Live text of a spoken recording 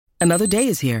Another day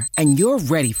is here, and you're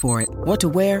ready for it. What to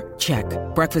wear? Check.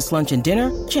 Breakfast, lunch, and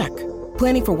dinner? Check.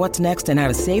 Planning for what's next and how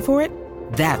to save for it?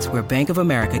 That's where Bank of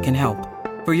America can help.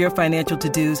 For your financial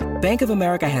to-dos, Bank of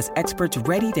America has experts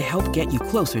ready to help get you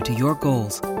closer to your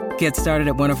goals. Get started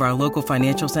at one of our local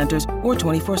financial centers or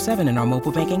 24/7 in our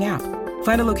mobile banking app.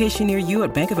 Find a location near you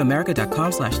at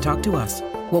bankofamerica.com/talktous.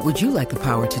 What would you like the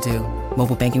power to do?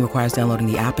 Mobile banking requires downloading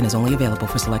the app and is only available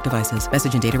for select devices.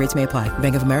 Message and data rates may apply.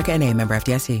 Bank of America N.A., member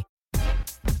FDIC.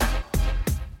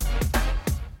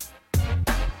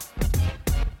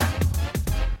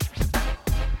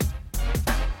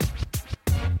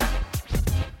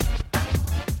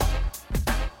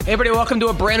 Hey everybody, welcome to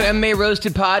a brand new MMA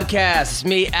Roasted podcast. It's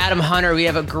me, Adam Hunter. We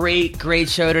have a great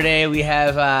show today. We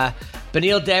have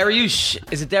Beneil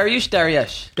Dariush. Is it Dariush?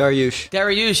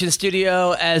 Dariush in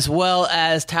studio, as well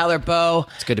as Tyler Bowe.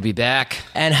 It's good to be back.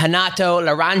 And Hanato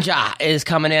Laranja is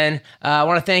coming in. I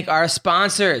want to thank our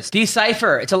sponsors.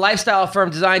 Decipher. It's a lifestyle firm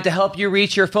designed to help you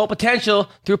reach your full potential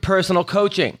through personal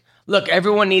coaching. Look,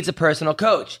 everyone needs a personal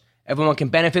coach. Everyone can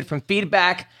benefit from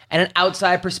feedback and an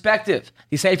outside perspective.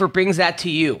 Decipher brings that to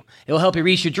you. It will help you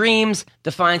reach your dreams,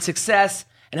 define success,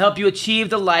 and help you achieve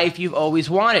the life you've always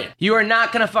wanted. You are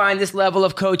not going to find this level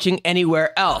of coaching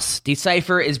anywhere else.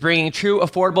 Decipher is bringing true,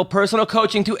 affordable personal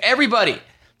coaching to everybody.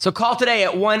 So call today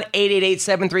at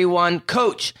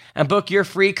 1-888-731-COACH and book your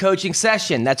free coaching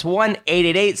session. That's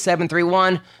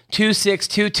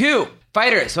 1-888-731-2622.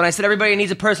 Fighters, when I said everybody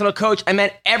needs a personal coach, I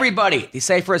meant everybody.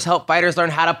 Decipher has helped fighters learn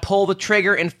how to pull the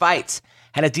trigger in fights,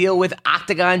 how to deal with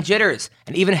octagon jitters,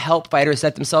 and even help fighters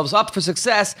set themselves up for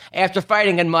success after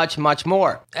fighting, and much, much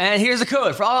more. And here's the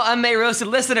code. For all MMA Roasted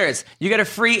listeners, you get a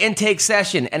free intake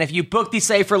session. And if you book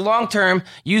Decipher long-term,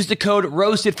 use the code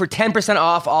ROASTED for 10%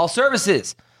 off all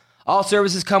services. All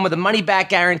services come with a money-back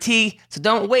guarantee, so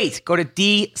don't wait. Go to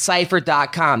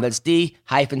Decipher.com. That's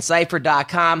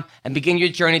D-Cipher.com and begin your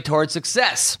journey towards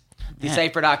success.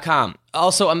 Decipher.com.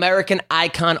 Also, American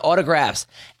Icon Autographs.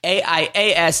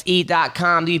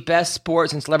 AIASE.com. The best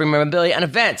sports and celebrity memorabilia and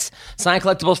events. Signed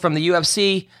collectibles from the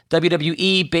UFC,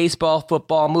 WWE, baseball,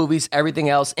 football, movies, everything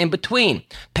else in between.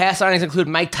 Past signings include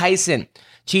Mike Tyson,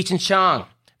 Cheech and Chong,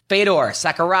 Fedor,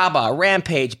 Sakuraba,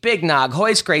 Rampage, Big Nog,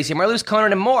 Hoist Gracie, Marloes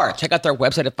Conan, and more. Check out their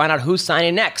website to find out who's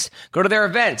signing next. Go to their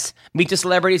events, meet the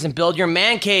celebrities, and build your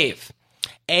man cave.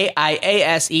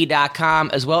 AIASE.com,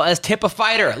 as well as Tip a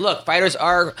Fighter. Look, fighters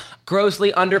are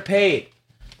grossly underpaid.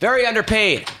 Very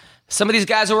underpaid. Some of these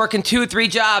guys are working 2-3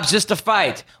 jobs just to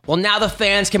fight. Well, now the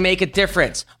fans can make a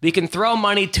difference. We can throw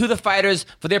money to the fighters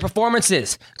for their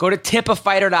performances. Go to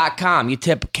tipafighter.com. You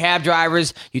tip cab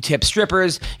drivers, you tip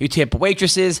strippers, you tip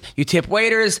waitresses, you tip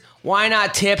waiters. Why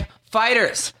not tip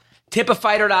fighters?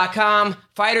 Tipafighter.com.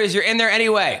 Fighters, you're in there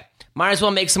anyway. Might as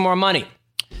well make some more money.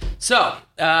 So,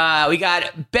 we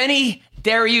got Benny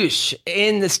Dariush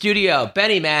in the studio.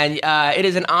 Benny, man, it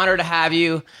is an honor to have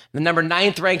you, the number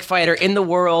 9th ranked fighter in the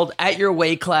world at your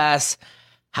weight class.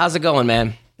 How's it going,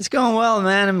 man? It's going well,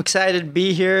 man. I'm excited to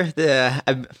be here.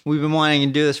 We've been wanting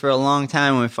to do this for a long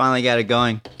time, and we finally got it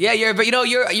going. Yeah, you're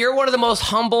one of the most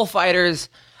humble fighters.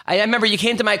 I remember you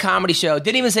came to my comedy show,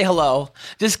 didn't even say hello,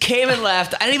 just came and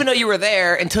left. I didn't even know you were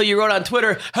there until you wrote on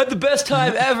Twitter, had the best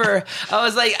time ever. I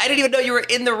was like, I didn't even know you were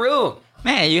in the room.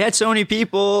 Man, you had so many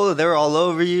people. They were all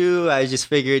over you. I just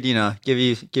figured, give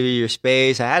you your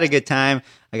space. I had a good time.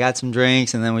 I got some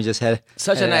drinks, and then we just had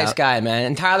such a nice guy, man.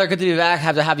 And Tyler, good to be back.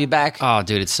 Have to have you back. Oh,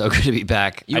 dude, it's so good to be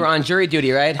back. You were on jury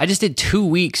duty, right? I just did 2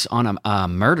 weeks on a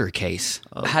murder case.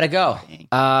 How'd it go?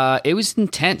 It was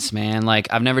intense, man.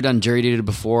 Like, I've never done jury duty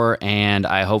before, and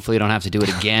I hopefully don't have to do it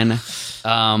again.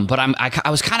 But I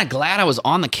was kind of glad I was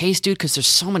on the case, dude, because there's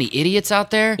so many idiots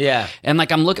out there. Yeah. And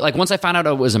like, I'm looking, like, once I found out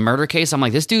it was a murder case, I'm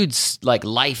like, this dude's like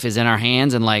life is in our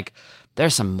hands, and like,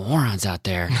 there's some morons out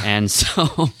there. And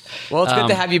so, well, it's good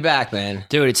to have you back, man.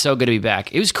 Dude, it's so good to be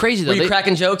back. It was crazy though. Were you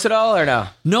cracking jokes at all or no?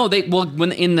 No, when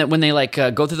they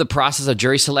go through the process of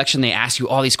jury selection, they ask you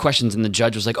all these questions, and the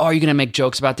judge was like, "Oh, are you gonna make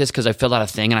jokes about this?" Because I filled out a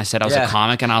thing, and I said I was a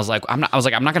comic, and I was like, I'm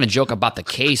not gonna joke about the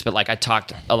case, but like I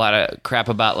talked a lot of crap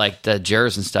about like the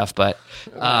jurors and stuff. But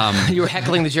you were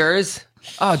heckling the jurors.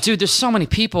 Oh, dude, there's so many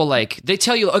people, like, they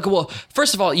tell you, like, well,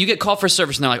 first of all, you get called for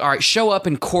service, and they're like, all right, show up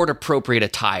in court-appropriate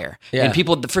attire. Yeah.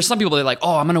 And for some people, they're like,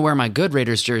 oh, I'm going to wear my Good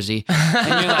Raiders jersey.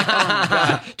 And you're like, oh, my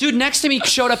God. Dude, next to me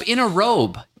showed up in a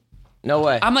robe. No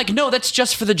way. I'm like, no, that's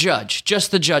just for the judge. Just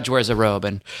the judge wears a robe.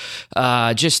 And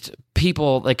just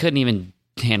people, they couldn't even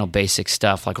handle basic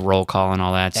stuff like roll call and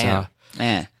all that. Damn. So.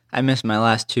 Man. I missed my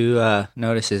last 2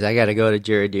 notices. I got to go to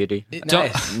jury duty.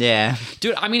 Nice. Yeah.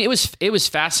 Dude, I mean, it was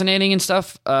fascinating and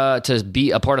stuff to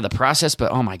be a part of the process,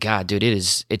 but oh my god, dude,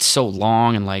 it's so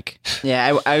long and like.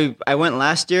 Yeah, I went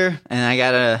last year and I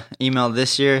got a email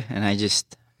this year and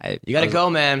You got to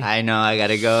go, man. I know I got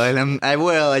to go and I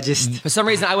will. I just For some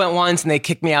reason, I went once and they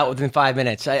kicked me out within 5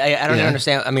 minutes. I don't even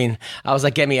understand. I mean, I was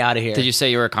like, get me out of here. Did you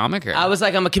say you were a comic? Or? I was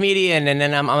like, I'm a comedian, and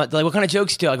then I'm like, what kind of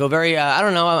jokes do you do? I go, I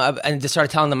don't know, and just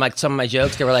started telling them like some of my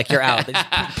jokes. They were like, you're out. They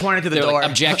just pointed to the They were door.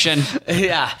 like, objection.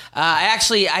 Yeah, I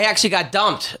actually got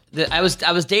dumped. I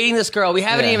was dating this girl. We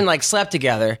haven't even like slept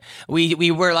together. We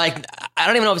were like, I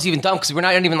don't even know if it's even dumped because we're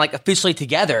not even like officially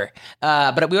together.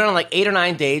 But we went on like 8 or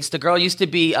 9 dates. The girl used to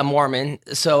be a Mormon,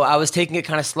 so I was taking it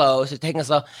kind of slow.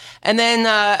 And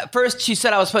then first she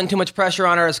said I was putting too much pressure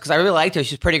on her because I really liked her.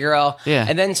 She's a pretty girl. Yeah.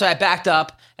 And then so I backed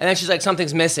up, and then she's like,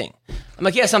 something's missing. I'm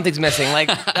like, yeah, something's missing. Like,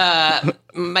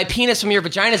 my penis from your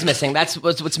vagina's missing. That's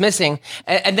what's missing.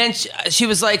 And then she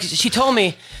was like, she told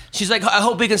me, she's like, I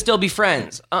hope we can still be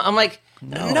friends. I'm like,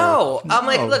 no. I'm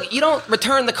like, look, you don't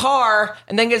return the car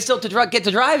and then get to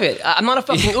drive it. I'm not a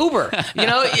fucking Uber. You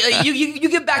know, you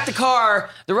get back the car,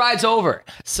 the ride's over.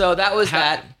 So that was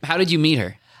that. How did you meet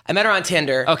her? I met her on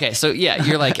Tinder. Okay, so yeah,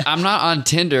 you're like, I'm not on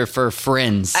Tinder for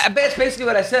friends. That's basically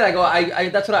what I said. I go,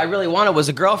 that's what I really wanted was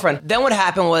a girlfriend. Then what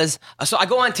happened was, so I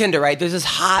go on Tinder, right? There's this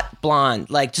hot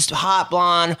blonde, like just hot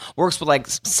blonde, works with like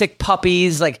sick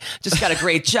puppies, like just got a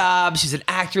great job. She's an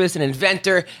actress, an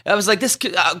inventor. I was like, this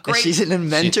great. She's an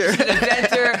inventor.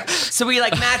 So we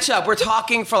like match up. We're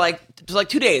talking for like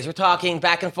 2 days. We're talking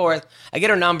back and forth. I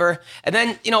get her number, and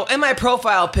then in my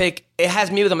profile pic, it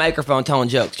has me with a microphone telling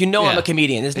jokes. I'm a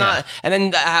comedian. It's not. And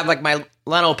then I have like my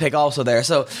Leno pic also there.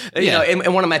 So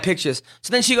in one of my pictures.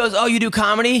 So then she goes, "Oh, you do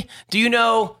comedy? Do you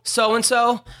know so and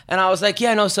so?" And I was like,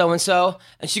 "Yeah, I know so and so."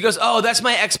 And she goes, "Oh, that's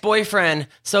my ex-boyfriend.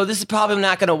 So this is probably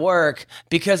not going to work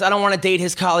because I don't want to date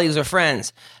his colleagues or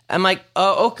friends." I'm like,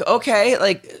 "Oh, okay.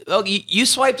 Like, oh, you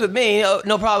swiped with me. Oh,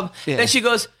 no problem." Yeah. Then she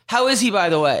goes, "How is he, by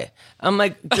the way?" I'm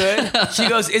like, "Good." She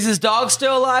goes, "Is his dog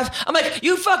still alive?" I'm like,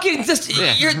 "You fucking just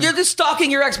you're just stalking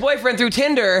your ex-boyfriend through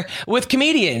Tinder with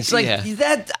comedians." Like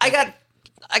that.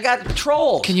 I got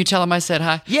trolled. Can you tell him I said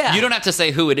hi? Yeah. You don't have to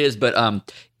say who it is, but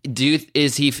do you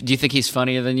think he's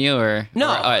funnier than you or No?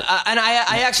 Or, and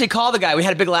I actually called the guy. We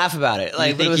had a big laugh about it.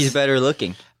 Like, I think he's better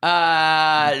looking. No.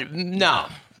 I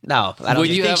don't.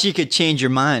 Do you think she could change your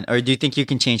mind, or do you think you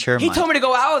can change her mind? He told me to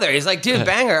go out with her. He's like, "Dude,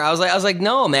 bang her." I was like,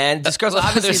 "No, man. This girl's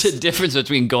obviously." There's a difference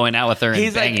between going out with her and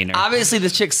He's banging like, her. obviously,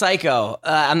 this chick's psycho.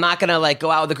 I'm not gonna like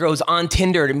go out with a girl who's on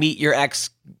Tinder to meet your ex.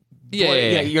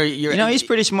 Yeah. He's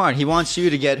pretty smart. He wants you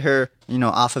to get her,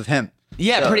 off of him.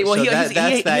 Yeah, pretty well. He has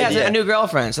a new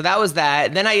girlfriend, so that was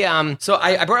that. Then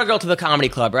I brought a girl to the comedy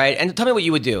club, right? And tell me what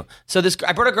you would do. So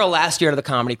I brought a girl last year to the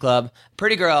comedy club,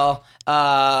 pretty girl,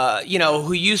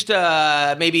 who used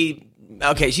to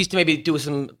she used to maybe do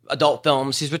some adult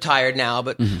films. She's retired now,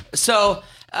 but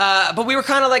but we were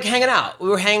kind of like hanging out. We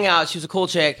were hanging out. She was a cool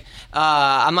chick.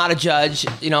 I'm not a judge,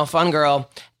 fun girl.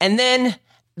 And then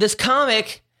this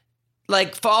comic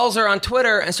like follows her on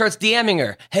Twitter and starts DMing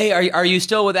her. "Hey, are you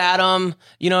still with Adam?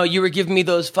 You were giving me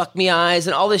those fuck me eyes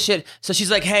and all this shit." So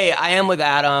she's like, "Hey, I am with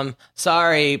Adam.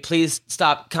 Sorry, please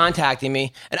stop contacting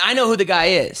me." And I know who the guy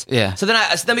is. Yeah. So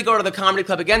then we go to the comedy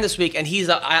club again this week, and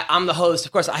I'm the host.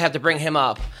 Of course, I have to bring him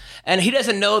up, and he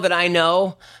doesn't know that I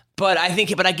know. But I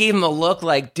gave him a look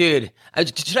like, dude,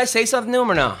 should I say something to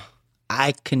him or no?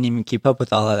 I couldn't even keep up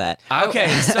with all of that. Okay,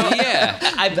 so yeah.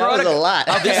 I brought That was a lot.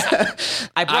 Okay,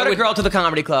 I brought a girl to the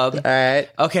comedy club. All right.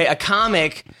 Okay, a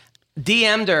comic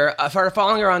DM'd her, started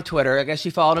following her on Twitter. I guess she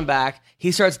followed him back.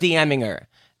 He starts DMing her,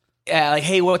 like,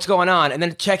 "Hey, what's going on?" And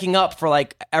then checking up for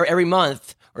like every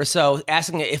month or so,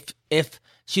 asking if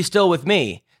she's still with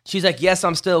me. She's like, "Yes,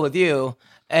 I'm still with you."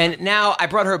 And now I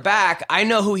brought her back. I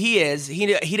know who he is. He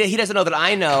doesn't know that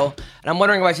I know. And I'm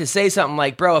wondering if I should say something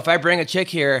like, "Bro, if I bring a chick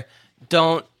here,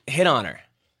 don't hit on her."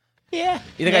 Yeah.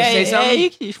 You think I should say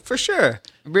something? Yeah, for sure.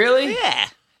 Really? Yeah.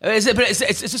 Is it? But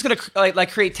it's just gonna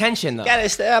like create tension though. You gotta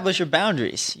establish your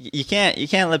boundaries. You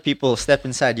can't let people step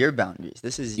inside your boundaries.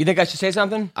 This is. You think I should say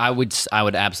something? I would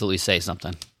absolutely say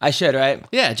something. I should, right?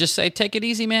 Yeah, just say, "Take it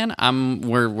easy, man.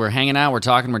 We're hanging out, we're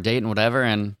talking, we're dating, whatever."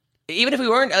 And even if we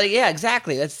weren't, yeah,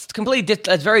 exactly. That's completely.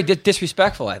 That's very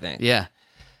disrespectful, I think. yeah.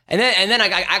 And then I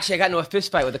got into a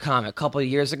fist fight with a comic a couple of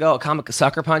years ago. A comic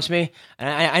sucker punched me, and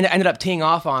I ended up teeing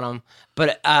off on him.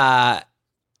 But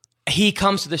he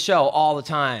comes to the show all the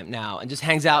time now and just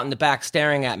hangs out in the back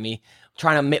staring at me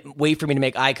trying to wait for me to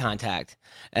make eye contact.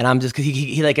 And I'm just, because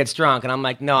he like gets drunk, and I'm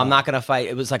like, no, I'm not going to fight.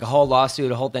 It was like a whole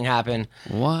lawsuit, a whole thing happened.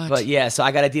 What? But yeah, so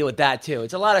I got to deal with that too.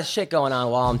 It's a lot of shit going on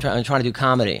while I'm trying to do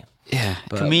comedy. Yeah.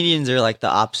 Comedians are like the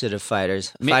opposite of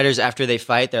fighters. Fighters, after they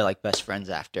fight, they're like best friends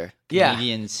after. Yeah.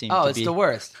 Comedians seem to be... it's the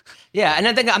worst. Yeah, and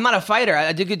I think I'm not a fighter.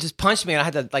 I could just punch me, and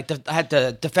I had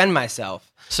to defend myself.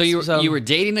 So you were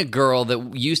dating a girl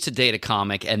that used to date a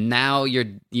comic, and now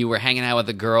you were hanging out with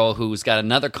a girl who's got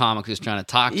another comic who's trying to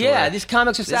talk to her. Yeah, these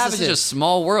comics are savages. This is just a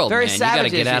small world, Very man.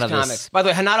 savages, you got to get out these of comics. this. By the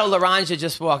way, Renato Laranja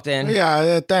just walked in.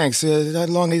 Yeah, thanks. How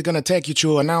long is it going to take you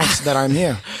to announce that I'm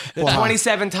here? The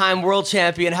 27-time world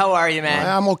champion. How are you, man?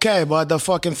 I'm okay, but the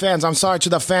fucking fans, I'm sorry to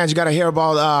the fans. You got to hear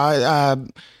about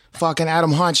fucking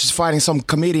Adam Hunch is fighting some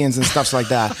comedians and stuff like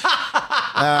that.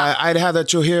 I'd have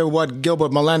to hear what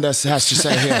Gilbert Melendez has to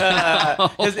say here.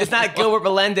 It's not Gilbert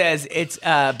Melendez. It's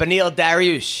Benil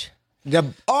Dariush.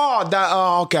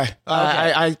 Okay.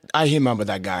 I remember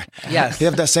that guy. Yes. He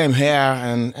have the same hair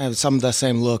and some of the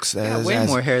same looks. way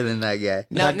more hair than that guy.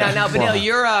 Now, Benil,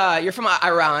 you're from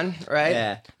Iran, right?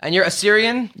 Yeah. And you're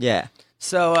Assyrian. Yeah.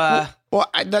 So,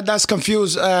 Well, that's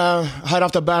confused. Right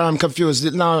off the bat, I'm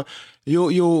confused. Now,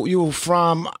 you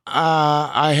from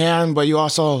Iran, but you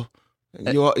also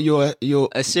you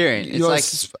Assyrian.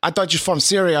 I thought you're from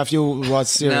Syria. If you was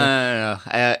Syrian, No.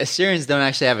 Assyrians don't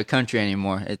actually have a country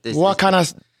anymore. What kind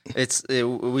of?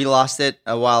 We lost it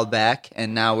a while back,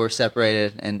 and now we're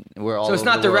separated, and we're all. So it's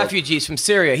over not the world. refugees from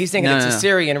Syria. He's thinking it's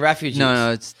Assyrian refugees.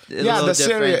 No, it's a little the different.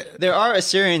 Syria. There are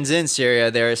Assyrians in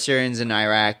Syria. There are Assyrians in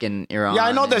Iraq and Iran. Yeah,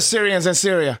 I know there's Syrians in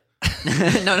Syria.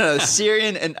 no,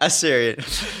 Syrian and Assyrian.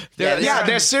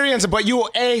 They're Syrians, but you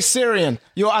a Syrian.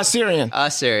 You're Assyrian.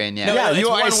 Assyrian, yeah. No, Yeah, it's you're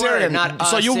one a Syrian. word, not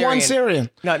so you one Syrian.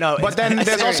 No. But then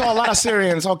there's also a lot of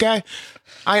Syrians. Okay,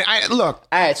 I look.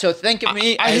 All right, so think of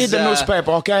me. I read the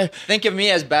newspaper. Okay. Think of me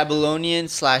as Babylonian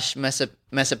 /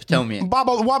 Mesopotamian. What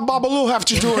Babalu have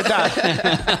to do with that?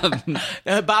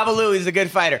 Babalu is a good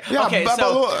fighter. Yeah, okay,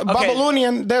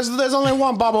 Babylonian. There's only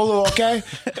one Babalu. Okay,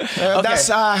 that's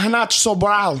Hanach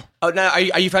Sobral. Oh, now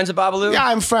are you friends with Babalu? Yeah,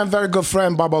 I'm very good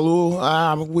friend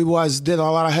Babalu. We did a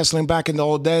lot of hustling back in the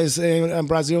old days in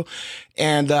Brazil,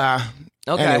 and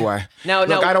anyway. Now,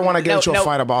 look, I don't want to get into a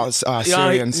fight about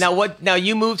Syrians. Now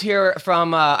you moved here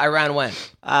from Iran when?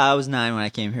 I was 9 when I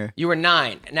came here. You were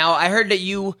 9. Now I heard that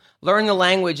you learned the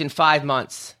language in 5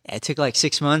 months. It took like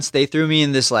 6 months. They threw me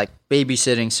in this like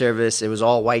babysitting service. It was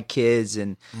all white kids,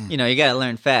 and you got to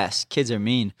learn fast. Kids are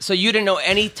mean. So you didn't know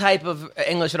any type of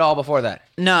English at all before that?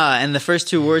 No, and the first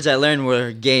 2 words I learned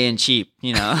were gay and cheap.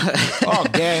 Oh,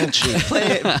 gay and cheap.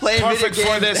 Play Perfect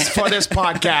for this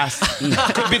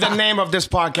podcast. Could be the name of this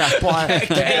podcast.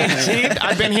 Gay and cheap.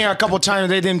 I've been here a couple times.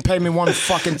 They didn't pay me one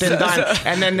fucking thin dime.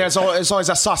 And then there's always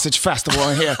a sausage festival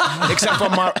in here, except for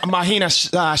Mahina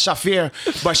Shafir,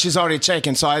 but she's already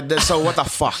taken. So what the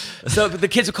fuck? So the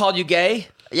kids who called you gay?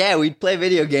 Yeah, we'd play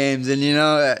video games, and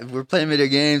we're playing video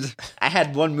games. I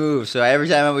had one move, so every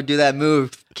time I would do that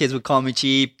move, kids would call me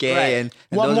cheap, gay, Right. and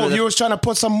What those move? were You was trying to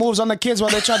put some moves on the kids while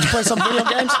they tried to play some video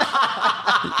games?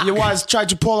 You was trying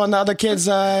to pull on the other kids'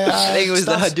 I think it was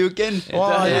stuff? the Hadouken.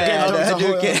 Oh, you gave them the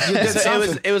you Hadouken. did So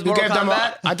something. it was You Mortal gave them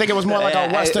Kombat? I think it was more like a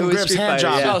Western it was Grips Street hand Fighter,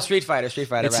 job. yeah. Oh, Street Fighter.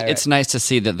 Right. It's nice to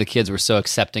see that the kids were so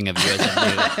accepting of you as a new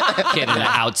kid and an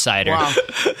outsider. Wow.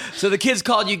 So the kids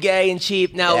called you gay and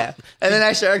cheap. Now, Yeah. And then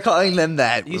I started calling them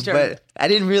that. started- But I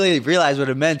didn't really realize what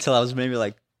it meant till I was maybe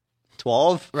like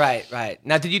 12. right.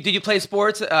 Now, did you play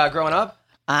sports growing up?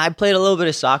 I played a little bit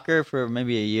of soccer for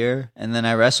maybe a year, and then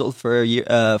I wrestled for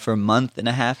a month and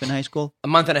a half in high school. A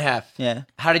month and a half. Yeah.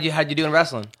 How did you do in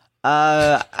wrestling?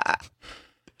 I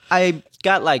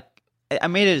got like I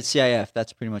made it at CIF.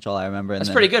 That's pretty much all I remember. That's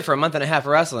pretty good for a month and a half of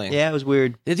wrestling. Yeah, it was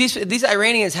weird. These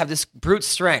Iranians have this brute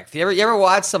strength. You ever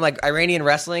watch some like Iranian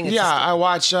wrestling? It's Yeah, just- I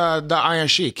watch the Iron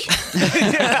Sheik.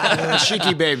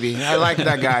 Sheiky baby. I like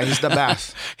that guy. He's the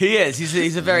best. he is.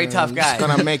 He's a very tough guy. He's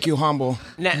gonna make you humble.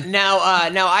 Now,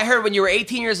 I heard when you were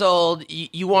 18 years old,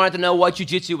 you wanted to know what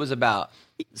jiu-jitsu was about.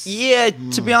 Yeah,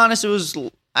 to be honest,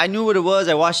 I knew what it was.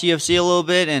 I watched UFC a little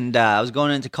bit, and I was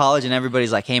going into college, and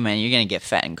everybody's like, "Hey, man, you're gonna get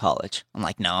fat in college." I'm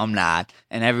like, "No, I'm not."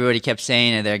 And everybody kept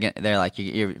saying it. They're like,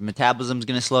 "Your metabolism's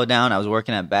gonna slow down." I was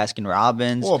working at Baskin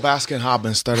Robbins. Oh, Baskin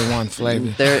Robbins 31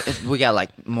 flavor. We got like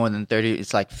more than 30.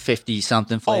 It's like 50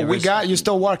 something Oh, flavors. you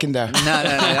still working there?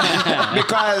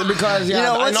 No. Because yeah, You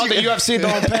know, I once know you- the UFC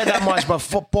don't pay that much, but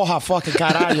porra, fucking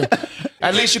caralho.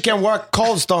 At least you can work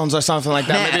Cold Stones or something like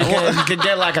that. Maybe you can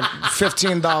get like a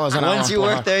 $15 an hour. Once you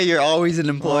work there, you're always an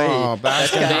employee. Oh,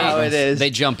 That's kind of how it is. They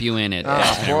jump you in it.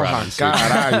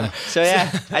 God, So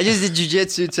yeah, I just did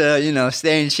jujitsu to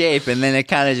stay in shape, and then it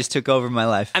kind of just took over my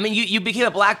life. I mean, you became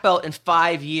a black belt in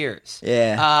 5 years.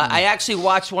 Yeah. I actually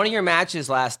watched one of your matches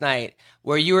last night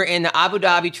where you were in the Abu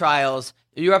Dhabi trials.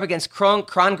 You were up against Kron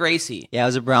Gracie. Yeah, I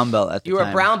was a brown belt at the time. You were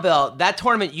a brown belt. That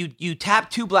tournament, you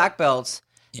tapped 2 black belts.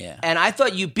 Yeah. And I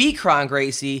thought you beat Kron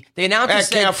Gracie. The announcer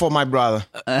said, careful, my brother.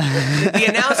 the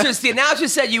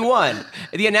announcers said you won.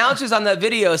 The announcers on the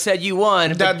video said you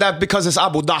won. That because it's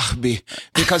Abu Dhabi.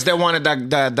 Because they wanted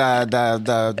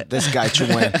this guy to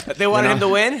win. They wanted him to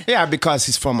win? Yeah, because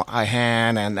he's from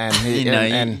Ihan and he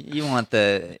you want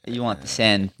the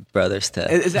Sand brothers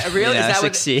to Is that real? Is that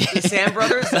succeed. what the Sam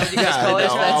Brothers? Is that what you guys call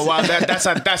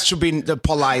it? That should be the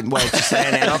polite way to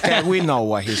say it. Okay, we know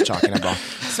what he's talking about.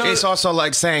 So, it's also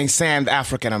like saying Sand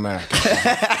African American.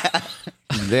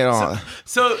 They don't.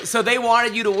 So they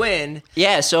wanted you to win.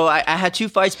 Yeah, so I had 2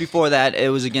 fights before that. It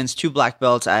was against 2 black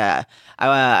belts. I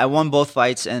won both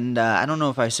fights, and I don't know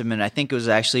if I submitted. I think it was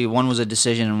actually one was a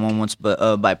decision and one was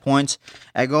by points.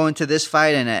 I go into this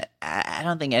fight, and I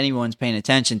don't think anyone's paying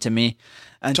attention to me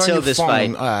until this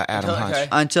fight. Adam Hunch.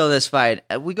 Until this fight,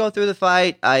 we go through the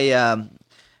fight.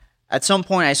 At some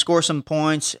point, I score some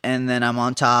points, and then I'm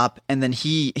on top. And then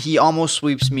he almost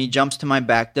sweeps me, jumps to my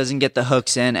back, doesn't get the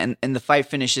hooks in, and the fight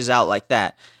finishes out like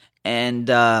that. And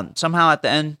somehow at the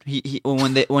end,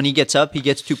 when he gets up, he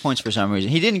gets 2 points for some reason.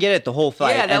 He didn't get it the whole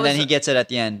fight, and then he gets it at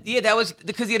the end. Yeah, that was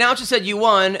because the announcer said you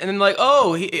won, and then like,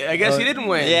 I guess he didn't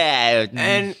win. Yeah,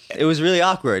 and it was really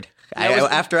awkward.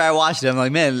 After I watched it, I'm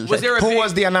like, man, who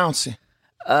was the announcer?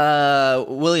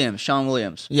 Sean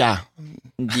Williams. Yeah.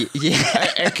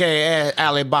 Yeah. AKA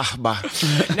Ali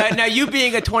Bahba. Now, you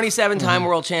being a 27-time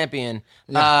world champion,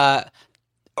 are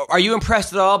you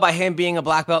impressed at all by him being a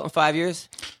black belt in 5 years?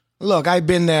 Look, I've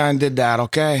been there and did that.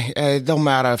 Okay, it don't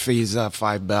matter if he's a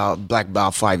black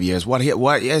belt 5 years. What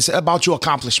it's about your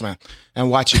accomplishment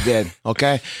and what you did.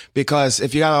 Okay, because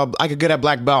if you got, I could get a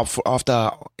black belt off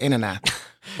the internet.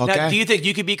 Okay. Now, do you think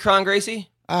you could beat Kron Gracie?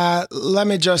 Let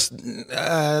me just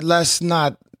let's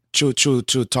not to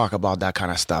talk about that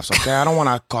kind of stuff. Okay, I don't want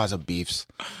to cause a beefs.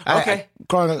 Okay.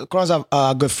 Kron's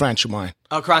a good friend of mine.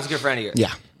 Oh, Kron's a good friend of yours.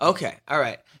 Yeah. Okay. All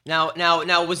right. Now,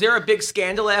 was there a big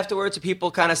scandal afterwards of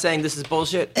people kind of saying this is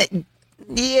bullshit?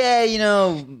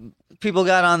 Yeah, people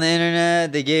got on the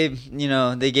internet. They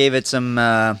gave it some.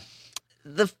 I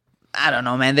don't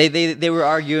know, man. They were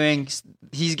arguing.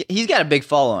 He's got a big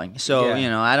following, so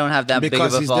I don't have that big of a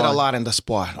following. Because he's did a lot in the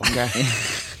sport. Okay.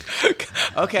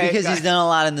 Okay. Because he's done a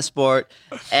lot in the sport,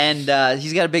 and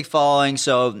he's got a big following,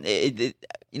 so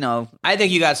I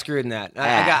think you got screwed in that.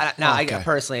 I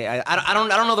personally, I don't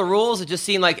know the rules. It just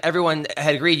seemed like everyone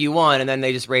had agreed you won, and then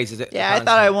they just raised it. Yeah, I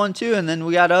thought I won too, and then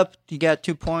we got up. He got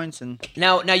 2 points, and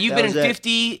now you've been in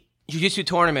 50 jiu-jitsu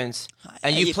tournaments,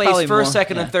 and you placed first,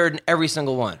 second, and third in every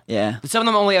single one. Yeah. Did some of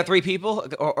them only have 3 people,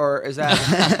 or is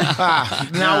that?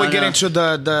 Now we get into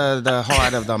the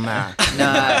heart of the match.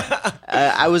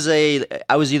 I was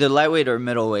either lightweight or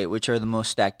middleweight, which are the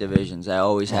most stacked divisions. I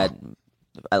always had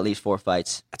at least 4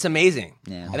 fights. That's amazing.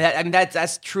 Yeah. I mean,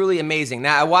 that's truly amazing.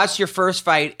 Now, I watched your first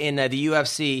fight in the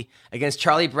UFC against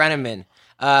Charlie Brenneman.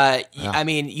 I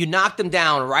mean, you knocked him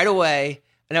down right away.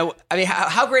 Now, I mean,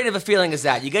 how great of a feeling is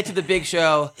that? You get to the big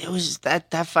show. It was that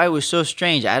fight was so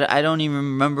strange. I don't even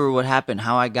remember what happened,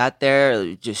 how I got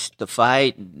there. Just the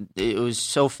fight, it was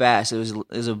so fast. It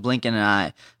was a blink of an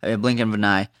eye. I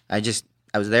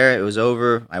was there. It was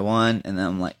over. I won, and then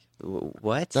I'm like,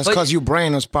 what? That's because your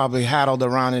brain was probably huddled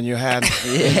around in your head.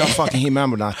 You don't fucking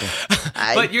remember nothing.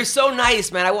 But you're so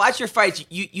nice, man. I watch your fights.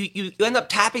 You end up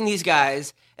tapping these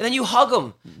guys, and then you hug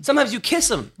them. Sometimes you kiss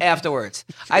them afterwards.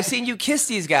 I've seen you kiss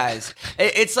these guys.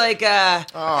 It's like... I'm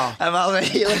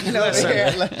already looking over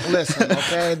here. Listen,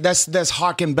 okay? That's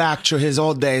harking back to his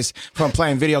old days from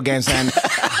playing video games and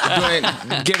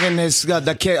giving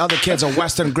other kids a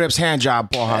Western grips hand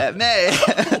job, porra. Man.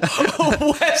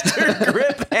 Western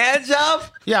grip hand job?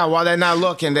 Yeah, while they're not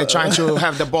looking, they're trying to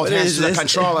have the both hands to the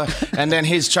controller, and then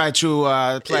he's trying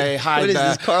to play hide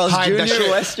the Carl's Jr.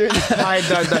 Western? Hide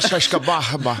the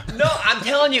sheshkabah. No, I'm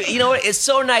telling you, you know what? It's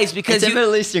so nice because it's a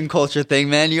Middle Eastern culture thing,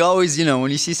 man. You always,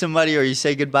 when you see somebody or you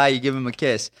say goodbye, you give them a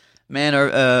kiss. Man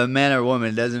or woman,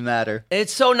 it doesn't matter.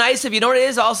 It's so nice of you. You know what it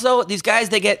is? Also, these guys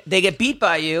they get beat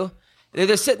by you.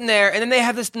 They're sitting there, and then they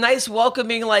have this nice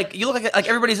welcoming, like you look like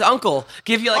everybody's uncle.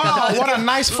 Give you like, what a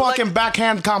nice fucking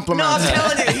backhand compliment. No, I'm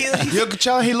telling you, You could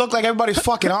tell he looked like everybody's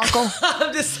fucking uncle.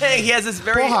 I'm just saying he has this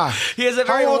very. Porra. He has a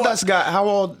very. How old that guy? How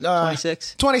old?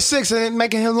 26. 26, and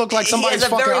making him look like somebody's he has a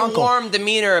fucking very uncle. warm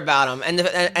demeanor about him,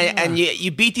 and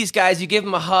you beat these guys, you give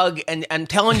them a hug, and I'm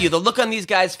telling you, the look on these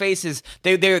guys' faces,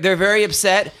 they're very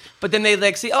upset, but then they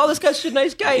like see, oh, this guy's such a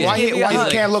nice guy. Why Give me a he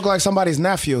hug. can't look like somebody's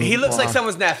nephew? He looks like Porra.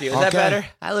 someone's nephew. Is that Okay. better?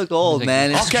 I look old,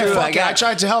 man. It's Okay, true. fuck it. I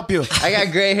tried to help you. I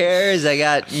got gray hairs. I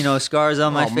got scars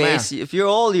on my Oh, man. face. If you're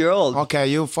old, you're old. Okay,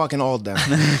 you fucking old then.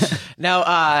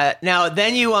 Now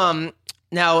then you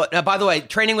Now, by the way,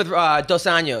 training with Dos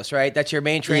Anjos, right? That's your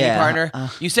main training partner.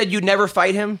 You said you'd never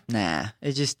fight him? Nah,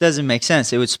 it just doesn't make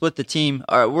sense. It would split the team.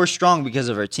 We're strong because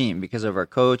of our team, because of our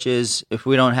coaches. If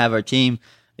we don't have our team,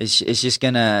 it's just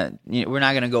gonna. We're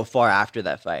not gonna go far after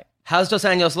that fight. How's Dos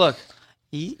Anjos look?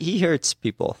 He hurts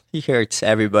people. He hurts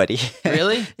everybody.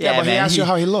 Really? Yeah, but he man, asked you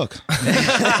how he looked.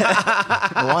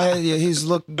 Why he's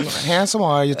look handsome,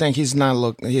 or you think he's not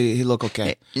look? He look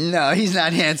okay. No, he's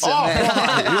not handsome. Oh,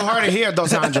 man. you heard it here,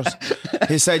 Dos Anjos.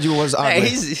 He said you was ugly. Hey,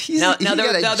 he's Now, he's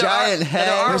got a giant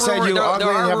head. They said you ugly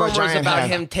and you have a rumors giant about head.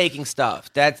 him taking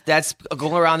stuff. That's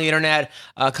going around the internet.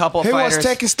 A couple He fighters. was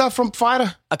taking stuff from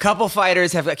fighter. A couple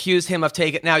fighters have accused him of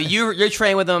taking. Now you're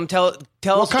training with him. Tell us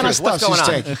What the kind of truth. What's stuff going she's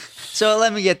on? taking? So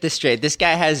let me get this straight. This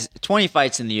guy has 20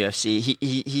 fights in the UFC.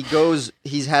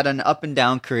 He's had an up and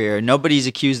down career. Nobody's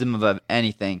accused him of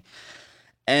anything.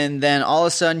 And then all of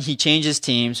a sudden he changes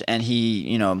teams and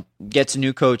he, gets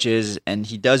new coaches and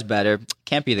he does better.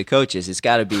 Can't be the coaches. It's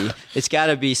got to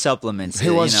be supplements. He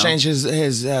was changing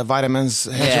his vitamins.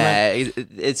 Yeah,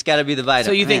 it's got to be the vitamin.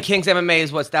 So you think King's MMA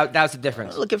is what's that's the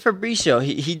difference? Look at Fabricio.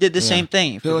 He did the same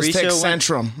thing. He was taking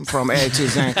Centrum from A to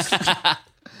Z.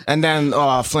 And then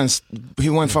he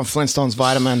went from Flintstones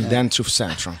vitamin, then to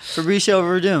Centrum. Fabricio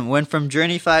Verdum went from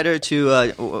journey fighter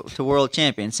to world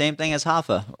champion. Same thing as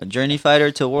Hoffa, a journey fighter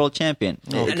to world champion.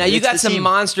 Now you got some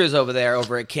monsters over there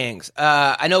over at King's.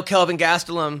 I know Kelvin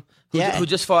Gastelum, who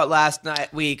just fought last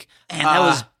week, and that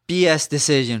was BS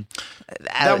decision.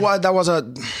 That was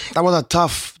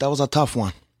a tough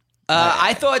one.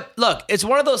 I thought, look, it's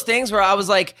one of those things where I was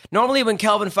like, normally when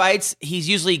Kelvin fights, he's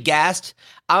usually gassed.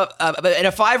 But in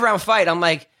a 5-round fight, I'm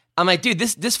like, dude,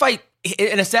 this fight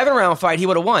in a 7-round fight, he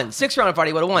would have won. 6-round fight,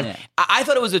 he would have won. Yeah. I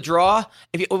thought it was a draw.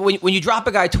 When you drop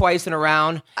a guy twice in a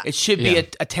round, it should be a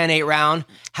 10-8 round.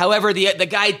 However, the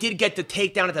guy did get the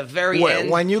takedown at the very end.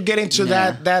 When you get into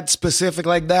that specific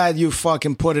like that, you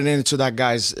fucking put it into that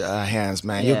guy's hands,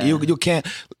 man. Yeah. You can't.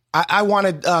 I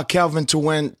wanted Kelvin to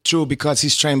win too because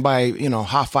he's trained by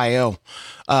Rafael,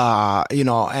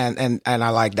 and I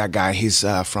like that guy. He's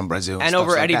from Brazil and stuff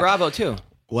over like Eddie that. Bravo too.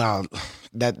 Well,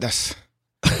 that's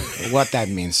what that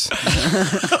means.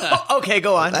 Okay,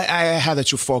 go on. I had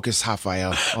that you focus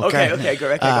Rafael. Okay,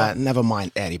 go on. Never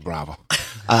mind Eddie Bravo.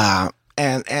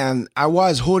 And I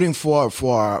was hooting for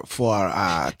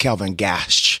Kelvin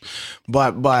Gash,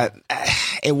 but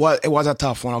it was a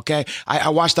tough one. Okay, I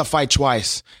watched the fight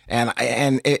twice, and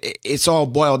it's all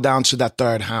boiled down to that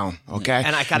third round. Okay,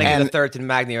 And I gotta give the third to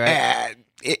Magny, right?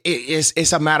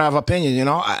 It's a matter of opinion,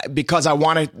 because I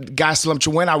wanted Gastelum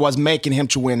to win. I was making him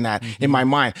to win that in my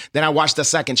mind. Then I watched the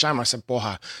second time. I said,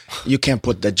 porra, you can't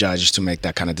put the judges to make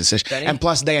that kind of decision. Benny? And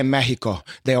plus, they in Mexico,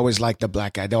 they always like the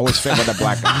black guy. They always favor the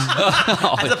black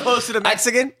guys. As opposed to the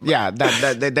Mexican? Yeah,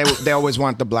 they always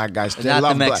want the black guys. They Not the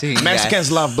love Mexican guy.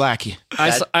 Mexicans love blackie.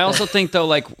 I also think though,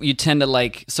 like you tend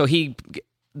to so he.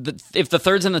 If the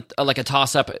third's in a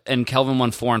toss up and Kelvin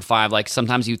won 4 and 5, like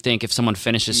sometimes you think if someone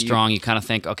finishes strong, you kind of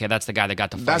think, okay, that's the guy that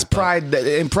got the fight. That's pride.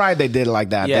 In pride, they did it like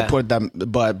that. Yeah. They put them,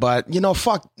 but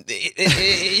fuck,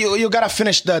 you gotta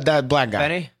finish that black guy.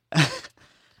 Benny?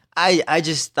 I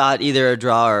just thought either a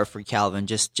draw or for Calvin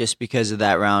just because of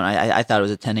that round. I thought it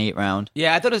was a 10-8 round.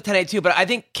 Yeah, I thought it was 10-8 too, but I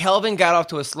think Kelvin got off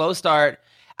to a slow start.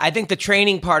 I think the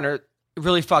training partner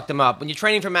really fucked him up. When you're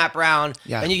training for Matt Brown,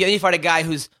 and you fight a guy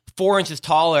who's 4 inches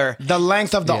taller, The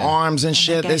length of the arms and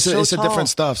shit, guy's it's a so different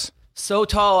stuff. so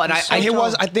tall, and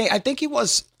I think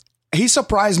he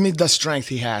surprised me the strength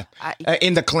he had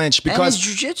in the clinch And his because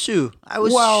jiu-jitsu.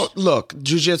 look,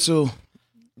 jiu-jitsu.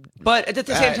 but at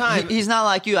the same time, He's not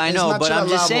like you, I it's know, not but to I'm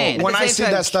the just level. saying. When At the I same see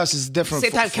time- that stuff, it's at different. the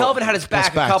same time, Kelvin had his back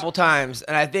respect. a couple times,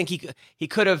 and I think he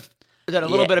could have done a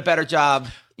little bit of better job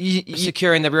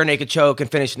securing the rear naked choke and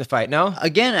finishing the fight. No,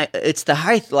 Again, it's the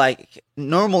height. Like,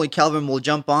 normally Kelvin will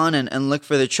jump on and look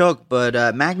for the choke, but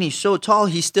Magny's so tall,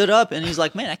 he stood up and he's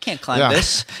like, man, I can't climb Yeah.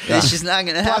 this. Yeah. It's just not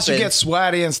going to happen. Plus, you get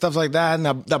sweaty and stuff like that,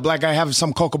 and the black guy having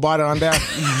some cocoa butter on there.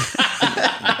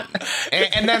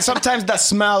 And then sometimes the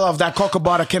smell of that cocoa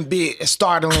butter can be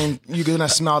startling. You're gonna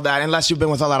smell that unless you've been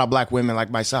with a lot of black women like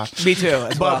myself. Me too.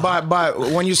 As well. But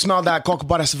when you smell that cocoa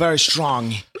butter, it's very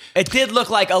strong. It did look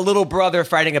like a little brother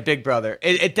fighting a big brother.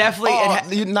 It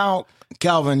definitely. Now,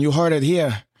 Calvin, you heard it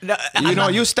here. No,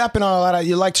 You stepping on a lot of.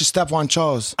 You like to step on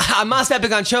toes. I'm not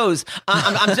stepping on toes.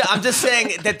 I'm just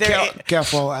saying that there.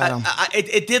 Careful, Adam.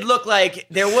 It did look like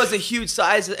there was a huge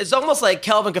size. It's almost like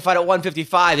Kelvin could fight at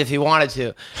 155 if he wanted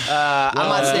to. I'm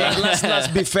not saying. Let's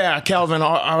be fair. Kelvin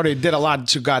already did a lot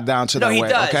to got down to that he weight.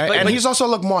 does, Okay, but he's also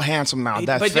look more handsome now.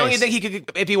 But don't you think he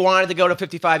could, if he wanted to go to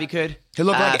 55, he could? He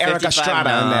looked like Eric 55? Estrada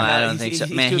No, in there. I don't think so.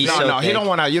 he's Man, too he's big. so No, thick. you don't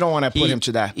want to put him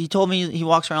to that. He told me he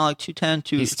walks around like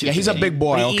 210, Yeah, he's a big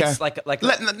boy. But he Okay, eats like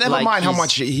never like mind how he's-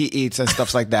 much he eats and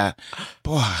stuff like that.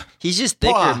 Boy, He's just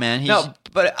thicker, Boah. man. He's, No,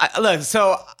 but look,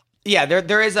 so yeah,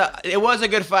 there is it was a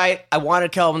good fight. I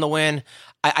wanted Kelvin to win.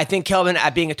 I think Kelvin,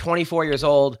 at being 24 years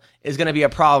old, is going to be a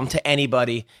problem to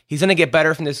anybody. He's going to get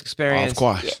better from this experience. Of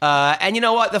course. And you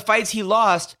know what? The fights he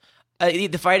lost, the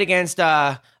fight against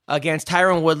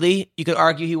Tyron Woodley, you could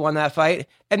argue he won that fight.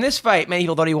 And this fight, many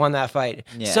people thought he won that fight.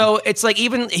 Yeah. So it's like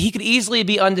even he could easily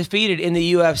be undefeated in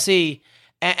the UFC.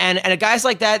 And guys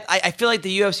like that, I feel like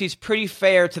the UFC is pretty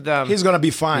fair to them. he's gonna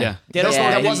be fine. Yeah.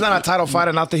 That was not a title fight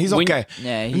or nothing. He's okay.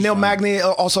 Yeah, he's Neil fine. Magny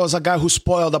also is a guy who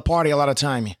spoiled the party a lot of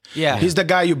time. Yeah. He's the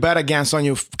guy you bet against on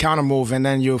your counter move, and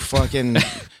then you fucking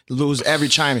lose every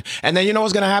time. And then you know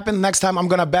what's gonna happen next time? I'm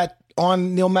gonna bet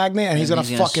on Neil Magny, and he's gonna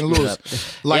fucking screw lose. up.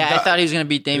 Like I thought he was gonna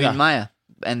beat Damian Yeah. Maia,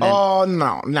 and then Oh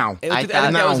no! I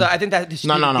think that the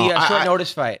short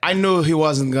notice fight. I knew he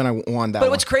wasn't gonna win that. But one.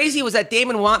 what's crazy was that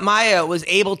Damon Maya was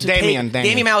able to Damian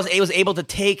Maya was able to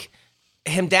take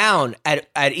him down at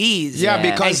ease. Yeah,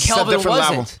 Yeah. because and it's a Kelvin different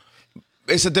wasn't. level.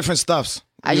 It's a different stuff.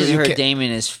 I just You heard can't-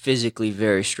 Damien is physically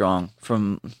very strong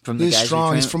from the He's guys. strong.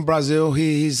 Who He's train- from Brazil.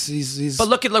 He's. But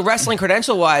look at the wrestling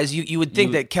credential wise, you would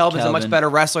think that Kelvin's a much Kelvin. better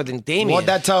wrestler than Damian. what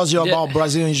that tells you about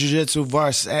Brazilian Jiu-Jitsu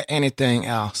versus anything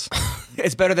else.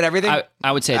 It's better than everything.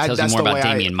 I would say it tells you that's more the about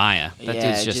way Damian Maya. That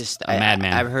dude's just a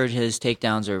madman. I've heard his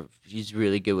takedowns he's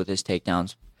really good with his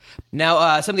takedowns.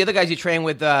 Now, some of the other guys you train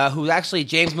with, who's actually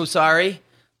James Musari,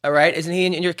 all right? Isn't he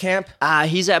in your camp?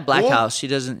 He's at Black Who? House. He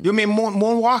doesn't. You mean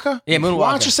Moonwalker? Yeah, Moonwalker.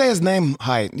 Why don't you say his name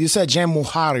height? You said Jem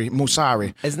Musari.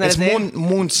 Isn't that it's his name?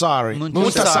 Moonsari.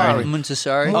 Muntasari.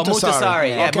 Muntasari. Oh, Muntasari.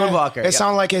 Yeah, Moonwalker. It Yeah.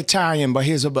 sounds like Italian, but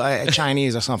he's a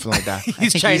Chinese or something like that.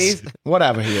 He's Chinese.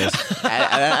 Whatever he is.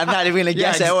 I'm not even gonna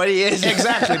guess Yeah, at what he is.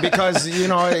 Exactly, because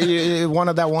one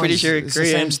of that ones. Pretty sure it's the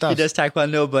Korean. same stuff. He does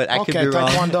taekwondo, but I could Okay, be wrong.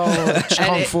 taekwondo,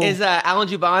 kung And fu. is Alan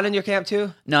Juban in your camp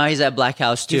too? No, he's at Black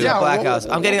House too. He's Yeah, at Black well, House.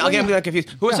 I'm getting confused.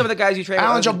 Who are some of the guys you train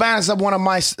Alan with? Joban is one of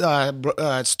my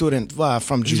students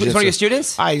from Jiu-Jitsu. He's one of your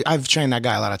students? I've trained that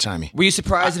guy a lot of time. Were you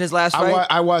surprised in his last fight?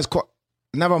 I was.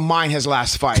 Never mind his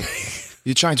last fight.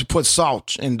 You're trying to put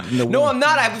salt in the No, wound. I'm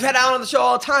not. We've had Alan on the show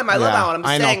all the time. I love Alan. I'm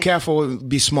just I know. saying. Careful,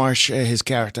 besmirch his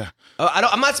character.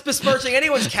 I'm not besmirching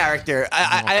anyone's character.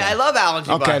 I love Alan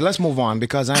Juban. Okay, let's move on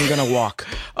because I'm gonna walk.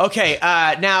 Okay,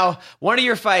 now one of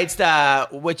your fights,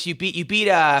 which you beat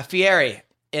Fieri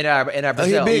in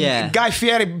Brazil. Big Yeah. Guy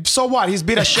Fieri. So what? He's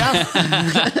beat a chef.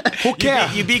 Who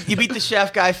cares? You beat the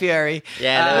chef Guy Fieri.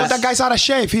 Yeah, That guy's out of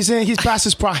shape. He's past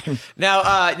his prime.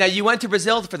 Now you went to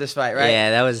Brazil for this fight, right?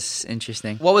 Yeah, that was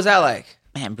interesting. What was that like?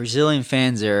 Man, Brazilian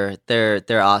fans they're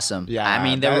awesome. Yeah, I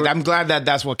mean, they were, I'm glad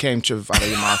that's what came to out of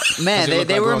your mouth. man, 'Cause you look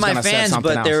they like were I was my gonna say fans,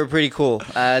 something but they else. were pretty cool.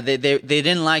 They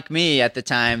didn't like me at the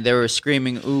time. They were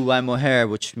screaming "Ooh, I'm O'Hare,"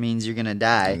 which means you're gonna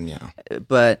die. Yeah.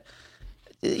 But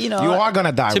you know, You are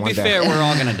gonna die To one be day. fair, we're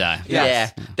all gonna die. yeah,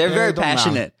 they're Yeah, very don't know.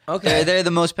 passionate. Okay. They're the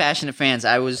most passionate fans.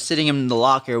 I was sitting in the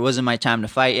locker. It wasn't my time to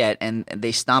fight yet, and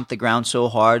they stomped the ground so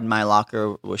hard, my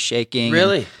locker was shaking.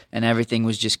 Really? and everything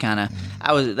was just kind of.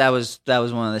 That was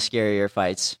one of the scarier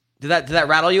fights. Did that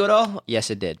rattle you at all?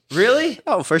 Yes, it did. Really?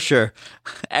 Oh, for sure.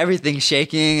 Everything's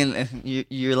shaking, and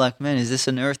you're like, man, is this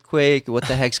an earthquake? What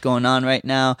the heck's going on right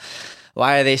now?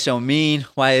 Why are they so mean?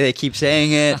 Why do they keep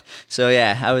saying it? So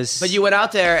yeah, I was. But you went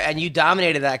out there and you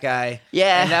dominated that guy.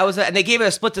 Yeah. and and they gave it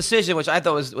a split decision, which I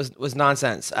thought was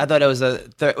nonsense. I thought it was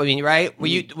right? Were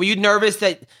you nervous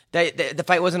that the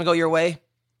fight wasn't gonna go your way?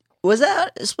 Was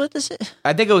that a split decision?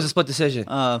 I think it was a split decision.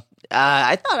 I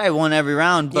thought I won every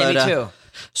round, but yeah, me too.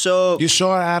 So You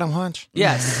sure, Adam Hunch?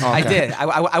 Yes, I did.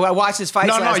 I watched his fights.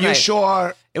 No, last you night.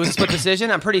 sure? It was a split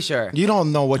decision. I'm pretty sure. You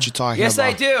don't know what you're talking Yes, about.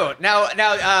 I do.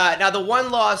 Now, the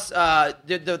one loss,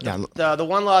 the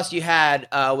one loss you had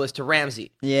was to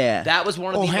Ramsey. yeah, That was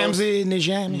one of the Hamzi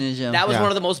Nijami. that was Yeah. one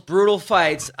of the most brutal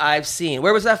fights I've seen.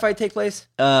 Where was that fight take place?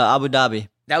 Abu Dhabi.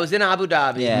 That was in Abu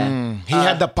Dhabi. Yeah. He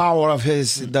had the power of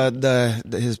his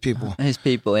his people. His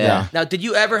people, yeah. Now, have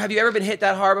you ever been hit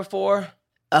that hard before?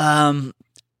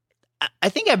 I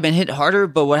think I've been hit harder,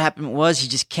 but what happened was he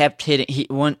just kept hitting.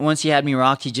 Once he had me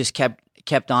rocked, he just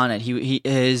kept on it.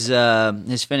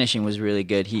 His finishing was really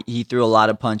good. He threw a lot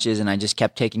of punches, and I just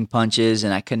kept taking punches,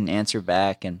 and I couldn't answer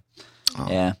back. And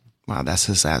yeah, Wow, that's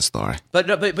a sad story. But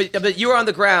you were on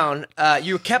the ground.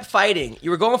 You kept fighting.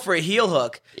 You were going for a heel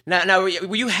hook. Now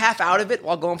were you half out of it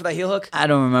while going for that heel hook? I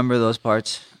don't remember those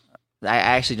parts. I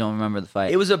actually don't remember the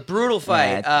fight. It was a brutal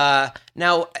fight.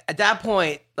 Now, at that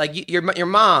point, like your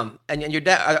mom and your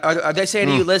dad, are they saying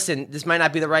to you, listen, this might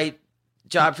not be the right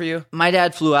job for you? My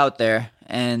dad flew out there,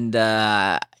 and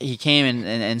he came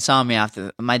and saw me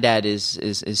after. My dad is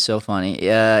so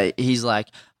funny. He's like,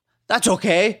 that's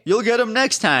okay. You'll get him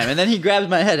next time. And then he grabs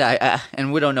my head.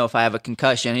 And we don't know if I have a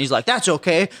concussion. He's like, that's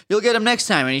okay. You'll get him next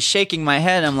time. And he's shaking my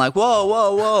head. I'm like,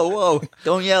 whoa.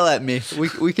 Don't yell at me.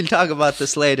 We can talk about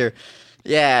this later.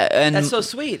 Yeah. And that's so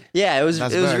sweet. Yeah, it was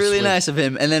really sweet. nice of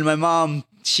him. And then my mom,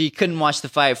 she couldn't watch the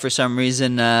fight for some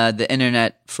reason. The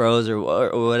internet froze or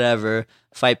whatever.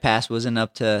 Fight Pass wasn't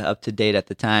up to date at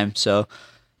the time. So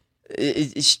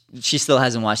she still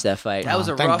hasn't watched that fight. That was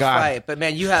a thank rough God. fight, but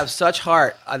man, you have such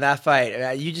heart on that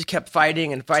fight. You just kept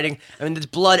fighting and fighting. I mean, there's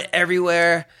blood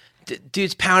everywhere.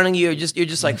 Dude's pounding you. You're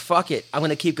just like, fuck it. I'm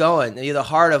gonna keep going. You're the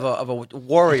heart of a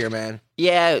warrior, man.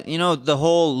 Yeah, the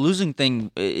whole losing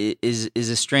thing is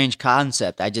a strange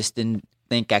concept. I just didn't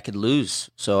think I could lose,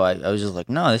 so I was just like,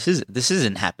 no, this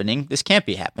isn't happening. This can't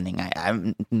be happening.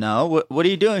 I'm no. What are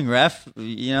you doing, ref?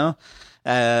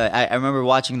 I remember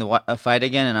watching the fight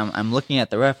again, and I'm looking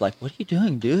at the ref like, what are you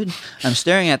doing, dude? I'm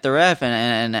staring at the ref,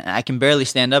 and I can barely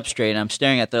stand up straight. And I'm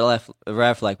staring at the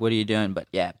ref like, what are you doing? But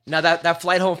yeah. Now that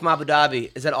flight home from Abu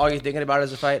Dhabi, is that all you're thinking about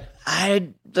as a fight?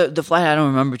 The flight I don't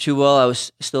remember too well. I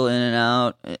was still in and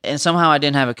out, and somehow I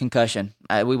didn't have a concussion.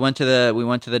 We went to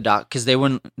the doc because they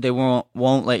won't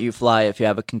let you fly if you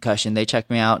have a concussion. They checked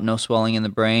me out, no swelling in the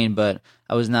brain, but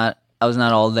I was not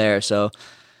all there, so.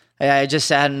 I just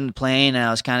sat in the plane and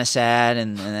I was kind of sad,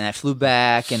 and then I flew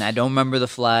back and I don't remember the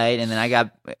flight, and then I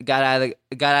got out of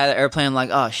the airplane. I'm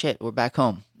like, oh shit, we're back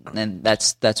home, and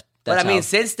that's. But I mean,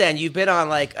 since then you've been on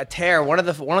like a tear. One of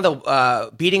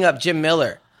the beating up Jim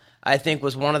Miller, I think,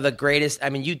 was one of the greatest. I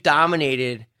mean, you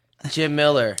dominated Jim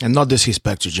Miller. And no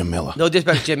disrespect to Jim Miller. No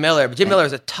disrespect to Jim Miller, but Jim Miller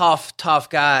is a tough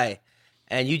guy,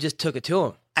 and you just took it to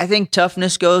him. I think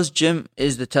toughness goes. Jim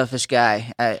is the toughest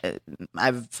guy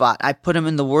I've fought. I put him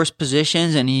in the worst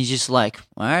positions, and he's just like,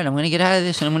 all right, I'm going to get out of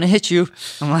this, and I'm going to hit you.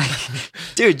 I'm like,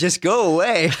 dude, just go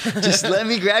away. Just let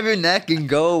me grab your neck and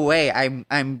go away.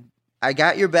 I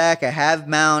got your back. I have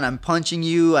mount. I'm punching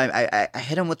you. I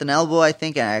hit him with an elbow, I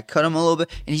think, and I cut him a little bit.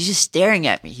 And he's just staring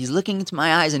at me. He's looking into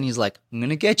my eyes, and he's like, I'm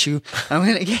going to get you. I'm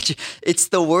going to get you. It's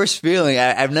the worst feeling.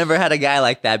 I've never had a guy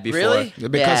like that before. Really?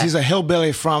 Because he's a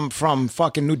hillbilly from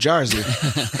fucking New Jersey.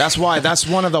 That's why. That's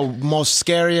one of the most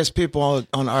scariest people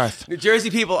on earth. New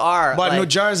Jersey people are. But like, New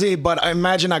Jersey, but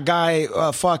imagine a guy,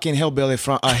 fucking hillbilly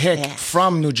from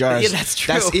from New Jersey. Yeah, that's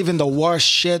true. That's even the worst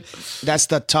shit. That's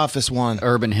the toughest one.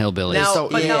 Urban hillbilly. Now, So,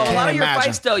 but yeah. now a lot Can't of your imagine.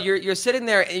 fights, though, you're sitting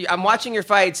there. I'm watching your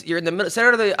fights. You're in the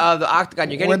center of the octagon.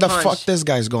 You're getting Where the punched. fuck this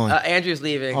guy's going? Andrew's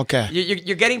leaving. Okay.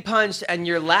 You're getting punched and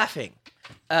you're laughing.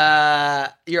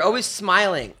 You're always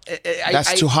smiling.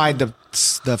 That's to hide the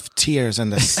tears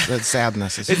and the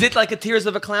sadness. Is it like a tears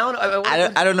of a clown?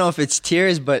 I don't know if it's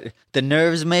tears, but the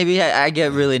nerves maybe. I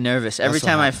get really nervous every That's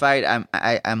time what I fight.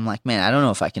 I'm like, man, I don't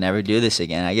know if I can ever do this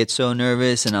again. I get so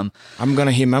nervous, and I'm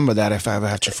gonna remember that if I ever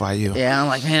have to fight you. I'm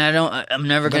like, man, I'm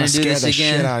never I'm gonna do scare this the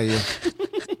again. shit out of you.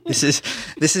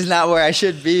 This is not where I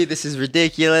should be. This is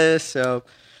ridiculous. So,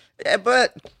 yeah,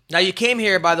 but Now you came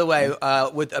here, by the way,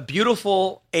 with a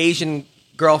beautiful Asian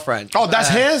girlfriend. Oh, that's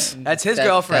his? That's his That-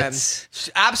 girlfriend. that's- She's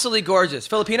absolutely gorgeous.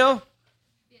 Filipino?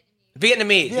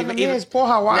 Vietnamese. Vietnamese,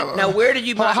 porra, Now, where did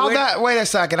you? Wait a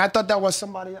second. I thought that was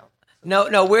somebody else.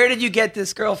 No. Where did you get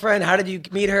this girlfriend? How did you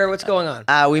meet her? What's going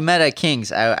on? we met at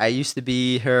King's. I used to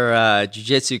be her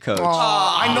jiu-jitsu coach. Oh,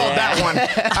 I know that one.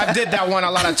 I did that one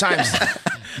a lot of times.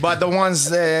 But the ones,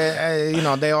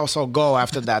 they also go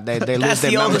after that. They lose That's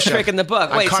their the oldest membership. trick in the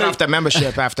book. I Wait, cut so off the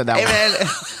membership after that Hey,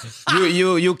 one. man,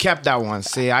 You kept that one.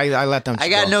 See, I let them. I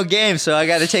got no game, so I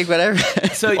got to take whatever.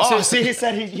 so See, he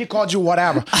said he called you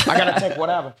whatever. I gotta take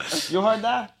whatever. You heard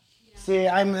that? See,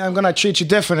 I'm gonna treat you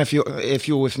different if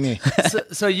you with me.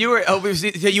 so you were.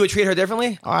 So you would treat her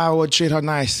differently? I would treat her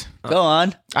nice. Go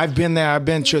on. I've been there. I've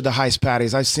been to the heist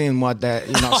patties. I've seen what that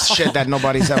shit that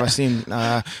nobody's ever seen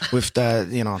with the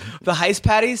The heist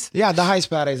patties? Yeah, the heist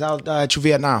patties out to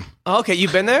Vietnam. Oh, okay,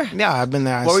 you've been there? Yeah, I've been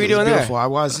there. What were you doing there? I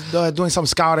was doing some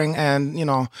scouting and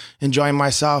enjoying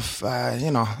myself.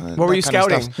 What were you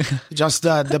scouting? Just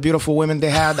the beautiful women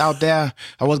they had out there.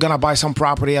 I was gonna buy some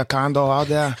property, a condo out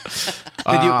there.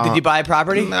 Did you buy a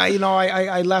property?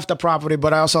 I left the property,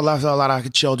 but I also left a lot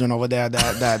of children over there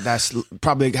that's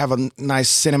probably have a nice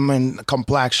cinnamon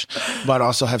complexion, but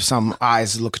also have some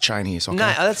eyes look Chinese. Okay,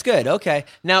 Nice. Oh, that's good. Okay.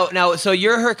 Now, so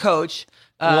you're her coach.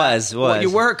 Was. Well, you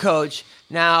were her coach.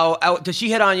 Now, does she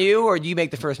hit on you, or do you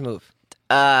make the first move?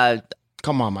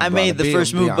 Come on, my I brother. made the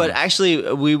first move, but honest.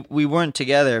 actually we weren't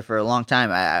together for a long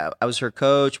time. I was her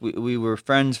coach. We were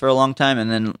friends for a long time, and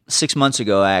then 6 months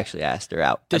ago, I actually asked her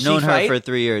out. Does I've known she her fight? for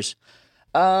 3 years.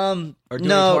 Or do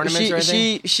No, tournaments or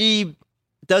anything? she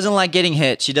doesn't like getting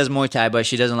hit. She does Muay Thai, but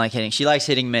she doesn't like hitting. She likes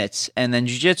hitting mitts, and then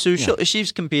Jiu-Jitsu.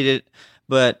 She's competed,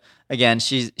 but again,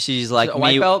 she's like a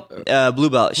white me, belt? blue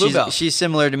belt. Blue belt. She's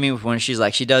similar to me when she's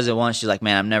like she does it once. She's like,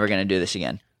 man, I'm never gonna do this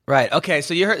again. Right. Okay.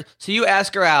 So you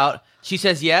ask her out. She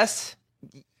says yes.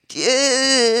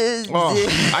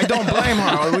 Oh, I don't blame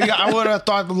her. I would have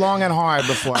thought long and hard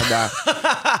before that.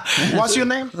 What's your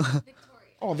name? Victoria.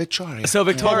 Oh, Victoria. So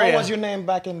Victoria. What was your name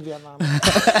back in Vietnam?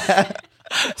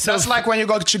 So it's like when you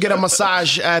go to get a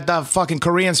massage at the fucking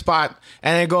Korean spot,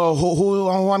 and they go, "Who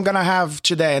I'm gonna have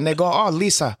today?" And they go, "Oh,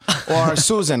 Lisa or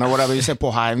Susan or whatever." You say,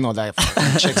 "Porra, I know that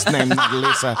fucking chick's name, not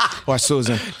Lisa or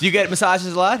Susan." Do you get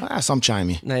massages a lot? Some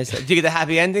chimey. Nice. Do you get the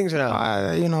happy endings or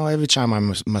no? Every time I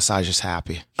massage is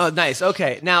happy. Oh, nice.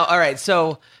 Okay. Now, all right.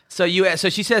 So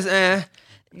she says,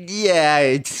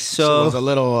 Yeah, She was a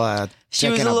little. she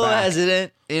was a taken little aback.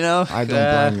 hesitant,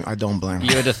 I don't blame you.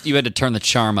 You had to turn the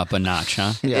charm up a notch,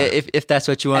 huh? If that's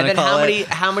what you want And to then call it.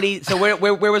 how many? So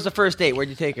where was the first date? Where'd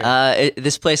you take her?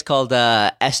 This place called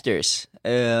Esther's.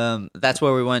 That's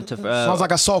where we went to. Sounds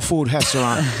like a soul food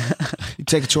restaurant. You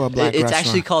take it to a black it's restaurant.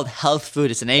 actually called Health Food.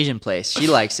 It's an Asian place. She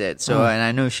likes it, so and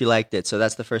I knew she liked it. So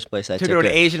that's the first place I took Took her to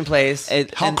her. an Asian place.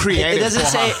 How And creative. It doesn't for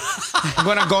say. her. I'm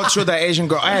gonna go through the Asian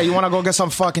girl. Hey, you wanna go get some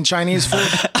fucking Chinese food?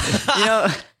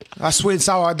 Sweet and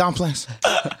sour dumplings.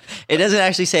 It doesn't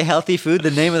actually say healthy food.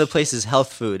 The name of the place is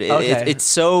Health Food. Okay. It's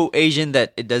so Asian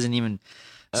that it doesesn't even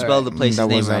spell the place's That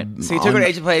name was a- right. So you took her to an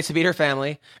Asian place to meet her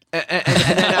family. And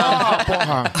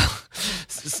then,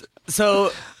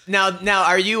 so now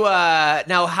are you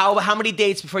now how many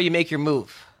dates before you make your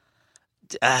move?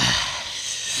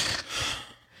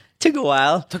 Took a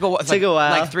while. Took a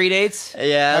while. Like 3 dates?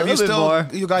 Yeah, Have a you little bit still? more.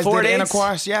 You guys 4 did dates?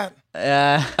 intercourse yet?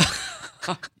 Yeah.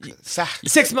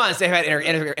 6 months they had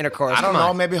intercourse. I don't Come know.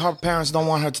 on. Maybe her parents don't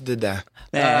want her to do that.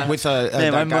 Man. With Man,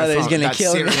 that my guy mother's from- gonna that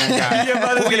kill me. Syrian guy. Your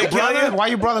mother's Who, gonna your kill brother? you? Why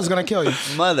your brother's gonna kill you?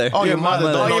 Mother. Oh, your mother.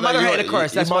 mother. Don't Oh, know your mother that had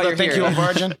intercourse. That's your why mother you're think here. you're a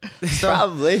virgin.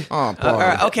 Probably. Oh, poor. All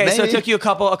right, okay, so it Maybe. took you a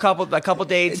couple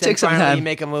dates. It and took some finally time. you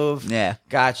make a move. Yeah.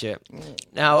 Gotcha.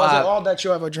 Now Was it all that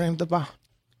you ever dreamed about?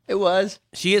 It was.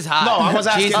 she is hot. No, I was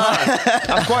asking She's-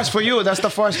 her. Of course, for you, that's the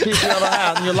first piece you ever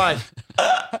had in your life.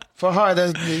 For her,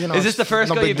 there's, Is this the first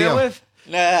no girl big you've been deal. with?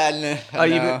 No. Oh,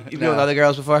 you've been with other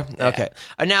girls before? Okay.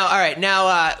 Now, all right.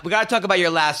 Now, we got to talk about your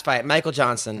last fight, Michael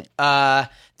Johnson.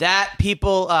 That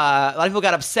people, a lot of people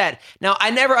got upset. Now, I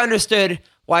never understood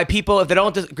why people, if they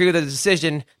don't agree with the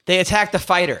decision, they attack the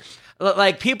fighter.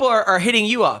 Like, people are hitting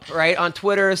you up, right, on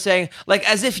Twitter saying, like,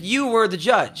 as if you were the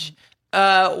judge.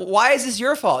 Why is this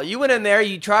your fault? You went in there,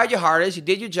 you tried your hardest, you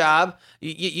did your job,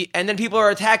 and then people are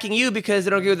attacking you because they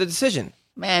don't agree with the decision.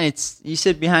 Man, you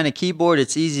sit behind a keyboard.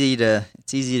 It's easy to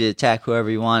attack whoever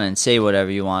you want and say whatever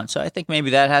you want. So I think maybe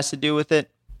that has to do with it.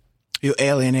 You're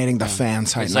alienating the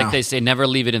fans right It's now. like they say, never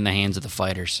leave it in the hands of the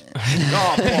fighters.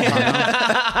 Oh, poor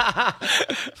her.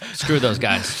 Screw those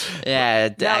guys. Yeah,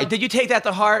 Now, did you take that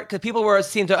to heart? Because people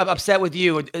seemed to upset with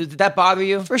you. Did that bother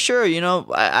you? for sure.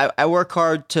 I work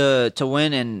hard to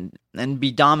win and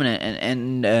be dominant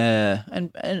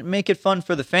and make it fun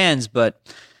for the fans, but.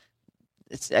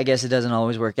 I guess it doesn't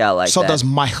always work out like So that. does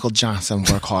Michael Johnson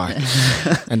work hard,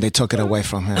 and they took it away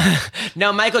from him.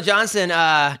 Now, Michael Johnson,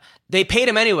 they paid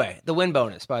him anyway, the win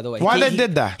bonus, by the way. Why they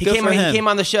did that? He Good came, for he him. came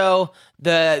on the show.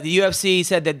 The UFC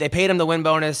said that they paid him the win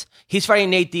bonus. He's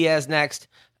fighting Nate Diaz next.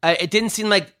 It didn't seem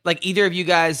like either of you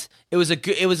guys. It was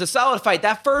a solid fight.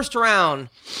 That first round,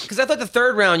 because I thought the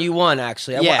third round you won,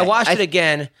 actually. I watched it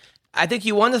again. I think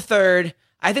you won the third.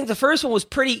 I think the first one was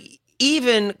pretty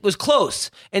even, was close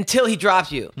until he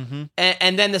dropped you.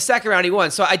 And then the second round he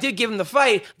won. So I did give him the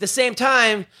fight. At the same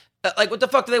time, Like, what the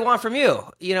fuck do they want from you?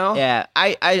 You know? Yeah,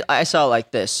 I saw it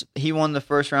like this. He won the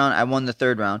first round. I won the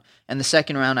third round. And the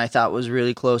second round I thought was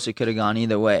really close. It could have gone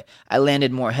either way. I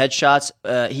landed more headshots.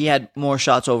 He had more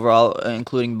shots overall,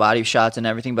 including body shots and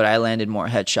everything, but I landed more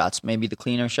headshots, maybe the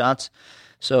cleaner shots.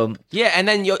 So yeah, and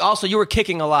then you were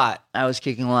kicking a lot. I was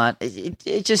kicking a lot.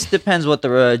 It just depends what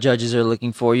the judges are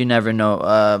looking for. You never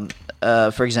know.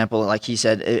 For example, like he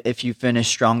said, if you finish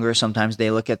stronger, sometimes they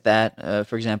look at that.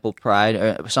 For example,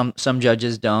 pride. Some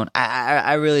judges don't.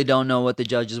 I really don't know what the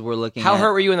judges were looking at. How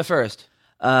hurt were you in the first?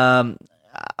 I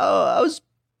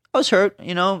was hurt.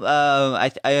 You know,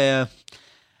 I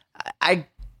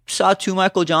saw 2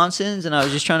 Michael Johnsons, and I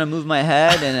was just trying to move my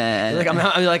head. And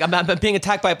I'm being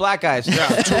attacked by black guys. Yeah,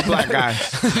 2 black guys.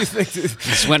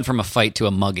 This went from a fight to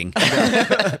a mugging.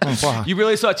 You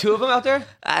really saw 2 of them out there?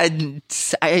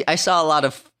 I saw a lot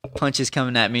of punches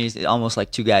coming at me, almost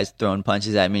like 2 guys throwing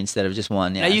punches at me instead of just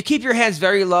one. Yeah. Now you keep your hands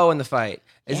very low in the fight.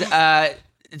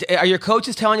 Are your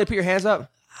coaches telling you to put your hands up?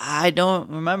 I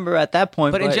don't remember at that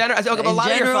point. But in general, a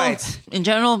lot of your fights. In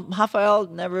general, Rafael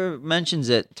never mentions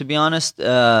it. To be honest,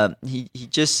 he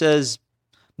just says,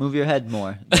 move your head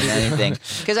more than anything.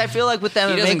 Because I feel like with the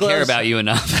MMA he doesn't gloves, care about you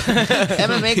enough.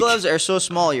 MMA gloves are so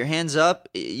small. Your hands up,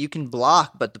 you can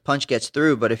block, but the punch gets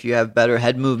through. But if you have better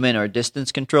head movement or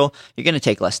distance control, you're going to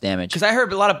take less damage. Because I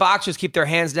heard a lot of boxers keep their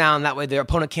hands down. That way their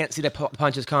opponent can't see the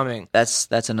punches coming.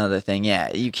 That's another thing.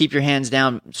 Yeah, you keep your hands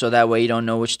down so that way you don't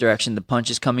know which direction the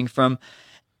punch is coming from.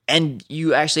 And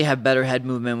you actually have better head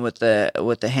movement with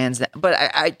the hands down. But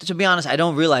I to be honest, I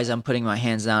don't realize I'm putting my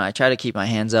hands down. I try to keep my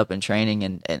hands up in training,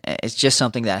 and it's just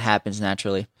something that happens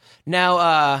naturally.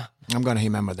 Now, I'm going to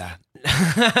remember that.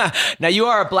 Now you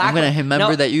are a black. I'm going to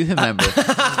remember that you remember.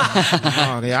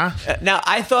 Oh, yeah? Now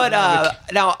I thought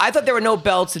there were no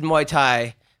belts in Muay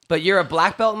Thai. But you're a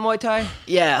black belt in Muay Thai?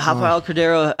 Yeah, Rafael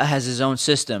Cordero has his own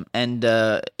system, and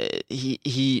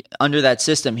he under that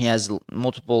system he has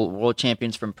multiple world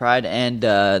champions from Pride and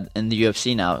in the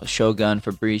UFC now, Shogun,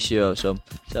 Fabricio. So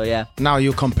yeah. Now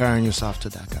you're comparing yourself to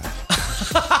that guy.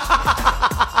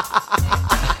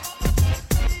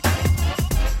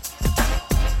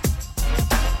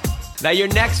 Now your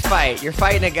next fight, you're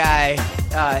fighting a guy.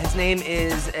 His name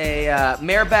is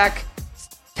Mairbek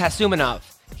Tasumanov.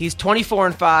 He's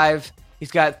 24-5. He's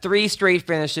got 3 straight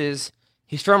finishes.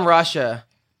 He's from Russia.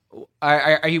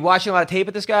 Are you watching a lot of tape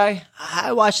with this guy?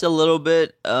 I watched a little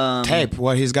bit. Tape?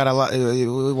 What, he's got a lot...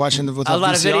 watching with a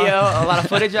lot VCR? of video, a lot of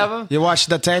footage of him? You watch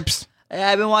the tapes?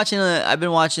 Yeah, I've been watching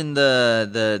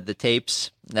the tapes.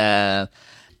 And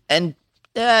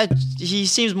he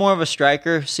seems more of a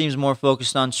striker, seems more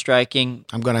focused on striking.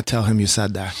 I'm going to tell him you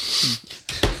said that.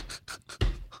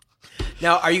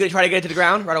 Now, are you going to try to get it to the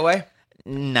ground right away?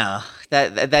 No,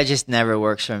 that just never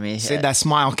works for me. See, that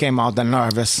smile came out, the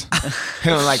nervous.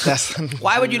 You know, like this.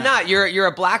 Why would you not? You're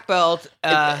a black belt.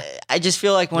 I just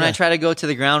feel like when I try to go to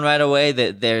the ground right away,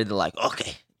 that they're like,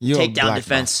 okay, takedown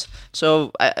defense. Belt.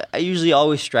 So I usually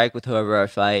always strike with whoever I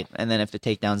fight, and then if the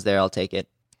takedown's there, I'll take it.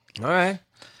 All right.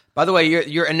 By the way,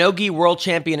 you're Inogi world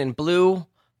champion in blue,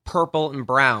 purple, and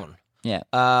brown. Yeah.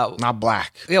 Not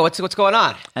black. Yeah, what's going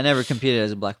on? I never competed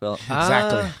as a black belt.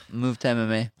 Exactly. Moved to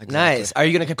MMA. Exactly. Nice. Are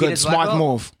you going to compete as a black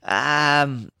belt? Smart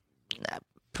move.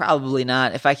 Probably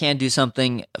not. If I can't do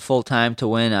something full time to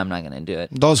win, I'm not going to do it.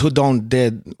 Those who don't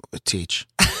did teach.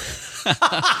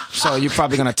 So you're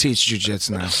probably going to teach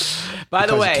jiu-jitsu now. By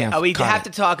the way, we have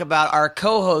to talk about our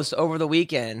co-host over the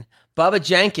weekend, Bubba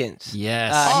Jenkins.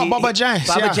 Yes. Bubba Jenkins.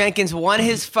 Bubba Jenkins won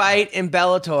his fight in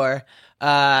Bellator.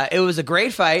 It was a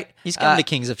great fight. He's come to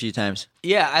Kings a few times.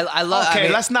 Yeah, I love.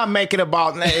 Okay, let's not make it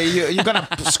about. You're gonna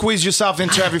squeeze yourself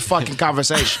into every fucking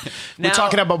conversation. We're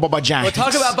talking about Bubba Jenkins.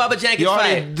 We'll talk about Bubba Jenkins' you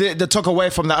already fight. took away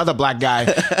from the other black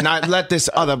guy. Now let this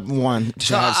other one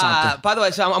have something. By the way,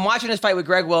 so I'm watching this fight with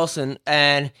Greg Wilson,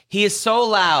 and he is so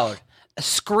loud,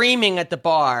 screaming at the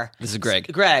bar. This is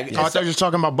Greg. Greg. I thought you were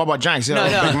talking about Bubba Jenkins. No.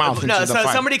 Big mouth No, into the so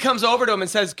fight. somebody comes over to him and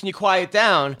says, "Can you quiet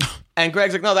down?" And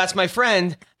Greg's like, "No, that's my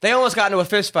friend." They almost got into a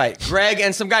fist fight. Greg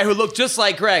and some guy who looked just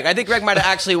like Greg. I think Greg might have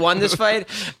actually won this fight.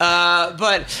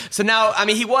 But so now, I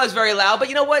mean, he was very loud. But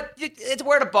you know what?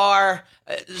 We're at a bar.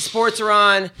 Sports are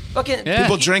on. Fucking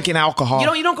people drinking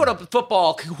alcohol. You don't go to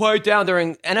football quiet down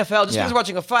during NFL just because we're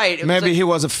watching a fight. Maybe he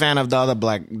was a fan of the other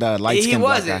the light skinned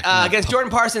black guy. He wasn't against Jordan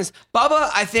Parsons.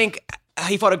 Bubba, I think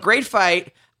he fought a great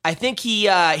fight. I think he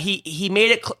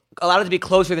made it allowed it to be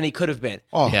closer than he could have been.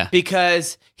 Oh yeah,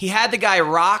 because he had the guy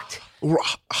rocked.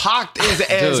 Hocked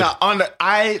is under.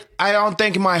 I don't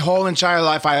think in my whole entire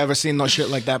life I ever seen no shit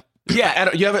like that.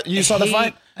 Yeah, You saw the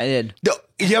fight? I did.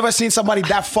 You ever seen somebody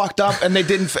that fucked up and they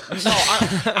didn't? No,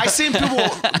 I seen people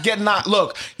get not.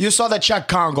 Look, you saw the Czech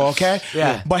Congo, okay?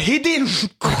 Yeah. But he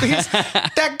didn't.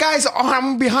 That guy's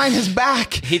arm behind his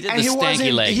back. He did and the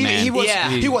stanky leg,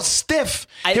 man. He was stiff.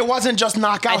 It wasn't just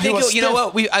knockout. I think he was you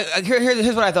know stiff. what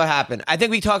here's what I thought happened. I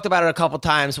think we talked about it a couple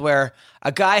times where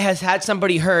a guy has had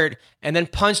somebody hurt and then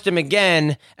punched him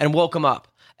again and woke him up.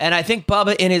 And I think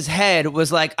Bubba in his head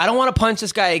was like, I don't want to punch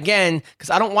this guy again because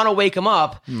I don't want to wake him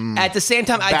up. At the same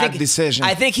time, Bad decision.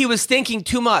 I think he was thinking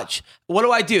too much.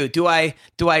 What do? Do I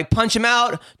punch him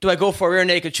out? Do I go for a rear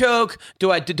naked choke?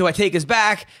 Do I take his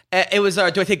back? Do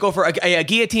I go for a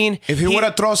guillotine? If he would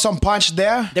have thrown some punch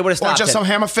there, they would have stopped or just it. some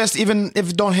hammer fist. Even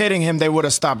if don't hitting him, they would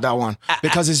have stopped that one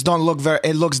because it don't look very.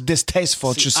 It looks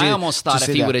distasteful to see. I almost thought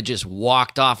if he would have just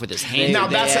walked off with his hand. Now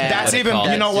that's even.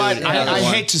 You know what? I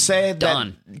hate to say it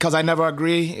Done. because I never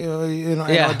agree. And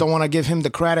Yeah. I don't want to give him the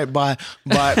credit, but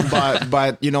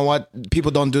you know what?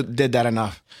 People did that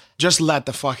enough. Just let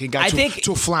the fucking guy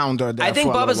to flounder there. I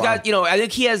think for a Bubba's little while. got, I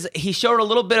think he showed a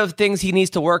little bit of things he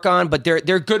needs to work on, but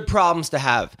they're good problems to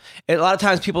have. And a lot of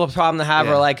times people have a problem to have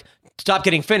are like, stop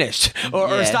getting finished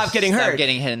or stop getting hurt. Stop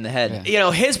getting hit in the head.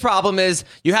 His problem is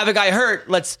you have a guy hurt,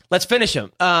 let's finish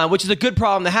him, which is a good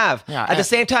problem to have. Yeah, At the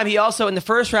same time, he also in the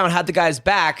first round had the guy's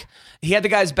back. He had the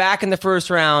guy's back in the first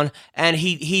round, and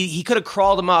he could have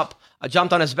crawled him up,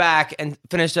 jumped on his back and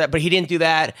finished it, but he didn't do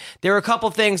that. There were a couple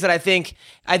things that I think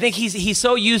he's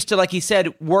so used to, like he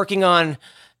said, working on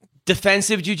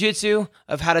defensive jiu-jitsu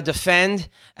of how to defend.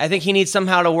 I think he needs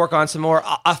somehow to work on some more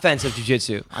offensive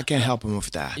jiu-jitsu. I can help him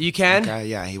with that. You can? Okay,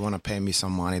 yeah, he want to pay me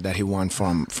some money that he won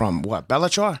from what,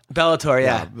 Bellator? Bellator,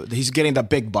 yeah. But he's getting the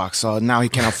big bucks, so now he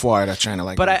can afford a trainer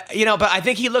like that. But I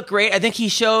think he looked great. I think he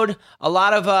showed a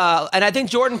lot of, and I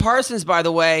think Jordan Parsons, by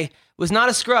the way, was not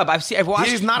a scrub. I've watched.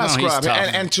 He's not a scrub,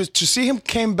 and to see him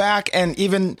came back and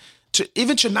even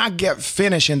to not get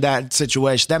finished in that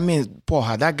situation, that means,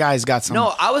 porra, that guy's got some.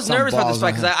 No, I was some nervous about this balls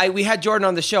fight on because him. we had Jordan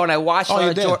on the show, and I watched.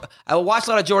 I watched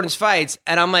a lot of Jordan's fights,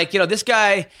 and I'm like, this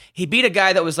guy, he beat a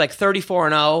guy that was like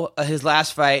 34-0 his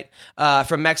last fight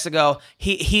from Mexico.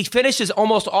 He finishes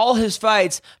almost all his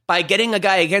fights by getting a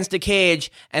guy against a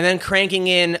cage and then cranking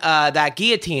in that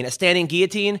guillotine, a standing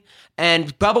guillotine.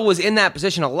 And Bubba was in that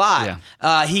position a lot.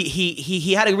 Yeah.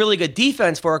 He had a really good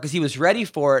defense for it because he was ready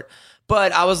for it.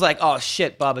 But I was like, oh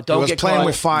shit, Bubba, don't He was get playing caught.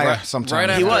 with fire Right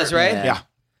sometimes. He was, right? Yeah.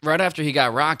 Right after he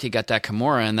got rocked, he got that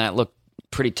Kimura, and that looked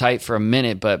pretty tight for a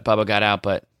minute, but Bubba got out.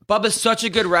 But Bubba's such a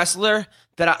good wrestler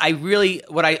that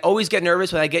I always get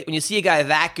nervous when you see a guy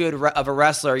that good of a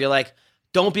wrestler, you're like,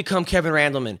 don't become Kevin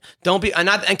Randleman. Don't be and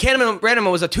Kevin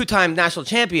Randleman was a two-time national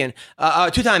champion,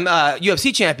 two-time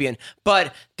UFC champion.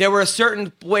 But there were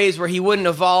certain ways where he wouldn't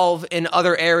evolve in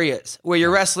other areas where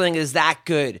your wrestling is that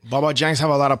good. Bubba Jenks have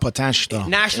a lot of potential, though.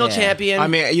 National champion. I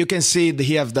mean, you can see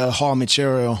he has the whole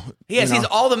material. Yes, you know. he's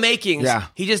all the makings. Yeah.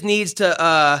 He just needs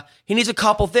to. He needs a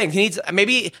couple things. He needs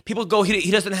maybe people go.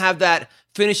 He doesn't have that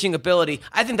finishing ability.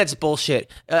 I think that's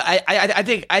bullshit. I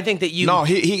think that you. No,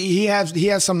 he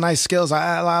has some nice skills.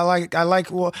 I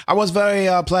like. Well, I was very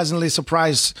pleasantly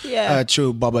surprised. Yeah.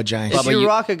 To Bubba Jenks. If you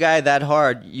rock a guy that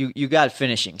hard, you got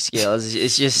finishing skills.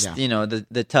 It's just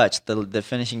the touch, the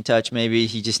finishing touch. Maybe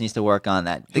he just needs to work on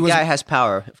that. The guy has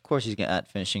power. Of course, he's got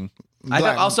finishing. I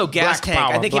thought also gas black tank.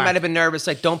 power, I think he black. might have been nervous.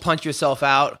 Like, don't punch yourself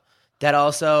out. That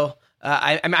also.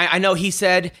 I know he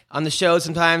said on the show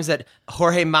sometimes that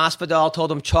Jorge Masvidal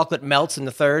told him chocolate melts in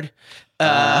the third.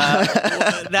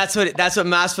 That's what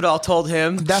Masvidal told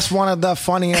him. That's one of the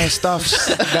funnier stuffs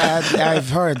that I've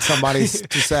heard somebody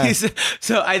to say.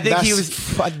 So I think he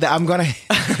was. I'm gonna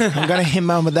hit him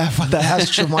with that for the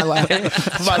rest of my life.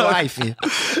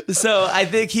 Yeah. So I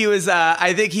think he was.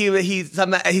 I think he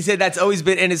said that's always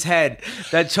been in his head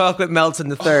that chocolate melts in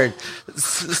the third.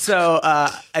 So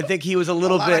I think he was a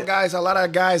little bit. A lot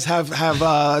of guys have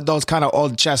those kind of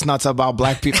old chestnuts about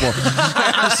black people.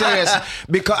 I'm serious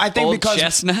because I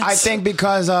think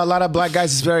because a lot of black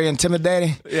guys is very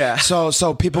intimidating. Yeah.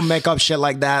 So people make up shit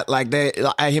like that. Like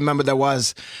I remember who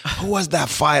was that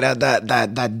fighter,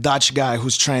 that Dutch guy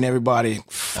who's trained everybody.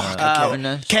 Fuck.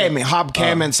 Hob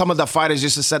Kamen. Some of the fighters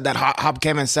used to say that Hob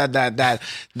Kamen said that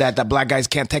the black guys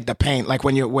can't take the pain. Like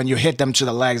when you hit them to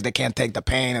the legs, they can't take the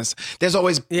pain. There's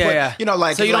always You know,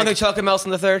 like so you don't think chocolate melts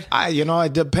in the third?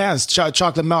 It depends. Chocolate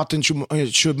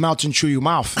should melt into your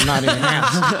mouth, not in your hands.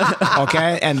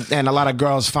 Okay, and a lot of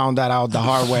girls found that out the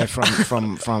hard way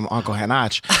from Uncle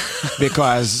Henach,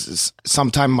 because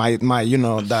sometimes my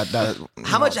that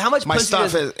How much my pussy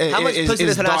stuff does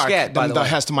Hanash dark get, by than the the way?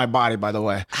 rest of my body, by the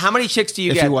way. How many chicks do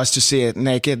you If get? you was to see it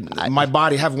naked, my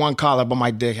body have one color, but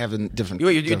my dick have a different.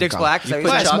 Your different dick's color. black? Is that what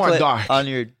Well, you're it's saying? more Chocolate dark. on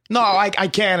your. No, I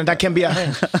can, and that can be a.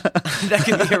 That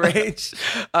can be arranged.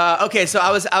 Okay, so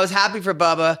I was happy for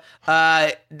Bubba.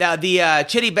 Now the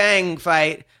Chitty Bang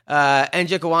fight,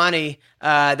 Njokuani,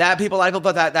 a lot of people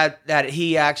thought that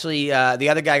he actually the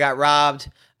other guy got robbed.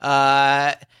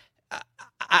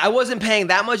 I wasn't paying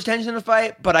that much attention to the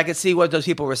fight, but I could see what those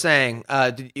people were saying.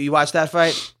 Did you watch that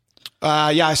fight?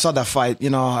 Yeah, I saw that fight.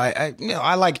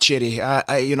 I like Chitty.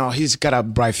 He's got a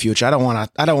bright future. I don't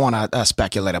want to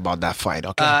speculate about that fight.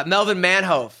 Okay. Melvin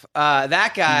Manhoef,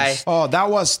 that guy. Oh, that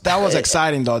was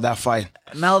exciting though. That fight.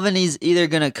 Melvin, he's either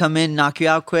gonna come in, knock you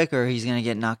out quick, or he's gonna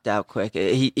get knocked out quick.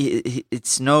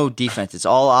 It's no defense; it's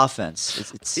all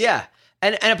offense. It's Yeah,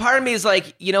 and a part of me is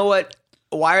like, you know what?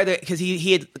 Why are they? Because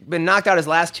he had been knocked out his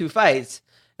last 2 fights,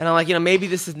 and I'm like, maybe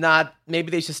this is not. Maybe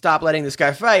they should stop letting this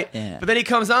guy fight. Yeah. But then he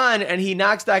comes on and he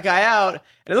knocks that guy out, and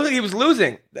it looked like he was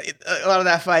losing a lot of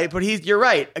that fight. But you're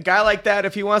right. A guy like that,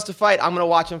 if he wants to fight, I'm gonna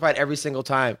watch him fight every single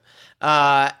time.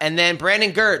 And then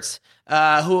Brandon Gertz,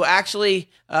 who actually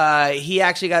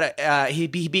he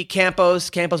beat Campos.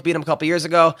 Campos beat him a couple years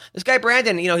ago. This guy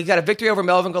Brandon, he got a victory over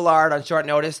Melvin Gillard on short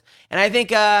notice, and I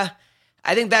think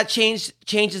that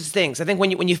changes things. I think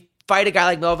when you fight a guy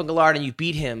like Melvin Gillard and you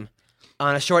beat him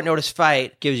on a short notice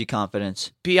fight, gives you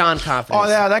confidence. beyond confidence. Oh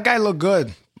yeah, that guy looked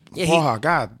good. Yeah, Oh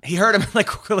God, he hurt him in like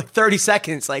 30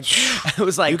 seconds. Like it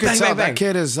was like you can bang, tell bang, bang. that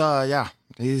kid is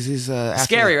he's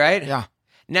Scary, athlete. right? Yeah.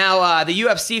 Now the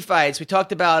UFC fights. We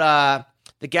talked about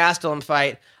the Gastelum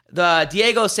fight, the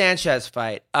Diego Sanchez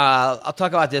fight. I'll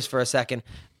talk about this for a second.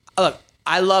 Look,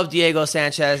 I love Diego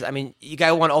Sanchez. I mean, you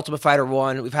guy won Ultimate Fighter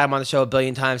 1. We've had him on the show a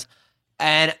billion times,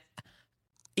 and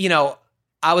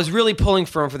I was really pulling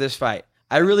for him for this fight.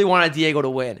 I really wanted Diego to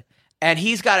win. And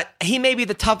he may be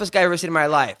the toughest guy I've ever seen in my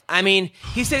life. I mean,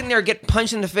 he's sitting there getting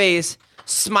punched in the face,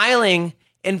 smiling,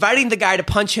 inviting the guy to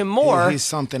punch him more. He's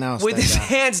something else. With that his guy.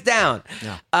 hands down.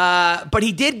 Yeah. But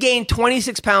he did gain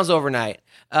 26 pounds overnight.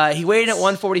 He weighed in at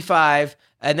 145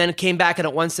 and then came back in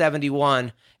at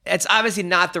 171. It's obviously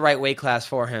not the right weight class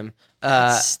for him.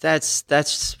 That's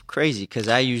crazy because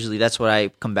that's what I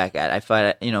come back at. I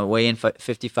fight at, weigh in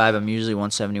 55. I'm usually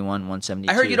 171,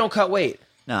 172. I heard you don't cut weight.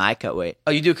 No, I cut weight.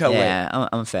 Oh, you do cut weight. Yeah,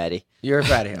 I'm a fatty. You're a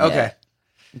fatty. Okay.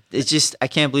 It's just I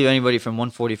can't believe anybody from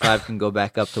 145 can go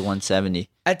back up to 170.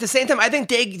 At the same time, I think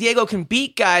Diego can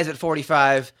beat guys at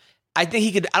 45. I think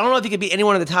he could. I don't know if he could beat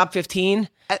anyone in the top 15.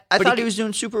 I thought he was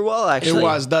doing super well, actually. It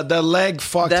was the leg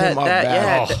fucked him up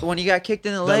bad. When he got kicked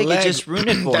in the leg, it just ruined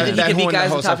it for that- him. He could beat horn guys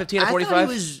in that the top holds 15 at I thought 45.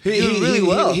 he was doing really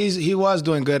well. He was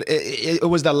doing good. It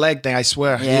was the leg thing, I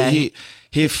swear. Yeah,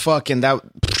 He fucking that.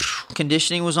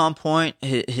 Conditioning was on point.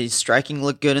 His striking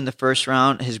looked good in the first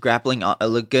round. His grappling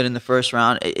looked good in the first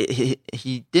round.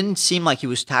 He didn't seem like he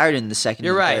was tired in the second.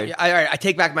 You're and right. third. All right. I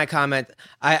take back my comment.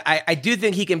 I do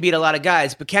think he can beat a lot of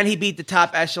guys, but can he beat the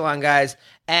top echelon guys?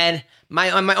 And my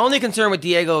only concern with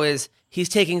Diego is he's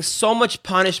taking so much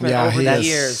punishment Yeah, over he the is.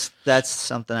 years. That's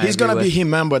something I He's agree gonna with. be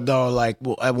remembered though, like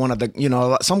at one of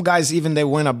the, some guys even they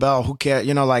win a belt. Who cares?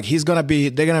 Like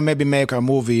they're gonna maybe make a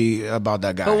movie about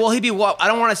that guy. But will he be? I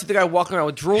don't want to see the guy walking around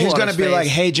with drool. He's on gonna his be face.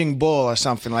 like Raging Bull or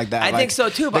something like that. I Like, think so,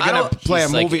 too, but they're I gonna don't- play a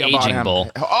He's like movie about Aging him.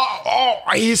 Bull.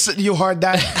 You heard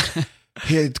that?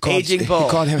 He called, Aging Bull. He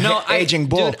called him No, Aging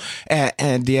Bull. dude.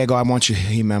 And Diego, I want you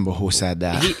to remember who said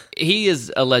that. He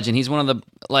is a legend. He's one of the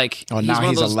like. now one of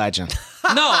he's those, a legend.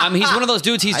 No, I mean he's one of those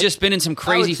dudes. He's just been in some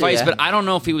crazy would say, fights, yeah. but I don't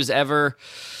know if he was ever.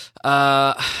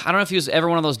 I don't know if he was ever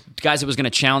one of those guys that was going to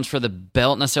challenge for the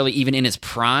belt necessarily, even in his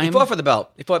prime. He fought for the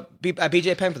belt. He fought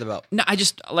BJ Penn for the belt. No, I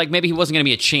just like maybe he wasn't going to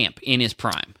be a champ in his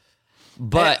prime,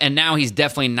 and now he's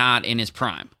definitely not in his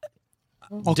prime.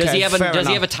 Okay, Does he have fair a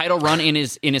enough. title run in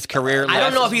his career? I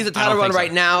don't know if he's a title run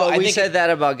right now. Well, I we think said that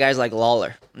about guys like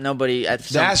Lawler. Nobody.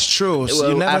 That's true. Well,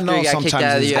 You never after know he got kicked out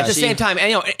sometimes. of these the at the guys. same time,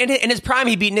 and in his prime,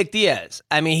 he beat Nick Diaz.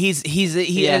 I mean, he's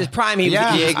in his prime. He was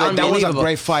Yeah, that was a unbelievable.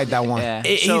 great fight, that one. Yeah.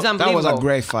 He's So, unbelievable. That was a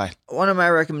great fight. One of my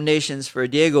recommendations for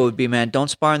Diego would be, man, don't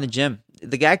spar in the gym.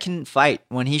 The guy can fight.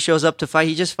 When he shows up to fight,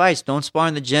 he just fights. Don't spar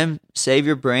in the gym. Save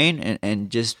your brain and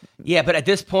just. Yeah, but at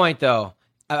this point, though,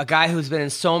 a guy who's been in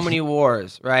so many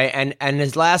wars, right, and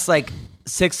his last like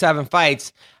 6-7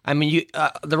 fights. I mean,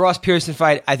 the Ross Pearson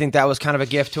fight. I think that was kind of a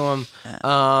gift to him.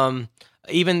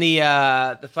 Even the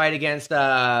fight against some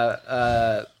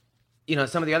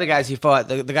of the other guys he fought.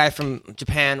 The guy from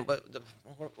Japan.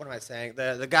 Who what am I saying?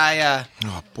 The guy.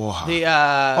 Oh boy.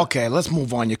 Okay, let's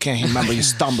move on. You can't remember. You're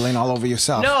stumbling all over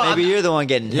yourself. No, Maybe you're the one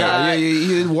getting. Yeah,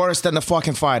 you're worse than the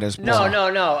fucking fighters. Boy.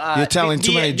 No. You're telling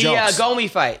too many jokes. The Gomi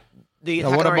fight. The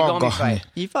what Takanori about Gomi fight.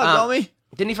 You fought Gomi?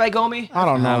 Didn't he fight Gomi? I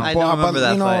don't know. I don't remember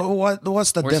that fight.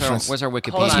 What's the difference? Where's our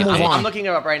Wikipedia? Hold on, move on. I'm looking it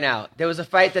up right now. There was a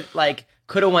fight that like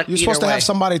could have went. You're supposed to either have way.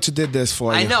 somebody to did this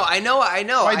for you. I know.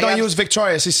 Why don't use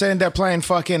Victorious? He's sitting there playing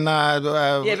fucking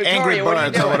Victoria, Angry what are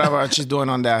you Birds or doing? whatever she's doing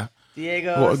on there.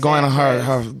 Diego Going on Sanchez.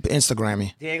 her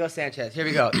Instagrammy. Diego Sanchez. Here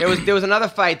we go. There was another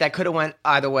fight that could have went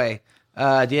either way.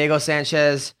 Diego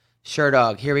Sanchez,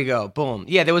 Sherdog. Here we go. Boom.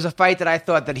 Yeah, there was a fight that I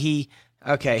thought that he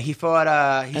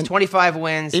fought. He's 25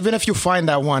 wins. Even if you find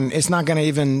that one, it's not going to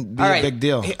even be a big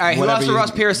deal. All right, he lost to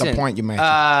Ross Pearson. The point you made.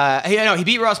 He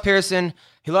beat Ross Pearson.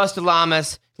 He lost to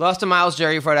Lamas. He lost to Miles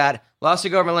Jury for that. Lost to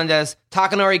Gore Melendez.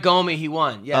 Takanori Gomi, he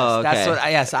won. Yes, Oh, okay.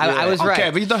 that's what. I was right. Okay,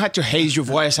 but you don't have to haze your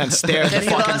voice and stare at the Then he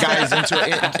fucking lost- guys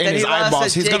in then his he lost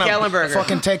eyeballs. to He's Jake gonna Ellenberger.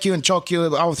 fucking take you and choke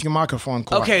you out with your microphone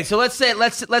cord. Okay, so let's say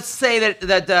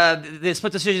that the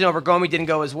split decision over Gomi didn't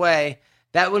go his way.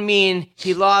 That would mean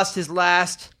he lost his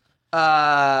last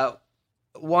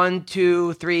 1,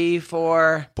 2, 3,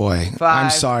 4. Boy, 5, I'm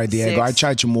sorry, Diego. 6. I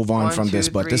tried to move on 1, from 2, this,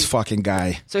 but 3. this fucking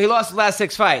guy. So he lost the last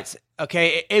 6 fights.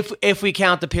 Okay, if we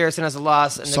count the Pearson as a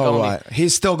loss and the So Gomi. what?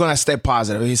 He's still gonna stay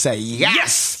positive. He say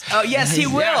yes. Oh yes, he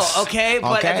will. Yes. Okay,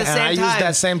 but at the and same I time, use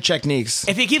that same techniques.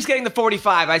 if he keeps getting the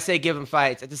 45, I say give him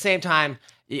fights. At the same time,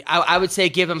 I would say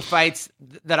give him fights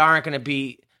that aren't going to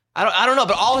be. I don't know,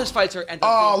 but all his fights are.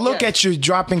 Oh, look at you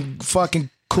dropping fucking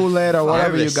Kool-Aid or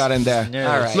whatever you Nervous. got in there.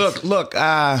 Nervous. All right. Look.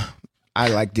 I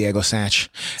like Diego Sanchez.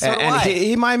 So do and I.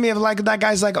 he remind me of like that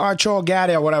guy's like Arturo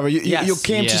Gatti or whatever. You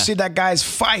came to Yeah. see that guy's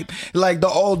fight like the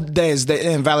old days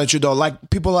in Vale Tudo. Like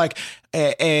people like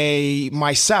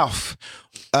myself.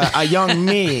 A young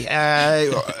me,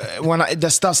 when the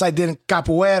stuffs I did in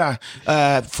capoeira,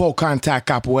 full contact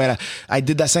capoeira, I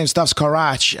did that same stuff,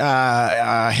 karate,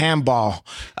 handball,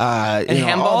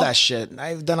 handball? all that shit.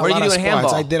 I've done a What lot do you of do in sports.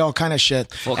 handball? I did all kind of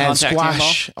shit, Full and contact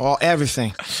squash,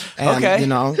 everything. And,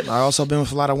 Okay. I also been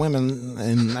with a lot of women,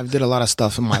 and I've did a lot of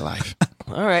stuff in my life.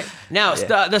 All right. Now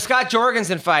the Scott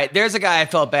Jorgensen fight. There's a guy I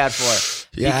felt bad for.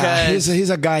 Yeah, because he's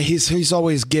a guy. He's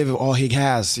always give all he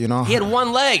has. he had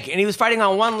one leg and he was fighting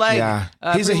on one leg. Yeah,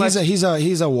 pretty much.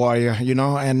 he's a warrior,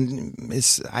 and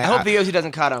it's. I hope the UFC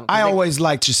doesn't cut him. I always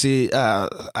like to see.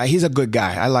 He's a good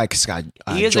guy. I like Scott.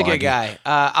 He is a good Jordan.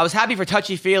 guy. I was happy for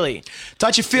Touchy Feely.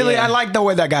 Touchy Feely. Yeah. I like the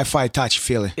way that guy fight. Touchy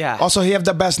Feely. Yeah. Also, he have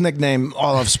the best nickname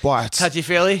all of sports. Touchy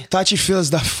Feely. Touchy Feely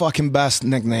is the fucking best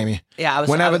nickname. Yeah,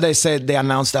 Whenever they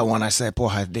announced that one, I said, "Boy,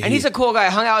 And he's a cool guy. I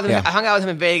hung out with him. Yeah. I hung out with him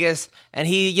in Vegas, and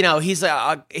he's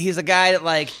a guy that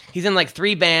like he's in like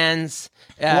 3 bands.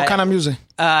 what kind of music?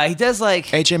 He does like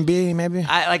HMB maybe.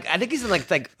 I think he's in like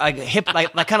hip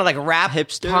like kind of like rap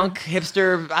Hipster? punk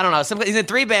hipster. I don't know. He's in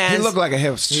 3 bands. He look like a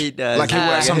hipster. He does. Like he Like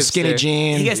wears a some hipster. skinny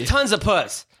jeans. He gets tons of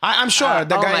puss. I'm sure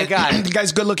the oh guy. my God. The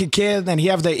guy's good looking kid, and he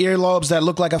have the earlobes that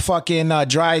look like a fucking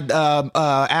dried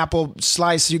apple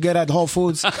slice you get at Whole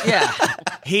Foods. Yeah,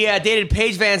 he dated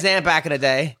Paige Van Zandt back in the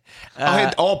day. Wait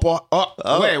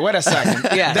a second.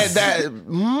 Yes.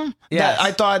 Yes.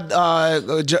 I thought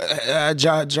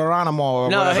Geronimo or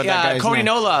No, whatever that guy's Cody name.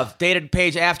 No Love dated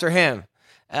Paige after him.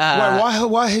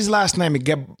 What his last name?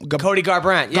 Cody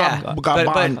Garbrandt, yeah.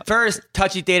 Garbrandt. But first,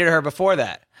 Touchy dated her before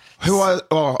that. Who was?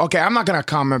 Oh, okay. I'm not gonna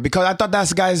comment because I thought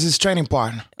that guy's his training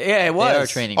partner. Yeah, it was. They are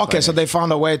training. Okay, so they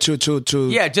found a way to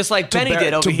Yeah, just like Benny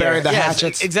did over to here. bury the Yes,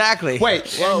 hatchets. Exactly. Wait,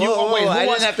 Whoa, wait, who I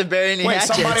was- didn't have to bury any Wait,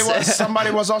 hatchets. somebody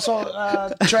was also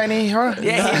training her.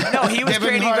 Yeah, he was Giving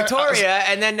training her- Victoria,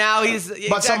 and then now he's.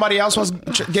 But somebody else was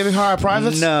giving her a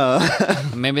private. No.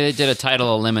 Maybe they did a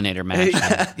title eliminator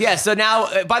match. Yeah. So now,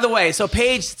 by the way, so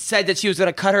Paige said that she was going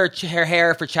to cut her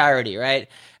hair for charity, right?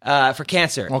 For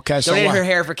cancer. Okay, so donated what? her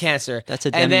hair for cancer. That's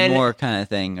a And Demi Moore kind of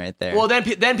thing right there. Well,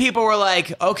 then people were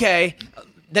like, okay.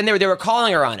 Then they were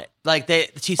calling her on it. Like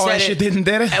she said and she didn't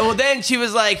did it? And well, then she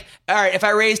was like, all right, if I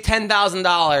raise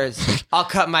 $10,000, I'll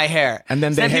cut my hair. And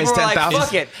then they people raised were like, $10,000.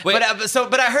 fuck it. Wait.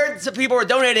 But I heard some people were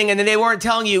donating, and then they weren't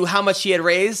telling you how much she had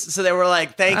raised, so they were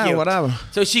like, thank you. Whatever.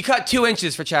 So she cut 2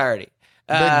 inches for charity.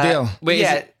 Big deal. Wait,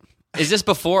 yeah. is this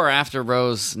before or after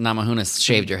Rose Namajunas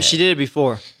shaved her head? She did it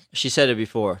before. She said it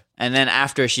before. And then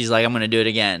after, she's like, I'm going to do it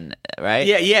again, right?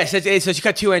 Yeah. So she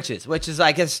cut 2 inches, which is,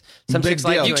 I guess, some Big chicks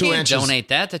like deal, you. 2 Can't inches. donate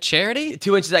that to charity?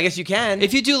 2 inches, I guess you can.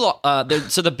 If you do,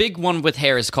 so the big one with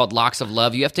hair is called Locks of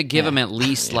Love. You have to give them at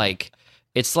least like,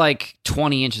 it's like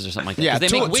 20 inches or something like that. Yeah, 'Cause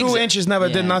they make wigs 2 at- inches never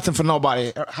did Yeah. nothing for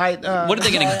nobody. Height. What are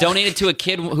they going to donate it to a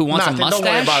kid who wants Nothing. a mustache?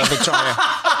 Don't worry about it, Victoria.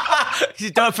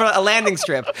 for a landing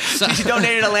strip. She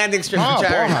donated a landing strip for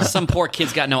charity. Some poor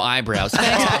kid's got no eyebrows.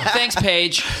 Thanks,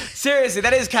 Paige. Seriously,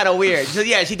 that is kind of weird. So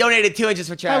yeah, she donated 2 inches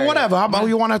for charity. Hey, whatever. How about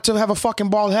you want her to have a fucking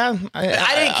bald head?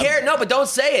 I didn't care. No, but don't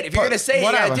say it. If you're gonna say it,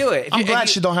 you gotta do it. I'm glad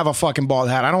she don't have a fucking bald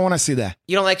head. I don't want to see that.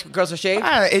 You don't like girls with shaved?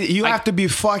 You have to be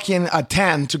fucking a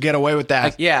 10 to get away with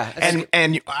that. Yeah.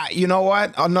 And you know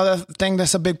what? Another thing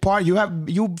that's a big part.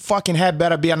 You fucking head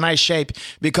better be a nice shape,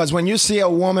 because when you see a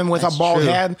woman with a bald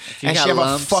head and she have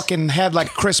a fucking head like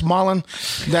Chris Mullin,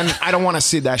 then I don't want to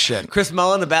see that shit. Chris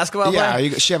Mullin, the basketball player?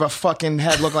 Yeah, she have a fucking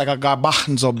head look like a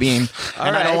garbanzo bean,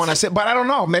 and I don't want to see. But I don't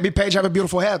know. Maybe Paige have a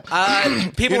beautiful head.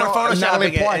 People were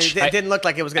photoshopping it. It didn't look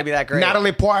like it was gonna be that great.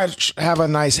 Natalie Portman have a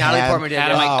nice head. Natalie Portman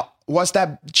did. What's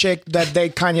that chick that they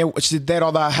Kanye? She did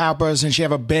all the helpers, and she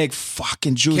have a big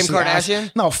fucking juicy Kim Kardashian?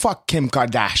 ass. No, fuck Kim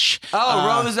Kardashian.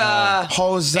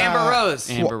 Rose. Amber Rose.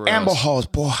 Amber Rose.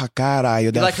 Porra,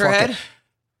 caralho. You like her head?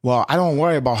 Well, I don't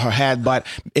worry about her head, but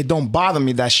it don't bother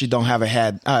me that she don't have a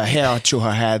hair to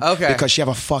her head. Okay. Because she have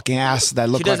a fucking ass that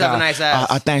looks like have a nice ass.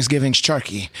 a Thanksgiving's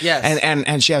turkey. Yes.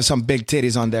 And she has some big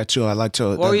titties on there too. I like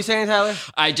to. What were you saying, Tyler?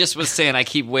 I just was saying I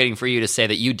keep waiting for you to say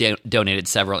that you donated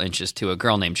several inches to a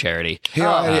girl named Charity.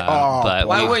 But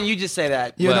why wouldn't you just say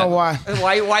that? You know why?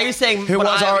 Why are you saying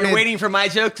you're waiting for my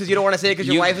joke because you don't want to say it because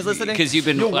your wife is listening? Because you've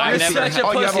been. You're such a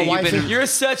pussy. You're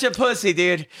such a pussy,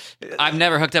 dude. I've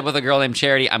never hooked up with a girl named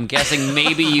Charity. I'm guessing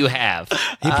maybe you have.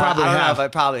 He probably have. I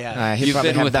probably have. He You've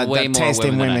probably been have with that, way that more taste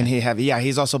in women than women. I. He have. Yeah,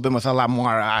 he's also been with a lot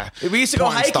more. We used to go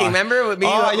hiking. Star. Remember? With me,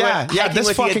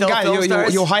 This fucking guy.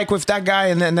 You hike with that guy,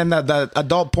 and then the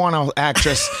adult porno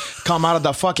actress come out of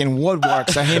the fucking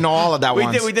woodworks, and he know all of that.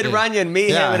 We did Runyon,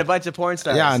 me, him, and a bunch of porn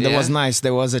stars. Yeah, that was nice.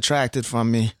 They was attracted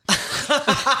from me.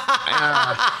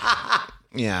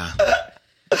 Yeah.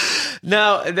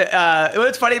 No,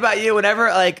 what's funny about you? Whenever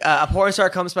like a porn star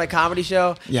comes to my comedy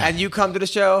show, and you come to the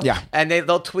show, and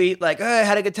they'll tweet like, "Oh, I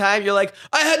had a good time." You're like,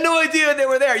 "I had no idea they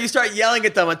were there." You start yelling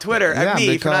at them on Twitter at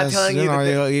me for not telling you.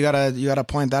 You gotta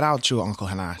point that out to Uncle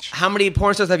Hanach. How many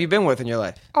porn stars have you been with in your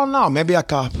life? Oh no, maybe a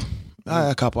couple.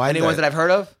 A couple. Any ones that I've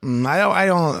heard of? I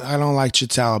don't like to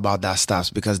tell about that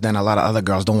stuff, because then a lot of other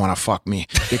girls don't want to fuck me,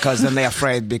 because then they're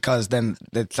afraid, because then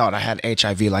they thought I had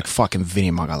HIV like fucking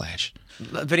Vinny Magalhaes.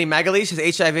 Vinny Magalhaes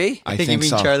has HIV? I think you mean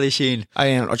so. Charlie Sheen.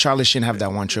 Charlie Sheen have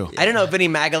that one too. I didn't know Vinny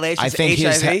Magalhaes has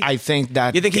HIV. I think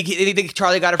that. You think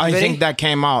Charlie got it from Vinny? I think that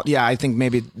came out. Yeah, I think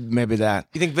maybe that.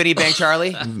 You think Vinny banged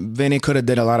Charlie? Vinny could have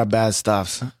did a lot of bad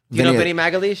stuff. You know Vinny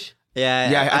Magalhaes?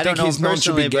 Yeah, I think he's known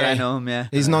to be gay. But I know him, yeah.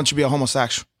 He's known to be a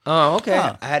homosexual. Oh, okay.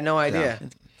 I had no idea. Yeah.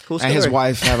 Cool story. And his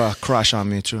wife have a crush on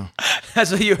me too.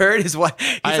 That's what you heard? His wife?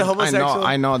 He's a homosexual?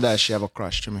 I know that she have a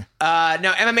crush to me.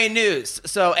 Now, MMA news.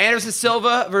 So, Anderson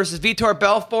Silva versus Vitor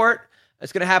Belfort.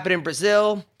 It's going to happen in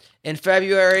Brazil in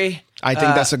February. I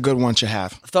think that's a good one to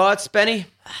have. Thoughts, Benny?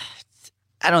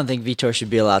 I don't think Vitor should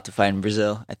be allowed to fight in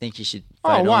Brazil. I think he should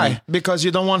fight why? only. Because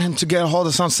you don't want him to get a hold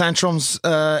of some Centrum's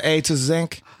A to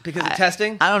zinc? Because of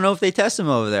testing? I don't know if they test him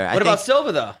over there. What about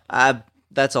Silva, though?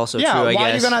 That's also true, I guess.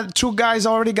 Why are you gonna? Two guys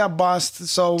already got busted,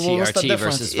 so what's the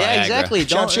difference? Versus Viagra. Yeah, exactly.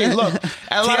 Look,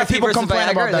 a lot of people complain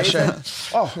about that shit.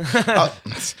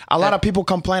 A lot of people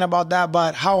complain about that,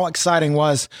 but how exciting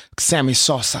was Sammy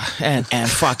Sosa and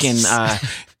fucking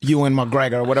Ewan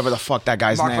McGregor, or whatever the fuck that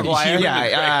guy's Mark name. McGuire.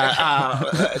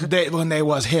 When they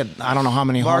was hit, I don't know how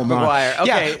many Mark home runs. McGuire.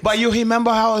 Okay. Yeah, but you remember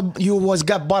how you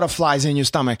got butterflies in your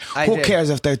stomach? Who did.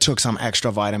 cares if they took some extra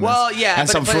vitamins? Well, yeah, and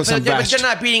some fruits and they're vegetables.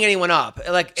 not beating anyone up.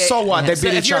 Like, so what? They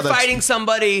beat each other. If you're fighting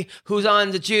somebody who's on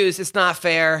the juice, it's not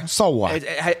fair. So what?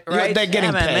 Right? They're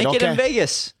getting paid. Make it in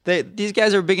Vegas. These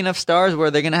guys are big enough stars where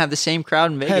they're gonna have the same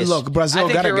crowd in Vegas. Hey, look, Brazil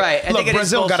gotta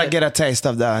Brazil gotta get a taste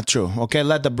of that too. Okay,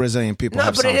 let the Brazilian people.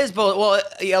 have but some. it is both. Well,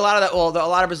 a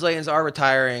lot of Brazilians are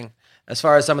retiring. As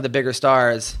far as some of the bigger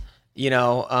stars, the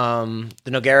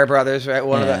Nogueira brothers, right?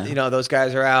 One of the, those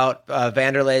guys are out.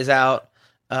 Vanderlei's out.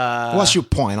 What's your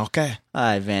point? Okay.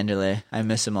 Vanderlei, I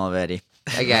miss him already.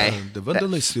 That guy,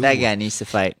 that guy needs to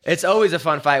fight. It's always a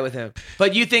fun fight with him.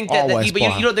 But you think that you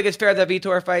don't think it's fair that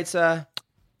Vitor fights?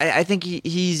 I think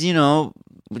he's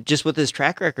just with his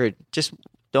track record, just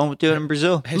don't do it in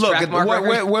Brazil. Look,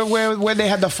 where they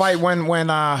had the fight when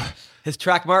his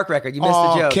track mark record. You missed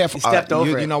the joke. Careful. You stepped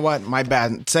over it. You know what? My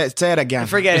bad. Say it again.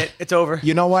 Forget it. It's over.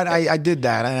 You know what? I did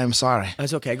that. I am sorry.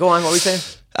 That's okay. Go on. What were you saying?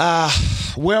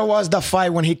 Where was the fight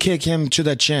when he kicked him to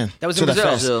the chin? That was in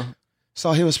Brazil.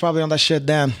 So he was probably on that shit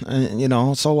then.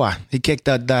 So what? He kicked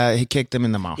him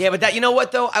in the mouth. Yeah, but you know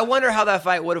what though? I wonder how that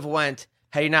fight would have went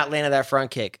had he not landed that front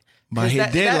kick. But he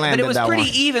did land But it was that pretty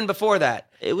one. even before that.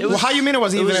 Well, how you mean it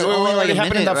was even? was It only like a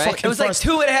happened in minute, the right? fucking It was like first.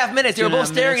 2.5 minutes. They were both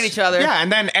 2.5 staring at minutes. each other. Yeah,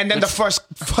 and then the first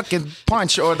fucking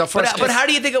punch or the first. But how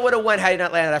do you think it would have went had he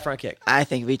not landed that front kick? I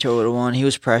think Vitor would have won. He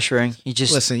was pressuring. He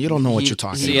just Listen, you don't know what you're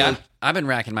talking See, about. I've been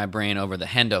racking my brain over the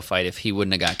Hendo fight. If he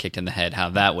wouldn't have got kicked in the head, how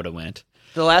that would have went.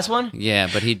 The last one? Yeah,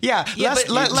 but he. Yeah, let's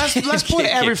put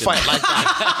Get every kicked in fight like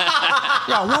that.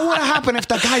 Yeah, what would have happened if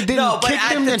the guy didn't kick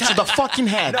him into the fucking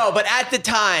head? No, but at the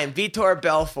time, Vitor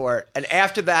Belfort, and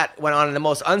after that went on the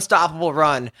most unstoppable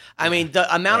run. I mean,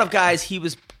 the amount of guys he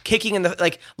was kicking in the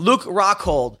like Luke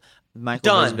Rockhold, Michael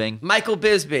done. Bisping. Michael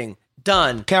Bisping,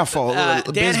 done. Careful, Dan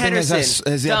Bisping Henderson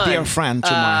is a done. dear friend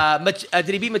to mine. Did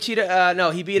he beat Machida?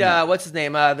 No, he beat what's his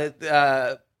name?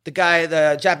 The guy,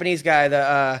 the Japanese guy,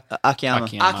 the Akiyama.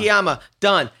 Akiyama,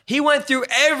 done. He went through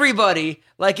everybody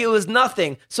like it was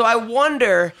nothing. So I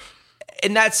wonder,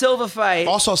 in that Silva fight,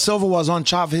 Also, Silva was on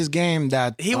top of his game.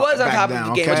 That He was on back top of then,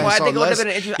 the game. That's why I think it would have been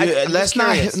an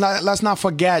interesting. Let's not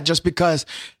forget just because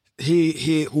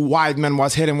he Weidman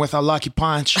was hitting with a lucky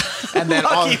punch, and then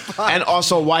and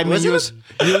also Weidman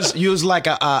used like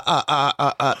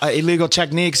a illegal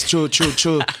techniques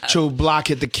to block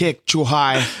it, the kick too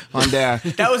high on there.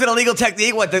 That was an illegal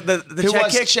technique. What the He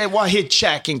check was kick? he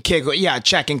check and kick. Yeah,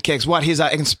 checking kicks. What he's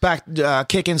a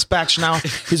kick inspection now.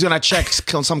 He's gonna check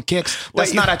some kicks.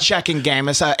 That's not a checking game.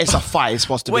 It's a fight. It's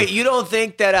supposed to Wait, be. you don't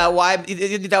think that why you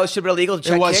think that should be illegal to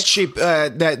check It was kicks? cheap.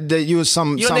 That used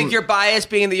some. You don't think you're biased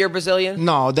being that you're Brazilian?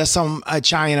 No, there's some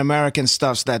Italian American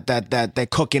stuffs that they're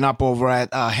cooking up over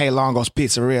at Hey Longo's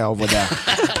Pizzeria over there.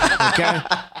 Okay.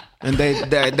 And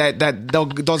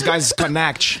those guys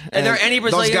connect. Are there any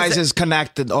Brazilians Those guys that- is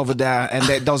connected over there, and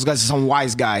those guys are some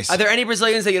wise guys. Are there any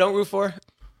Brazilians that you don't root for?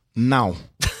 No.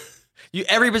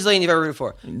 Every Brazilian you've ever rooted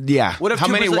for. Yeah. What if How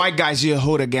two many Brazil- white guys you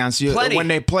hoot against you Plenty.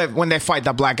 when they fight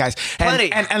the black guys?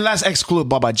 Plenty. And let's exclude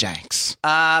Bubba Jenks.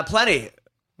 Plenty.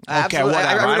 Okay, Absolutely. whatever.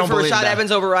 I I rooted don't for believe Rashad that.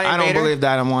 Evans over Ryan I don't Bader. believe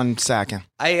that in 1 second.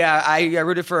 I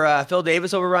rooted for Phil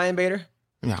Davis over Ryan Bader.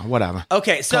 Yeah, whatever.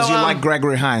 Okay, so Because you like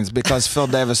Gregory Hines because Phil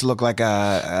Davis looked like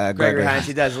a Gregory Hines.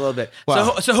 He does a little bit.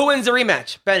 Well- So who wins the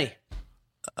rematch? Benny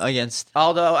Against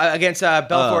Aldo against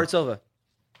Belfort Silva.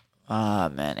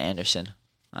 man, Anderson.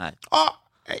 Oh,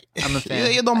 I'm a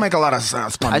fan. You don't make a lot of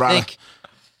sense, my brother.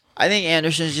 I think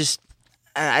Anderson's just.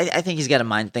 I think he's got a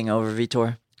mind thing over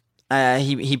Vitor.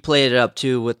 He played it up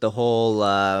too with the whole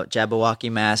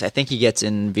Jabberwocky mask. I think he gets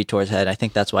in Vitor's head. I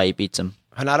think that's why he beats him.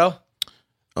 Renato?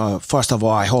 First of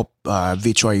all, I hope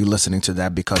Vitor, you're listening to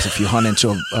that because if you hunt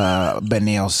into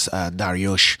Benil's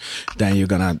Dariush, then you're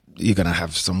gonna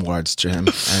have some words to him,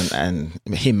 and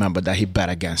he remembered that he bet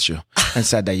against you and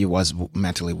said that you was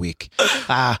mentally weak.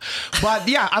 But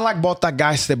yeah, I like both that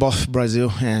guys. They both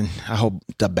Brazil, and I hope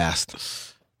the best.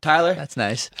 Tyler? That's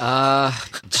nice.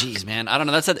 Jeez, man, I don't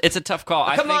know. It's a tough call.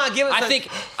 Come on, give us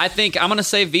I think I'm gonna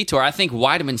say Vitor. I think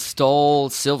Weidman stole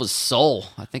Silva's soul.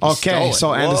 I think he stole Okay, it.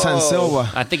 so Anderson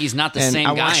Silva. I think he's not the And same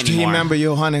I guy watched you anymore. remember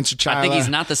you hunting to China. I think he's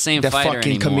not the same the fighter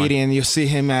fucking anymore. comedian. You see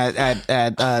him at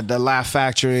the Laugh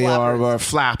Factory or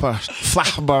Flapper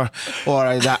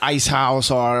or the Ice House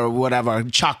or whatever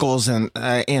Chuckles in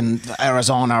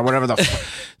Arizona or whatever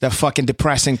the fucking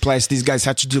depressing place. These guys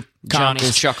have to do Johnny's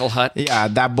comedies. Chuckle Hut. Yeah,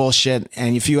 that bullshit.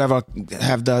 And if you ever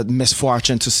have the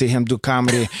misfortune to see him do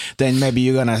comedy, then maybe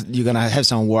you're gonna have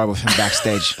some war with him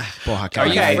backstage. Porra,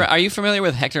 cara. Are you familiar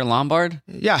with Hector Lombard?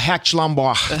 Yeah, Hatch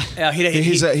Lombard. Yeah,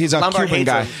 He's a Lombard Cuban hates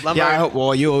guy. him. Lombard- Yeah, I hope,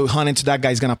 well, you hunt into that guy,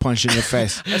 he's gonna punch you in your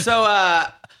face. So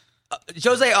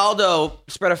Jose Aldo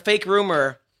spread a fake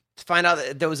rumor to find out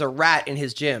that there was a rat in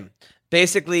his gym.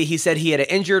 Basically, he said he had an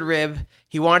injured rib.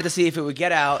 He wanted to see if it would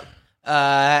get out,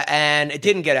 and it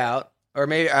didn't get out. Or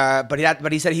maybe,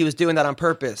 but he said he was doing that on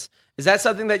purpose. Is that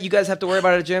something that you guys have to worry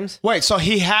about at gyms? Wait, so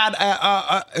he had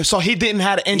so he didn't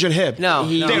have an injured hip? No.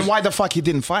 Then why the fuck he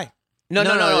didn't fight? No.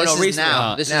 This is Recently.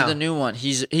 now. This is the new one.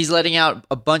 He's letting out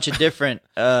a bunch of different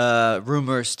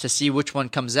rumors to see which one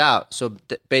comes out. So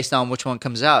based on which one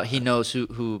comes out, he knows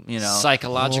who you know.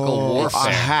 Psychological warfare.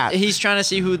 A hat. He's trying to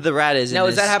see who the rat is. Now, in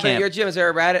does that his happen at camp. your gym? Is there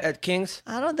a rat at King's?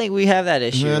 I don't think we have that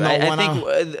issue. Yeah, no, I why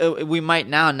think we might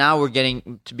now. Now we're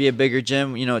getting to be a bigger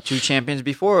gym. You know, 2 champions.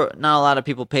 Before, not a lot of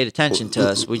people paid attention to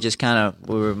us. We just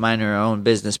we were minding our own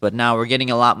business. But now we're getting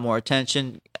a lot more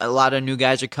attention. A lot of new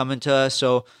guys are coming to us.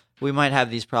 So we might have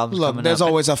these problems Look, coming there's up.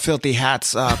 always a filthy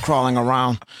hats crawling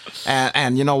around,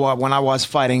 and you know what? When I was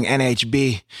fighting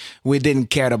NHB, we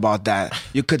didn't care about that.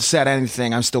 You could set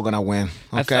anything, I'm still gonna win.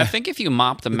 Okay, I think if you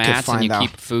mop the could mats and you find out.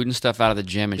 keep food and stuff out of the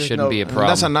gym, it shouldn't be a problem.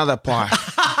 That's another part.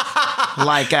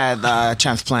 Like at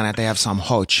Champs Planet, they have some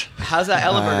hoach. How's that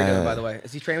Ellenberger doing, by the way?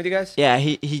 Is he training with you guys? Yeah,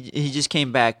 he just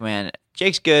came back, man.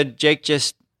 Jake's good. Jake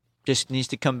just needs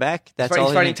to come back. That's all.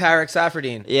 He's fighting Tarek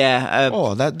Safardine. Yeah.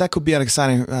 That could be an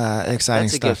exciting That's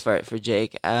a good fight for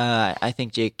Jake. I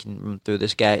think Jake can run through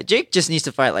this guy. Jake just needs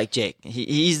to fight like Jake.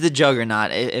 He's the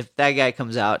juggernaut. If that guy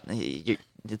comes out,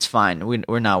 it's fine.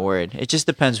 We're not worried. It just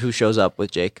depends who shows up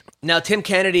with Jake. Now, Tim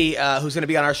Kennedy, who's going to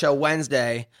be on our show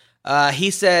Wednesday, he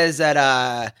says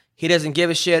that he doesn't give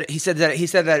a shit. He said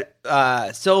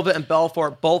that Silva and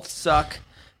Belfort both suck.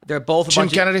 They're both Jim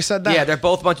Kennedy said that? Yeah, they're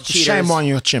both a bunch of cheaters. Shame on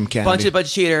you, Jim Kennedy. Bunch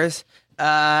of cheaters.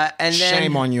 And then,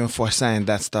 shame on you for saying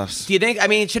that stuff. Do you think? I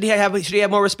mean, should he have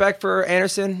more respect for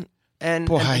Anderson? And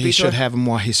he should have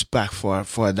more respect for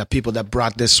the people that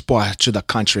brought this sport to the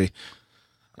country.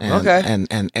 And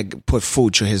put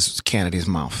food to his Kennedy's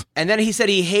mouth. And then he said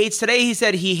he hates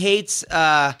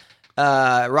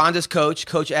Ronda's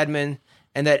coach Edmond,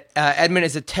 and that Edmond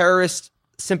is a terrorist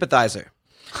sympathizer.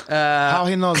 How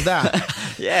he knows that?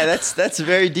 Yeah, that's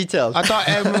very detailed. I thought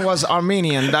Edmund was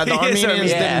Armenian. That the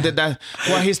Armenians did that.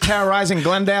 Well, he's terrorizing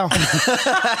Glendale.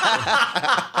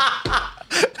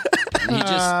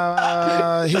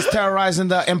 He's terrorizing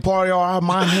the Emporio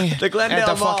Armani. The Glendale at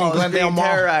the Mall fucking Glendale being Mall.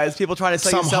 terrorized. People trying to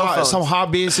sell you cell phones. Some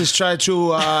hobbies is trying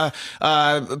to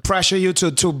pressure you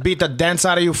to beat the dents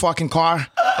out of your fucking car.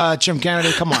 Jim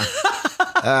Kennedy, come on.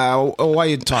 What are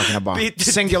you talking about?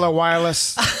 Singular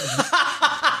Wireless.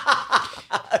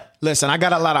 Listen, I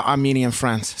got a lot of Armenian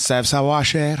friends. Sev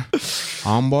Savasher,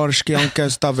 Amborshki,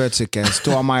 Onkestavetsike.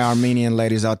 To all my Armenian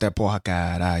ladies out there, porra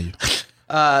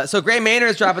caralho. So Gray Maynard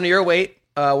is dropping to your weight,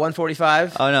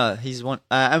 145. Oh no, he's one.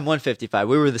 I'm 155.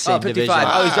 We were the same 55. division.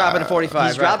 Oh, he's dropping to 45.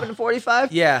 He's dropping to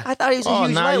 45. Yeah. I thought he was a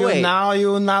huge now lightweight. now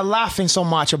you're not laughing so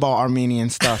much about Armenian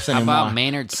stuff How anymore. about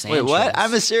Maynard Sanchez? Wait, what?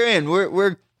 I'm a Syrian.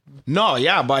 We're No,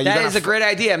 yeah, but That is a great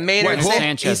idea. Maynard. Wait, who? He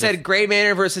Sanchez. said Gray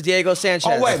Maynard versus Diego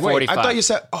Sanchez. Oh, wait. 45. I thought you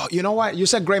said, you know what? You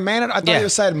said Gray Maynard? I thought Yeah. you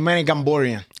said Manny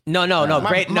Gamborian. No.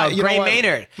 Gray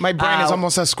Maynard. My brain is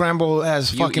almost as scrambled as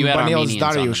fucking you had Banil's Armenians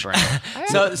on the Dariush.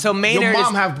 brain. So Maynard. Your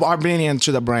mom have Armenian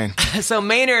to the brain. So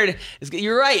Maynard.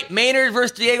 You're right. Maynard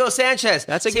versus Diego Sanchez.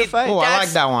 That's a good fight. Oh, I like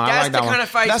that one. That's I like that the one. kind of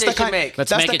fight That's they the should kind, make. Let's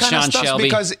that's make the it kind of Sean stuff Shelby.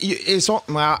 because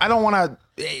I don't want to.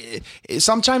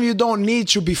 Sometimes you don't need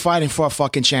to be fighting for a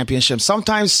fucking championship.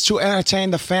 Sometimes to entertain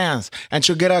the fans and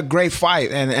to get a great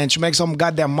fight and to make some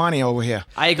goddamn money over here.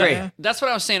 I agree. That's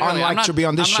what I was saying earlier. Unlike I'm not, to be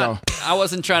on this I'm not- I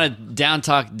wasn't trying to down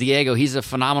talk Diego. He's a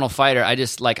phenomenal fighter. I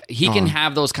just he can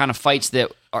have those kind of fights that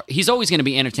he's always going to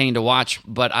be entertaining to watch.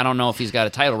 But I don't know if he's got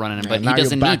a title running him. But now he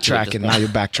doesn't you're need to. at backtracking. this Now point. you're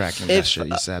backtracking that shit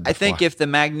you said before. I think if the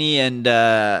Magny and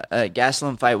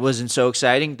Gastelum fight wasn't so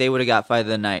exciting, they would have got fight of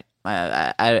the night.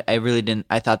 I really didn't.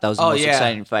 I thought that was the most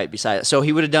exciting fight besides. So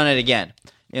he would have done it again.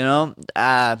 You know.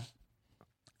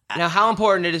 Now, how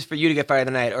important it is for you to get fight of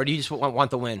the night, or do you just want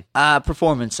the win?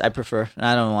 Performance, I prefer.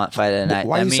 I don't want fight of the night.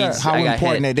 Why that you say means how I got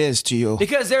important hit. it is to you?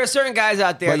 Because there are certain guys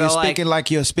out there But you're that are speaking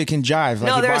like you're speaking jive.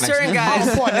 No, like there are Ebonics. certain guys.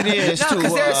 How important it is No, to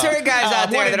because there are certain guys out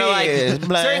there what that it are like is,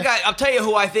 blah. certain guys. I'll tell you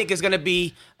who I think is going to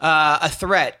be a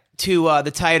threat to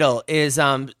the title is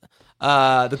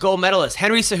the gold medalist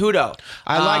Henry Cejudo.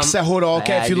 I like Cejudo.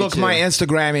 Okay, I if you do look too. my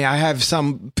Instagram, I have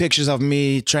some pictures of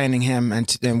me training him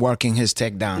and working his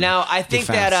takedown. Now, I think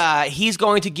defense. that he's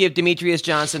going to give Demetrius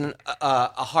Johnson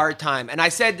a hard time. And I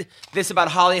said this about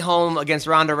Holly Holm against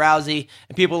Ronda Rousey,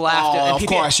 and people laughed at Oh, me. of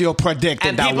course, you predicted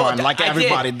And that people- one, like I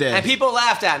everybody did. And people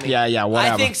laughed at me. Yeah,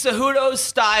 whatever. I think Cejudo's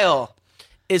style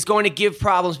is going to give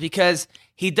problems because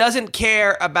he doesn't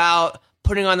care about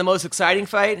putting on the most exciting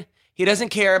fight. He doesn't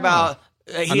care about...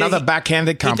 Another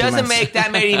backhanded He compliment. doesn't make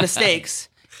that many mistakes.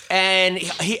 And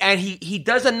he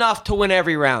does enough to win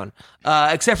every round,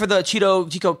 except for the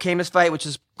Chico Camus fight, which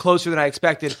is closer than I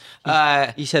expected.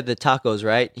 He said the tacos,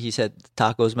 right? He said the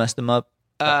tacos messed him up.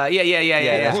 Yeah.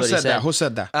 that's Who what he said said. that? Who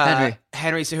said that?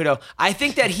 Henry Cejudo. I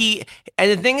think that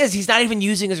and the thing is, he's not even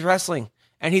using his wrestling,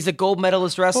 and he's a gold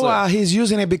medalist wrestler. Well, he's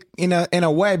using it in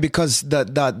a way because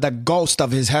the ghost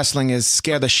of his wrestling is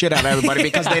scared the shit out of everybody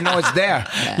because they know it's there.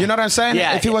 You know what I'm saying?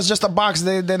 Yeah. If it was just a box,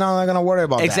 they're not gonna worry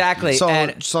about Exactly.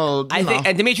 that. So I think,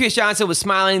 and Demetrius Johnson was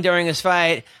smiling during his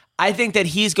fight. I think that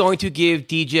he's going to give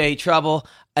DJ trouble,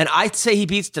 and I'd say he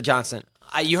beats Johnson.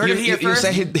 You heard it here you first.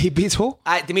 say he beats who?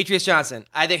 Demetrius Johnson.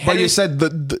 I think. But Henry, you said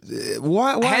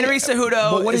what? Henry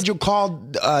Cejudo But what is- did you call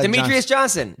Demetrius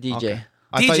Johnson. DJ.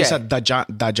 I thought you DJ. said the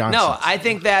Johnson. No, I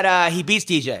think that he beats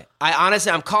DJ.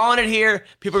 I'm calling it here.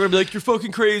 People are gonna be like, "You're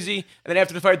fucking crazy," and then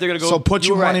after the fight, they're gonna go. So put "You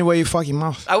your were money right." where your fucking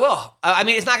mouth. I will. I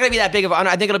mean, it's not gonna be that big of. I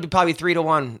think it'll be probably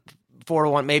 3-1,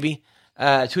 4-1, maybe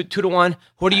 2-1.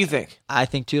 What do you think? I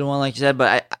think 2-1, like you said,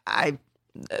 but I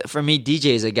for me,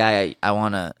 DJ is a guy I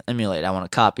want to emulate. I want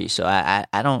to copy. So I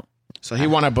don't. So he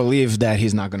want to believe that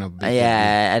he's not gonna be.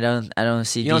 Yeah, I don't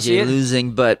see don't DJ see it?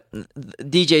 losing, but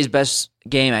DJ's best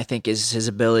game, I think, is his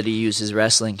ability to use his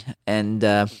wrestling. And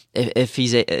if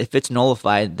it's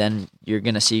nullified, then you're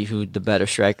gonna see who the better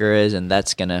striker is, and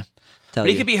that's gonna tell But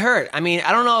he you. could be hurt. I mean,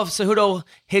 I don't know if Cejudo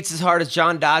hits as hard as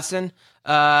John Dodson,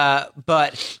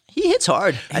 but He hits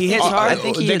hard. He hits hard? I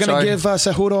think he They're hits gonna hard. give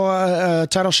Cejudo a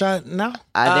title shot now.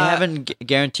 They haven't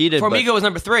guaranteed it. Formiga was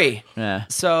number 3. but, yeah.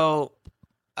 So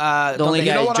The only You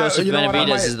know guy, what Joseph you know what I Benavidez,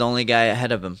 might- is the only guy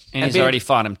ahead of him. And he's big- already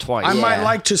fought him twice. I might Yeah.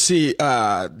 like to see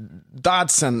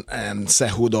Dodson and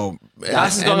Cejudo.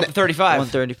 Dodson's going up to 35.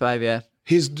 135, yeah.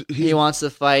 He's He wants to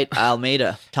fight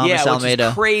Almeida, Thomas Yeah, which Almeida.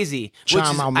 is crazy.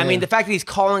 Cham I Almeida. mean, the fact that he's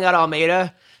calling out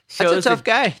Almeida shows That's a tough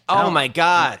guy. Oh No. my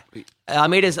God,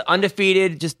 Almeida's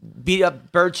undefeated. Just beat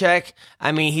up Burchek.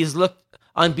 I mean, he's looked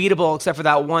unbeatable except for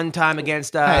that one time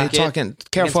against. hey, talking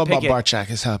careful about Pickett. Barchak.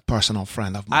 He's a personal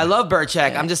friend of mine. I love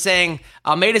Burchek. I'm just saying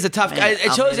Almeida's a tough guy. It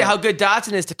shows you Almeida- how good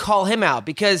Dodson is to call him out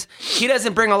because he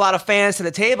doesn't bring a lot of fans to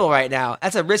the table right now.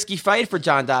 That's a risky fight for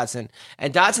John Dodson,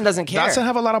 and Dodson doesn't care. Dodson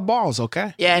have a lot of balls.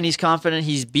 Okay. Yeah, and he's confident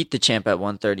he's beat the champ at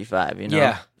 135, you know?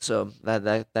 Yeah. So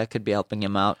that could be helping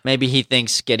him out. Maybe he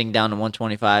thinks getting down to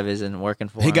 125 isn't working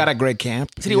for him. He got a great camp.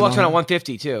 He said he walks around at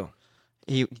 150 too.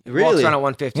 He Walks really around at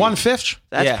 150. 1/5.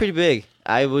 That's Yeah. pretty big.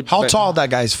 I would. How bet- tall that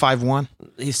guy is? 5'1".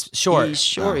 He's short. He's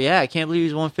short. Yeah, I can't believe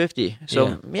he's 150.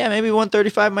 So yeah, maybe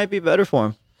 135 might be better for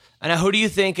him. And now, who do you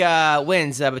think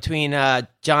wins between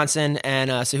Johnson and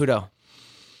Cejudo?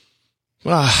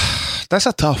 That's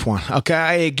a tough one. Okay,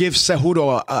 I give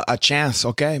Cejudo a chance.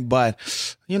 Okay, but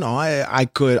you know, I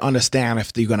could understand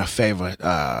if they're gonna favor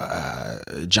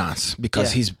Johns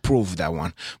because he's proved that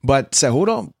one. But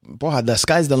Cejudo, boy, the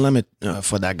sky's the limit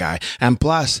for that guy. And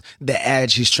plus, the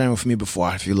edge, he's trained with me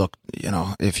before. If you look, you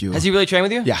know, if you Has he really trained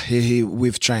with you? yeah,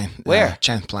 we've trained. Where?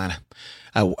 Chance Planet.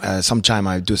 Sometime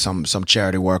I do some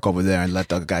charity work over there and let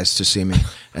the guys to see me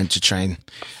and to train.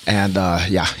 And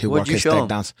yeah, he What'd work you his show him?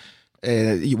 takedowns.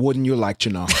 Wouldn't you like to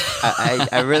know?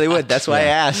 I really would. That's why I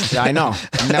asked. Yeah, I know.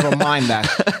 Never mind that.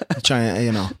 Trying,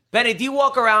 you know. Benny, do you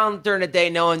walk around during the day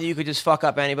knowing that you could just fuck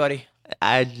up anybody?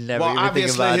 I'd never Well, even think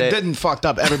obviously about he it. didn't fucked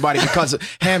up everybody because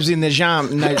Hamzy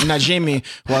Najimy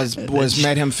was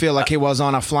made him feel like he was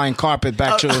on a flying carpet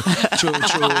back to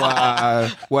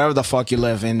wherever the fuck you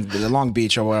live in Long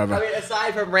Beach or wherever. I mean,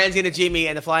 aside from Ramsey Najimy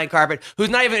and the flying carpet, who's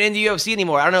not even in the UFC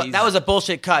anymore. I don't know. That was a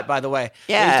bullshit cut, by the way.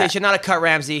 Yeah. They should not have cut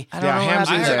Ramsey. I don't know what Hamzy.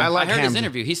 happened there. I I like heard his Hamzy.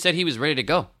 interview. He said he was ready to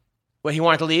go. When he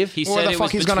wanted to leave? He Where said the it fuck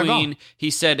was he's gonna go? between.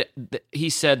 He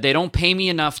said they don't pay me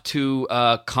enough to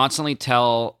constantly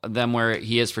tell them where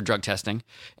he is for drug testing,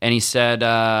 and he said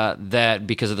that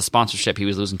because of the sponsorship, he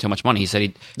was losing too much money. He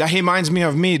said That reminds me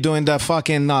of me doing the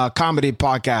fucking comedy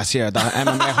podcast here, the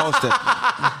MMA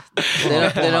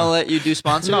hosted. They don't let you do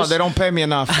sponsors. No, they don't pay me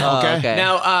enough. Okay. okay.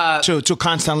 Now, To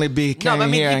constantly be no, but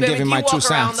coming here and giving my you 2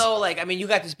 walk around cents. though, like, I mean, you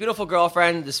got this beautiful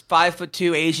girlfriend, this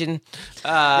 5'2" Asian.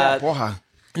 Porra.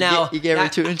 Now You gave her now-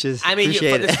 2 inches. I mean,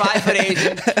 Appreciate for this it. 5'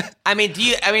 Asian. I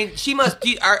mean, she must. Do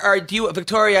you,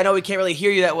 Victoria? I know we can't really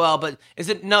hear you that well, but is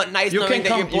it nice You knowing can that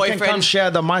come. your You can come boyfriend? share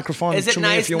the microphone. Is it to me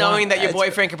nice if you knowing want. that your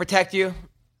boyfriend can protect you?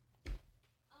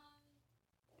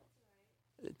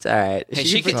 It's all right. Hey, she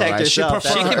she can can- protect Alright, she herself.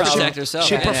 prefer she can her- protect herself.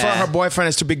 She prefer her boyfriend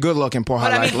is to be good looking. Porra,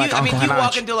 But I like, mean, like Uncle you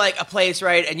walk Hanach. into like a place,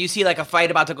 right, and you see like a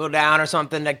fight about to go down or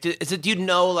something. Like, do you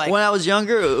know, like, When I was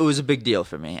younger, it was a big deal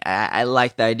for me. I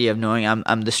like the idea of knowing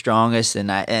I'm the strongest,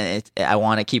 and I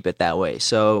want to keep it that way.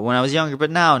 So when I was younger,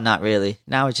 but now not really.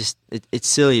 Now it's just it's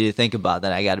silly to think about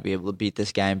that. I got to be able to beat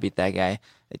this guy and beat that guy.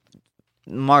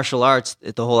 Martial arts,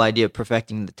 the whole idea of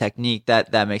perfecting the technique,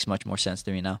 that makes much more sense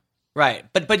to me now. right?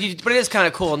 But it is kind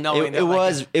of cool knowing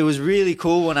that. It was really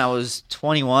cool when I was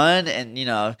 21, and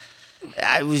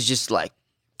I was just like,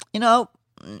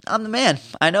 I'm the man.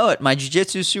 I know it. My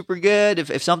jiu-jitsu is super good.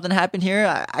 If something happened here,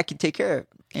 I can take care of it.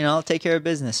 I'll take care of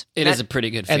business. it is a pretty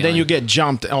good feeling. And then you get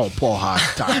jumped. Oh, Porra.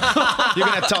 You're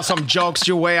gonna tell some jokes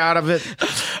your way out of it.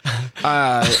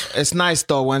 It's nice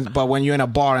though when you're in a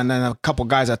bar and then a couple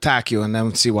guys attack you and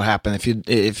then see what happens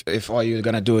if all you're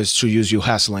gonna do is to use you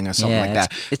hustling or something Yeah, like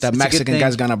that. it's The a good Mexican thing.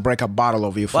 guy's gonna break a bottle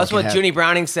over you. Well, that's what Junie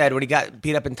Browning said when he got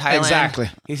beat up in Thailand. Exactly.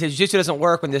 He said jiu-jitsu doesn't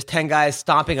work when there's 10 guys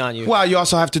stomping on you. Well, you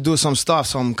also have to do some stuff,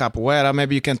 some capoeira.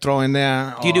 Maybe you can throw in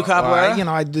there. Do you do capoeira?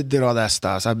 I did all that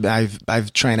stuff.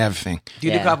 I've trained everything. Do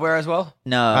you do Yeah. capoeira as well?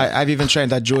 No, I've even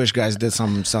trained that Jewish guys. Did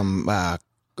some Krav.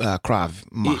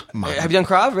 Have you done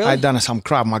Krav? Really? I done some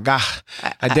Krav Maga.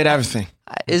 I did everything.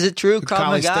 is it true? Krav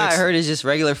Collie Maga, I sticks. heard, is just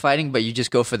regular fighting, but you just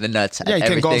go for the nuts. Yeah, you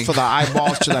can go everything. for the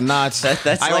eyeballs to the nuts. That's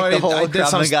like the already- whole I did Krav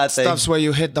some Maga thing. stuffs where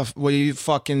you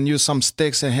fucking use some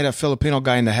sticks and hit a Filipino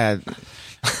guy in the head.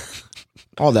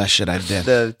 All that shit I did.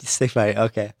 The stick fighting.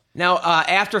 Okay. Now,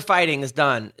 after fighting is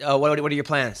done, what are your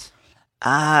plans?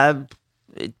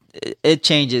 It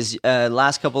changes.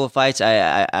 Last couple of fights,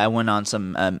 I went on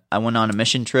I went on a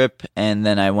mission trip, and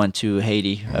then I went to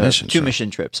Haiti. Two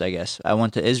mission trips, I guess. I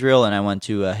went to Israel and I went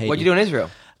to Haiti. What'd you do in Israel?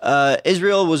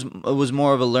 Israel was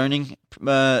more of a learning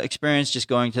experience, just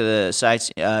going to the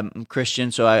sites. I'm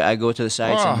Christian, so I go to the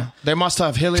sites. Oh, they must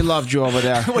have really loved you over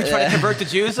there. What, trying to convert the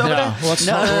Jews over there? What's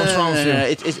wrong with you?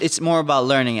 It's more about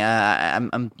learning.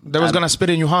 They was gonna spit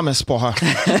in your hummus,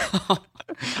 porra.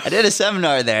 I did a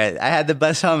seminar there. I had the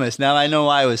best hummus. Now I know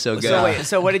why it was so good. So wait,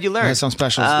 so what did you learn? There's some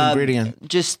special ingredient.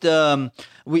 Just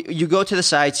you go to the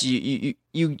sites. You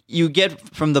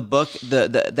get from the book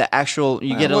the actual.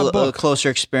 You get a closer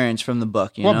experience from the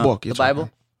book. You What know? book? The Bible.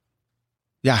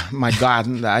 Yeah, my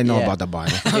God, I know about the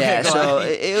Bible. Yeah, so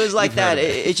it was like that.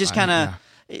 It just kind of.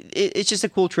 It's just a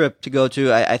cool trip to go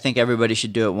to. I think everybody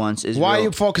should do it once. Why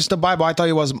you focus the Bible? I thought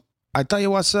you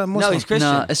was Muslim. No, he's Christian.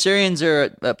 No, Assyrians are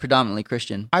predominantly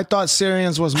Christian. I thought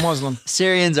Syrians was Muslim.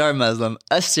 Syrians are Muslim.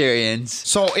 Assyrians.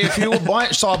 So if you a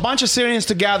bunch of Syrians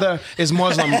together is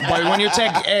Muslim, but when you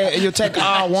take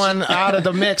one out of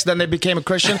the mix, then they became a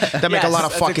Christian. That make a lot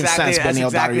of fucking sense. That's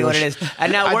exactly what it is.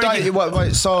 And now,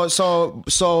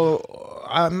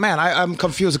 man, I'm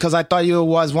confused because I thought you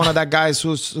was one of that guys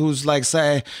who's like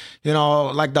say, you know,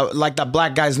 like the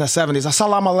black guys in the 70s.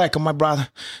 Assalamu alaikum, my brother.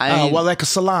 Wa alaikum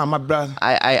salam, my brother.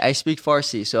 I speak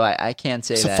Farsi, so I can't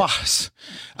say that. It's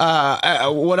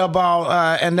what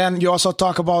about? And then you also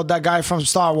talk about that guy from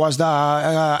Star Wars, the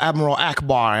Admiral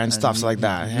Akbar and stuff like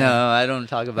that. Yeah. No, I don't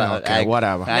talk about. Okay,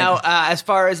 whatever. Now, as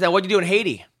far as what did you do in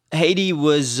Haiti? Haiti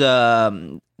was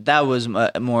that was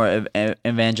more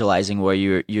evangelizing, where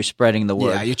you're spreading the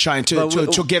word. Yeah, you're trying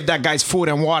to give that guy's food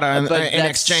and water in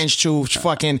exchange to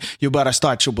fucking. You better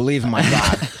start to believe in my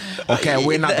God. Okay,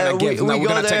 we're not gonna give. We're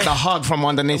gonna take the hug from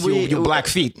underneath your black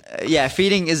feet. Yeah,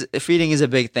 feeding is a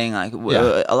big thing. Like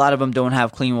a lot of them don't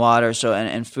have clean water, so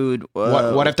and food.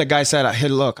 What if the guy said, "Hey,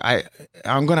 look,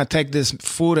 I'm gonna take this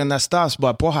food and that stuff,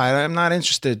 but boy, I'm not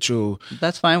interested to."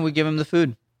 That's fine. We give him the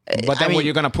food. But then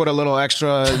you're going to put a little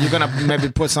extra, you're going to maybe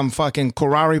put some fucking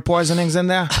curare poisonings in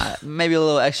there? Maybe a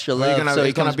little extra love. You're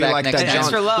going to be like that,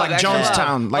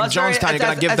 Jonestown. Like Jonestown, you're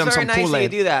going to give them some Kool-Aid. Nice that you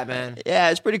do that, man. Yeah,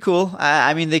 it's pretty cool.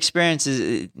 I mean, the experience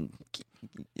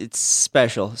it's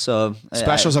special. So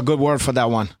special's a good word for that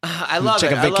one. I love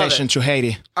Take it. Take a vacation to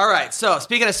Haiti. All right. So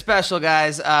speaking of special,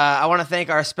 guys, I want to thank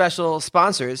our special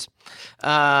sponsors.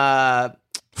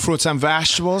 Fruits and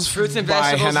Vegetables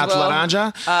by Renato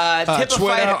Laranja.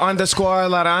 Twitter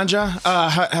 _Laranja.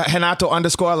 Renato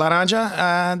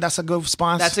 _Laranja. That's a good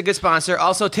sponsor. That's a good sponsor.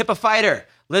 Also, Tip a Fighter.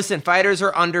 Listen, fighters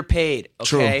are underpaid.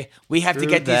 Okay, True. We have to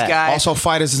get these guys. Also,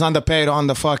 fighters is underpaid on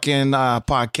the fucking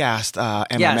podcast.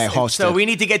 MMA hosted. So we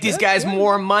need to get these guys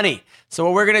more money. So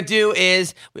what we're gonna do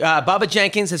is, Bubba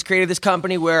Jenkins has created this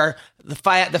company where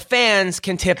the fans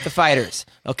can tip the fighters.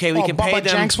 Okay, we can pay them.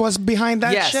 Bubba Jenks was behind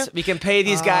that shit? Yes, we can pay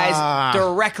these guys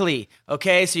directly.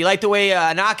 Okay, so you like the way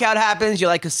a knockout happens, you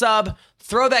like a sub,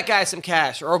 throw that guy some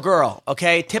cash, or a girl,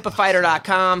 okay?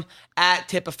 Tipafighter.com,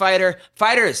 @tipafighter.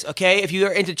 Fighters, okay? If you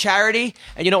are into charity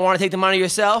and you don't want to take the money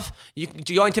yourself, you can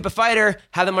join Tip a Fighter,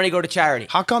 have the money go to charity.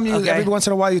 How come every once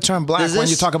in a while you turn black when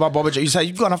you talk about Bubba Jenkins? You say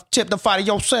you're going to tip the fighter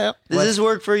yourself. Does this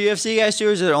work for UFC guys too,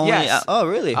 or is it only... Yes. Oh,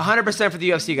 really? 100% for the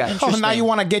UFC guys. Oh, now you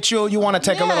want to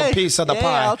take a little piece of the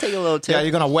pie. I'll take a little tip. Yeah,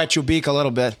 you're going to wet your beak a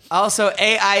little bit. Also,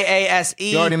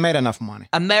 AIASE. You already made enough money.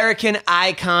 American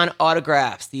Icon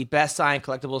Autographs, the best signed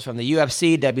collectibles from the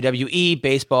UFC, WWE,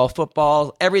 baseball,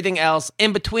 football, everything else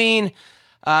in between.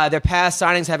 Their past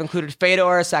signings have included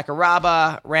Fedor,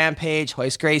 Sakuraba, Rampage,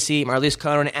 Hoist Gracie, Marlies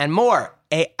Conan, and more.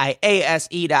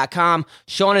 AIASE.com.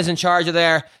 Sean is in charge of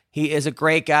there. He is a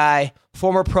great guy,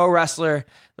 former pro wrestler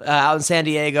out in San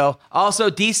Diego.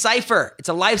 Also, Decipher. It's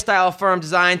a lifestyle firm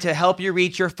designed to help you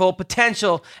reach your full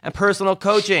potential and personal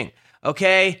coaching.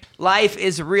 Okay? Life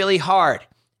is really hard.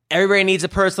 Everybody needs a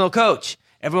personal coach.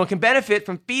 Everyone can benefit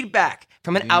from feedback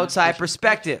from an outside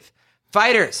perspective.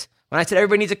 Fighters. When I said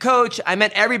everybody needs a coach, I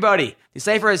meant everybody.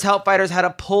 Decipher has helped fighters how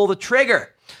to pull the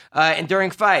trigger and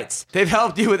during fights. They've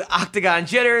helped you with octagon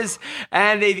jitters,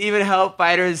 and they've even helped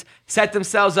fighters set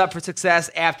themselves up for success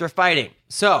after fighting.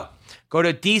 So, go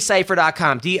to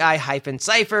Decipher.com,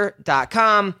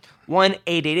 di-cipher.com,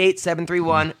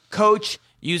 1-888-731-COACH.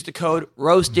 Use the code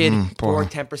ROASTED for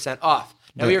 10% off.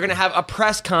 Now, we are going to have a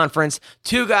press conference.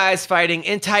 2 guys fighting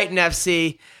in Titan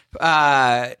FC.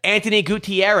 Anthony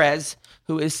Gutierrez,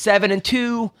 who is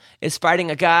 7-2, is fighting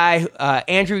a guy,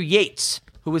 Andrew Yates,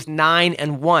 who is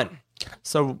 9-1.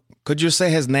 So, could you say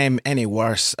his name any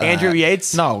worse? Andrew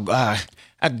Yates? No,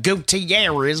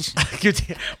 Gutierrez.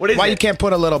 What is Why you it? can't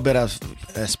put a little bit of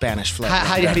Spanish flavor?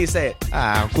 How do you say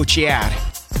it? Gutierrez.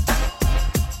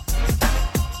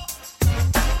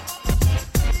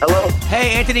 Hello.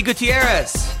 Hey, Anthony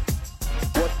Gutierrez.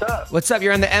 What's up? What's up?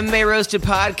 You're on the MMA Roasted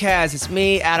podcast. It's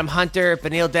me, Adam Hunter,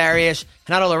 Benil Dariush,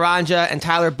 Hanato Laranja, and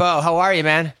Tyler Bowe. How are you,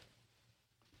 man?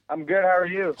 I'm good. How are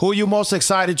you? Who you most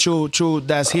excited to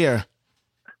that's here?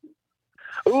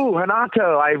 Ooh,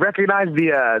 Hanato. I recognize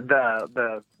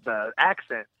the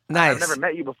accent. Nice. I've never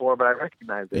met you before, but I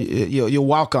recognize it. You're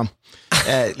welcome.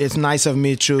 It's nice of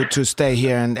me to stay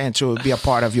here and to be a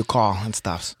part of your call and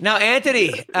stuff. Now,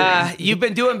 Anthony, you've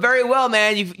been doing very well,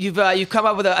 man. You've come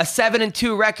up with a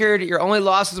 7-2 record. Your only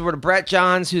losses were to Brett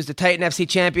Johns, who's the Titan FC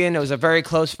champion. It was a very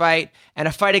close fight, and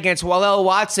a fight against Walel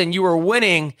Watson. You were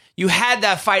winning. You had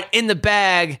that fight in the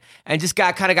bag, and just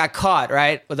got caught,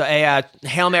 right, with a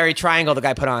Hail Mary triangle the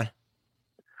guy put on.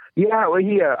 Yeah, well,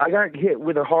 I got hit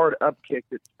with a hard up kick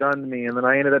that stunned me, and then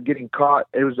I ended up getting caught.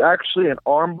 It was actually an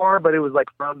arm bar, but it was like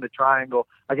from the triangle.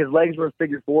 Like his legs were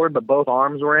figured forward, but both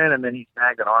arms were in, and then he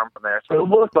snagged an arm from there. So it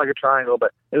looked like a triangle,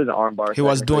 but it was an arm bar. He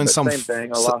was doing same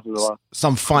thing. A loss is a loss.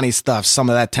 Some funny stuff, some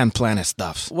of that 10 Planet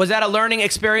stuff. Was that a learning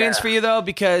experience for you, though?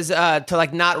 Because to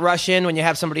like not rush in when you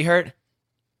have somebody hurt?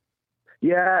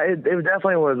 Yeah, it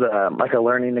definitely was like a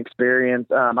learning experience.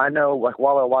 I know like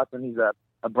Walel Watson, he's a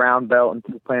brown belt in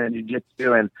Planet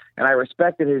Jiu-Jitsu, and I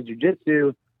respected his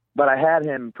jiu-jitsu, but I had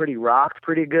him pretty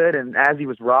good, and as he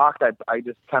was rocked, I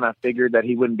just kind of figured that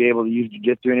he wouldn't be able to use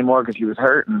jiu-jitsu anymore because he was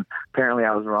hurt, and apparently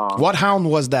I was wrong. What hound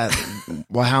was that?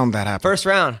 What hound that happened? First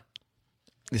round.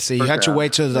 You see, you had to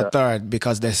wait till the third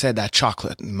because they said that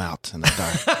chocolate melts in the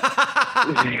third.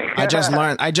 I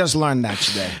just learned that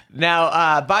today.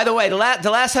 Now, by the way, the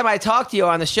last time I talked to you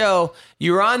on the show,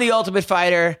 you were on The Ultimate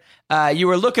Fighter. You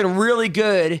were looking really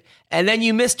good, and then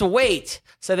you missed weight.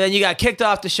 So then you got kicked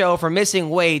off the show for missing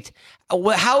weight.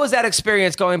 How was that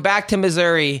experience going back to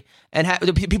Missouri? And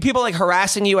do people like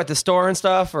harassing you at the store and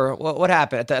stuff, or what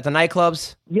happened at the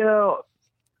nightclubs? You know,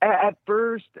 at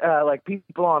first, like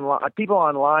people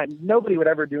online, nobody would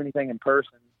ever do anything in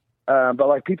person. But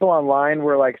like people online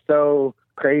were like so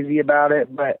crazy about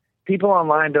it. But people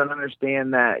online don't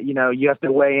understand that, you know, you have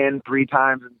to weigh in 3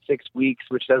 times in 6 weeks,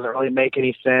 which doesn't really make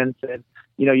any sense. And,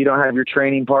 you know, you don't have your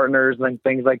training partners and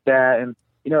things like that. And,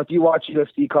 you know, if you watch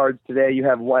UFC cards today, you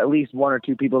have at least 1 or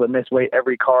 2 people that miss weight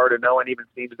every card, and no one even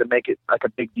seems to make it like a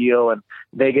big deal. And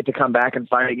they get to come back and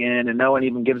fight again, and no one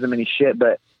even gives them any shit.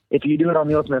 But if you do it on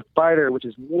The Ultimate Fighter, which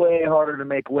is way harder to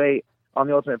make weight on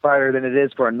The Ultimate Fighter than it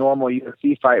is for a normal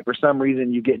UFC fight, for some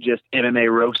reason you get just MMA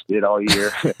roasted all year.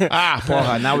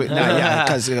 Porra, yeah,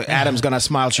 because Adam's gonna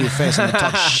smile to your face and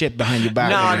talk shit behind your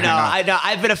back. No,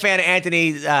 I've been a fan of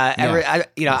Anthony.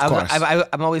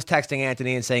 I'm always texting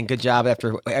Anthony and saying good job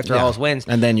after all his wins.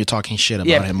 And then you're talking shit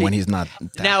about him when he's not.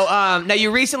 Now you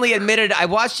recently admitted. I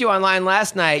watched you online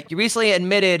last night. You recently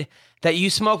admitted that you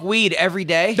smoke weed every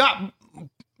day.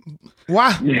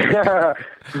 Why? Yeah.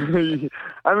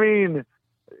 I mean,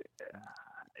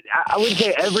 I wouldn't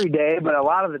say every day, but a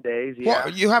lot of the days, yeah. Well,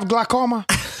 you have glaucoma?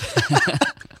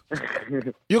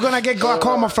 You're going to get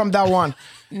glaucoma from that one.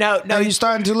 No, you're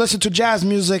starting to listen to jazz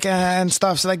music and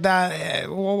stuff like that.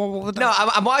 No,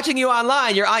 I'm watching you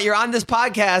online. You're on this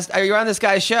podcast, or you're on this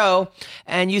guy's show,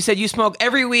 and you said you smoke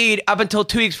every weed up until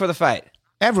 2 weeks for the fight.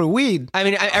 Every weed? I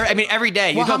mean, every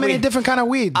day. Well, how many different kind of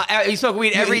weed? You smoke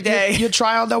weed every day. You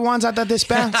try all the ones at the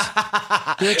dispense?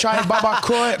 You try Baba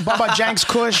Jank's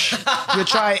Kush? You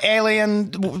try Alien,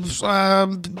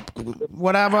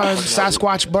 whatever,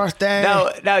 Sasquatch birthday?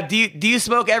 No. Do you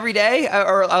smoke every day,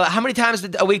 or how many times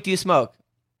a week do you smoke?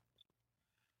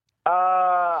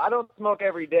 I don't smoke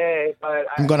every day, but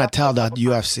I'm gonna tell that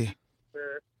UFC.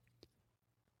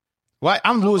 What?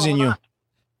 I'm losing you.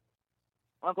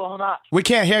 Uncle Hana. We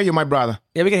can't hear you, my brother.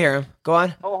 Yeah, we can hear him. Go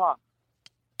on. Poha.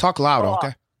 Talk louder,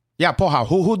 okay? Yeah, Poha.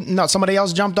 Who? No, somebody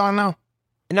else jumped on now.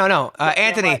 No.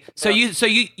 Anthony. So you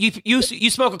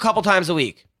smoke a couple times a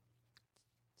week.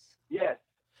 Yes.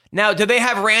 Now, do they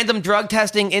have random drug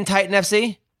testing in Titan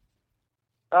FC?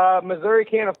 Missouri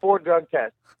can't afford drug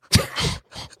tests.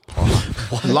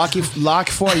 Lucky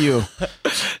for you.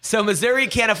 So Missouri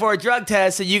can't afford drug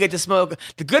tests, so you get to smoke.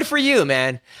 Good for you,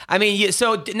 man. I mean,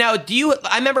 so now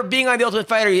I remember being on The Ultimate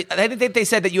Fighter. I think they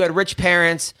said that you had rich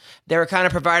parents. They were kind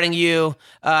of providing you.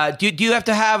 Do you have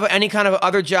to have any kind of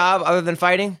other job other than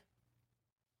fighting?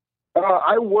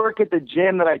 I work at the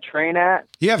gym that I train at.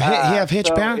 You have hitch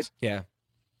parents? Yeah.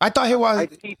 I thought he was.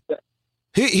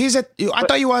 I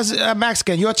thought he was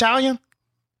Mexican. You Italian?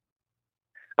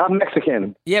 I'm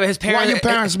Mexican. Yeah, but his parents. Why your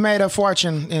parents made a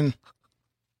fortune in?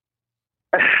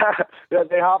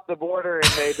 They hopped the border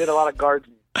and they did a lot of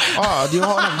gardening. Oh, do you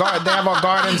own a garden? They have a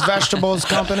gardens, vegetables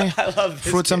company. I love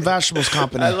this Fruits and vegetables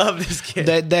company. I love this kid.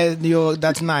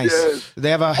 That's nice. Yes. They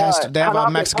have a Mexican that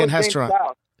was James restaurant.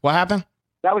 Krause. What happened?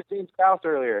 That was James Krause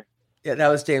earlier. Yeah, that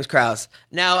was James Krause.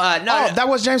 Now, That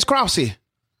was James Krause.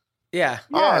 yeah.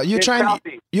 Oh, you James train Krause.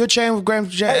 with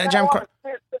James Krause.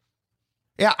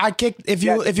 Yeah, I kicked. If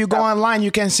you go online,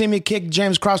 you can see me kick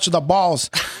James Krause to the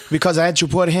balls because I had to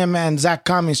put him and Zach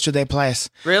Cummings to their place.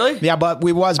 Really? Yeah, but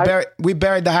we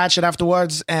buried the hatchet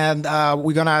afterwards, and I'm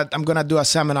gonna do a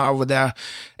seminar over there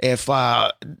if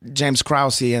James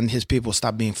Krause and his people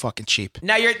stop being fucking cheap.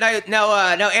 Now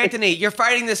Anthony, you're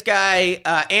fighting this guy,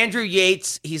 Andrew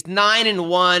Yates. He's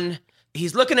 9-1.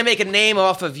 He's looking to make a name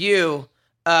off of you.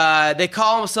 They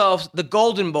call themselves the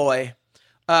Golden Boy.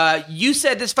 You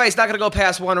said this fight's not going to go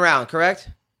past one round, correct?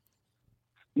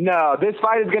 No, this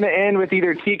fight is going to end with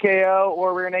either TKO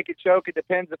or rear naked choke. It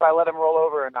depends if I let him roll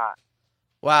over or not.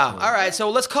 Wow. All right, so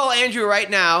let's call Andrew right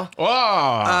now.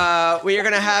 Oh, We are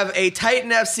going to have a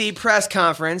Titan FC press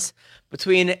conference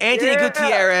between Anthony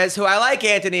Gutierrez, who I like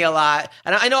Anthony a lot,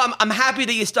 and I know I'm happy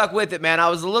that you stuck with it, man. I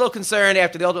was a little concerned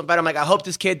after the Ultimate Fighter. I'm like, I hope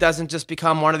this kid doesn't just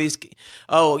become one of these,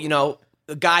 a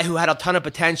guy who had a ton of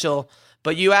potential.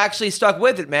 But you actually stuck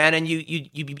with it, man, and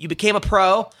you became a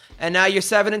pro, and now you're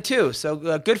 7-2.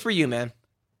 So good for you, man.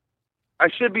 I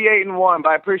should be 8-1, but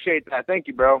I appreciate that. Thank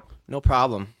you, bro. No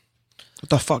problem. what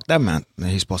the fuck that meant?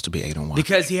 He's supposed to be 8-1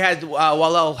 Because he had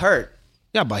Walel hurt.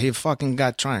 Yeah, but he fucking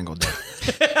got triangle there.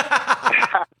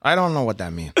 I don't know what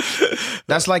that means.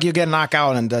 That's like you get knocked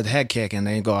out and the head kick, and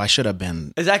then you go, I should have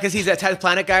been. Is that because he's a 10th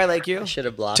planet guy like you? Should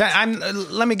have blocked.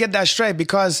 Let me get that straight,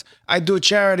 because I do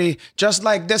charity just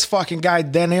like this fucking guy,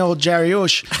 Daniel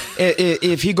Jariush.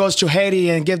 If he goes to Haiti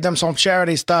and give them some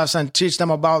charity stuff and teach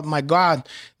them about my God,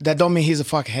 that don't mean he's a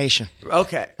fucking Haitian.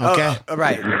 Okay. Okay. Oh,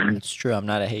 right. It's true. I'm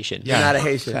not a Haitian. You're not a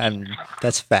Haitian.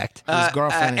 That's fact. His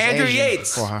girlfriend is Andrew Asian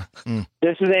Yates. for her.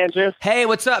 This is Andrew. Hey,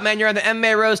 what's up, man? You're on the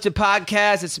MMA Roasted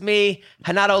podcast. It's me,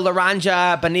 Hanato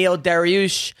Laranja, Benil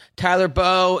Dariush, Tyler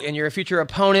Bowe, and your future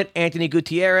opponent, Anthony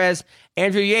Gutierrez.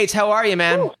 Andrew Yates, how are you,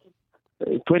 man?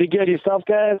 Pretty good. Yourself,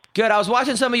 guys? Good. I was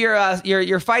watching some of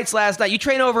your fights last night. You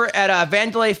train over at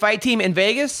Vandalay Fight Team in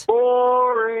Vegas?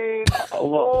 Boring.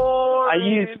 I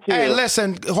used to. Hey,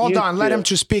 listen, hold on. Let him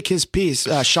to speak his piece,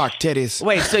 Shark Titties.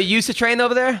 Wait, so you used to train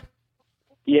over there?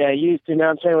 Yeah, I used to. Now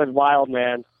I'm training with Wild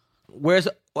Man. Where's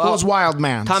Who's Wild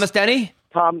Man? Thomas Denny?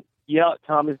 Thomas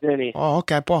Denny. Oh,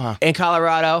 okay, porra. In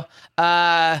Colorado.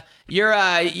 You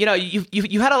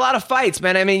had a lot of fights,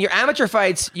 man. I mean, your amateur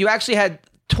fights, you actually had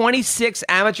 26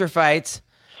 amateur fights,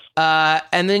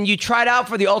 and then you tried out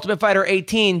for the Ultimate Fighter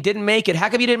 18, didn't make it. How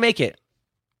come you didn't make it?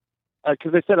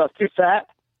 Because they said I was too fat.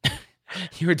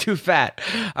 You were too fat.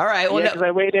 All right. Well, Yeah, because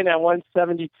I weighed in at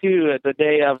 172 at the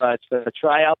day of the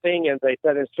tryout thing, and they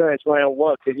said insurance won't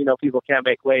work because, people can't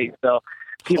make weight. So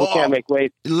people can't make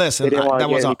weight. Listen, They didn't want that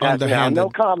to was get an any passes down. underhanded. No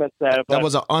comments there. That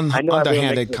was an I know everyone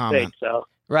underhanded makes comment. mistakes, so.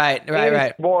 right.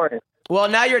 It's boring. Well,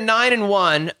 now you're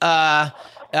 9-1.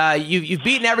 You've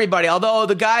beaten everybody. Although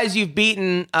the guys you've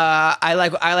beaten,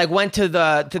 I went to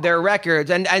their records,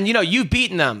 and you've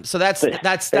beaten them, so that's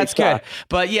good.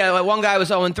 But yeah, one guy was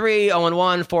 0-3,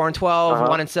 0-1, 4-12,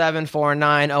 1-7,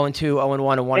 4-9, 0-2,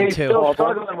 0-1, and 1-2. He's still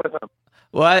struggling with them.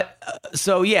 What?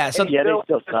 So yeah, so Yeah, they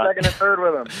still suck. Second and third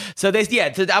with them. So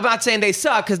I'm not saying they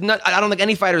suck, because I don't think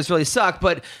any fighters really suck.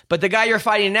 But the guy you're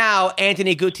fighting now,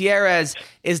 Anthony Gutierrez,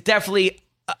 is definitely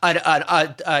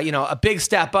a big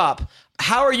step up.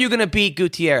 How are you going to beat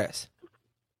Gutierrez?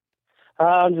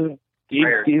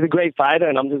 He's a great fighter,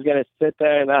 and I'm just going to sit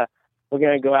there and we're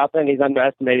going to go out there, and he's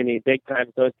underestimating me big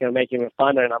time, so it's going to make him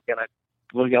funner, and I'm going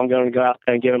to go out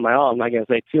there and give him my all. I'm not going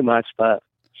to say too much, but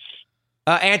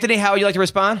Anthony, how would you like to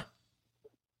respond?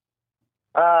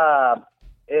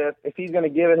 If he's going to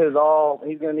give it his all,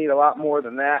 he's going to need a lot more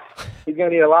than that. He's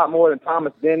going to need a lot more than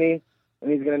Thomas Denny,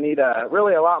 and he's going to need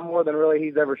really a lot more than really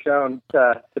he's ever shown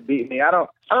to beat me. I don't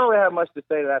really have much to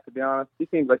say to that, to be honest. He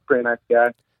seems like a pretty nice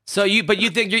guy. So but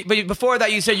before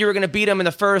that you said you were going to beat him in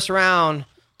the first round,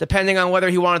 depending on whether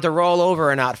he wanted to roll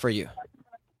over or not for you.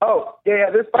 Oh,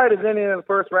 yeah, this fight is ending in the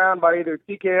first round by either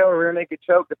TKO or rear naked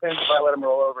choke, depends if I let him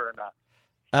roll over or not.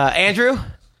 Andrew?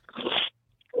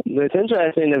 It's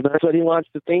interesting. If that's what he wants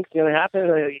to think is going to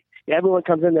happen, everyone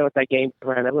comes in there with that game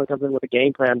plan. Everyone comes in with a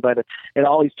game plan, but it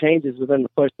always changes within the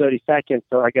first 30 seconds,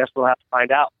 so I guess we'll have to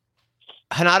find out.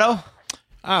 Hanato?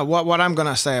 What I'm going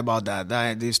to say about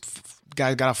that, these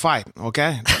guys got to fight,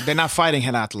 okay? They're not fighting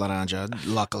Hanato Laranja,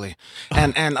 luckily.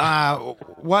 And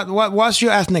what's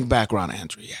your ethnic background,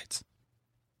 Andrew Yates?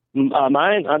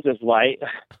 Mine, I'm just white.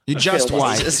 You just feel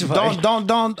like white. just white. Don't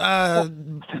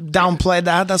downplay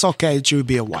that. That's okay to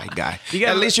be a white guy.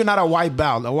 At least you're not a white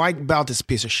belt. A white belt is a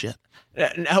piece of shit.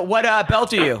 What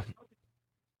belt are you?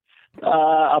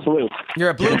 A blue.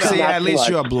 You're a blue belt. See, Not at too least much.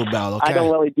 you're a blue belt. I don't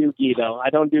Okay. really do gi though. I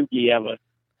don't do gi ever.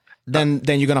 Then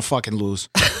you're gonna fucking lose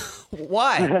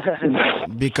Why?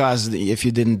 because if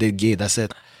you didn't do gi, that's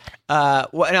it.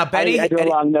 Now, Benny. I do a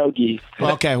lot of no gi.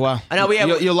 Okay, well, I know we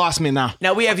have- you lost me now.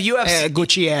 Now we have UFC.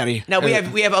 Guccieri. Now we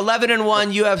have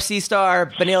 11-1 UFC star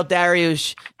Beneil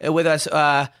Dariush with us.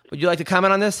 Would you like to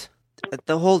comment on this?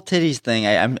 The whole titties thing,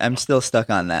 I'm still stuck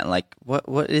on that. Like,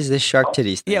 what is this shark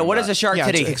titties thing? Yeah, what is about? a shark Yeah,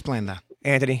 titty? explain that.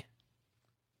 Anthony.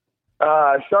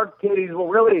 Shark titties. Well,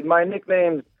 really, my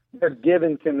nicknames are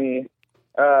given to me,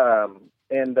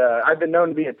 and I've been known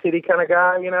to be a titty kind of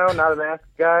guy. Not an ass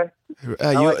guy.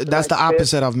 That's the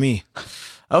opposite of me.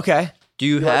 Okay. Do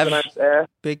you Like a have nice ass.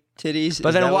 big titties? But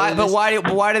Is then that why? what it But is? why?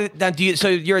 But why did now? So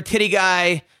you're a titty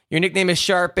guy. Your nickname is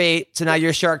Shark Bait. So now you're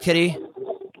a Shark Titty.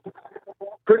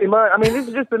 Pretty much. I mean, these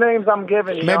are just the names I'm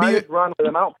given. You know, Maybe I you- just run with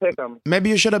them. I don't pick them. Maybe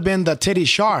you should have been the titty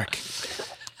shark.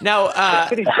 Now,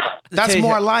 Titty shark. That's titty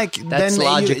more shark. like That's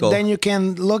logical. Then you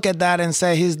can look at that and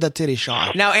say he's the titty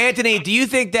shark. Now, Anthony, do you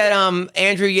think that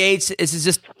Andrew Yates is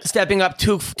just stepping up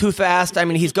too fast? I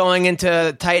mean, he's going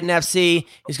into Titan FC.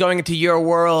 He's going into your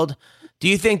world. Do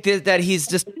you think that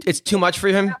it's too much for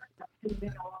him?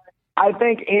 I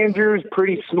think Andrew's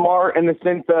pretty smart in the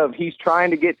sense of he's trying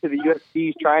to get to the UFC.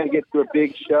 He's trying to get to a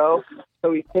big show.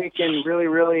 So he's taking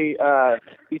really,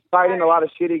 he's fighting a lot of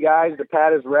shitty guys to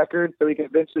pad his record so he can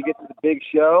eventually get to the big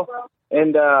show.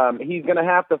 And he's going to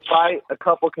have to fight a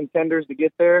couple contenders to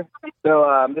get there.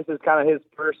 So this is kind of his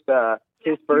first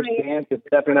chance at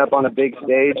stepping up on a big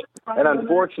stage. And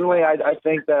unfortunately, I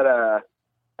think that,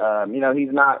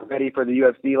 he's not ready for the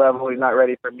UFC level. He's not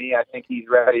ready for me. I think he's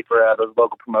ready for those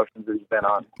local promotions that he's been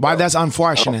on. Why? That's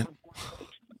unfortunate.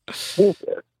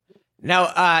 Now,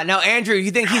 Andrew,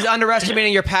 you think he's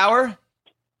underestimating your power?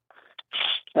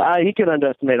 He can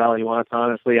underestimate all he wants.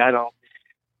 Honestly, I don't.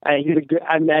 He's a good.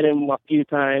 I met him a few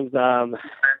times.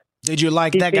 Did you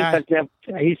like He that thinks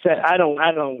guy? he said, I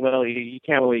don't really, you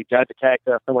can't really judge a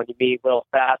character of someone you meet real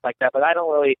fast like that, but I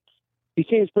don't really, he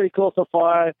seems pretty cool so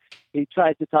far. He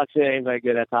tries to talk shit, ain't very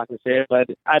good at talking shit, but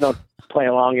I don't play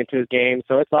along into his game,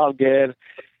 so it's all good.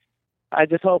 I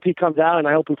just hope he comes out, and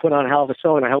I hope we put on a hell of a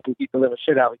show, and I hope we beat the living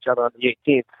shit out of each other on the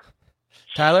 18th.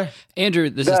 Tyler? Andrew,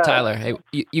 this is Tyler. Hey,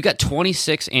 you got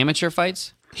 26 amateur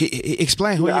fights? He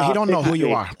explain who you. He don't know who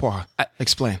you are. Porra.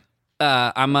 Explain.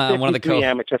 I'm one of the 53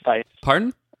 amateur fights.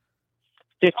 Pardon?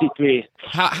 53.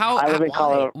 How? I live in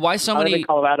Colorado. Why so I live many? in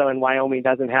Colorado, and Wyoming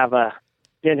didn't have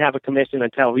a commission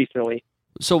until recently.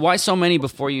 So why so many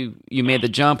before you made the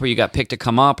jump, or you got picked to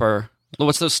come up, or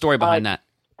what's the story behind that?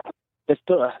 In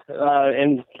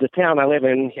the town I live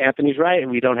in, Anthony's right.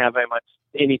 We don't have very much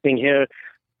anything here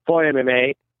for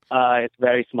MMA. It's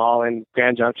very small in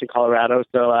Grand Junction, Colorado.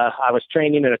 So I was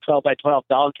training in a 12x12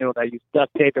 dog kennel that I used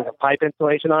duct tape and a pipe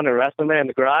insulation on and wrestling man in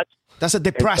the garage. That's a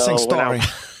depressing so when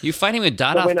story. You fighting with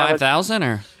Dada when I was- 5000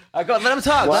 or? Go. Let him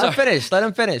talk. What? Let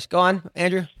him finish. Go on,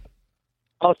 Andrew.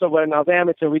 Also, when I was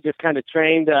amateur, we just kind of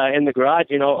trained in the garage,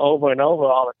 over and over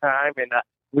all the time. And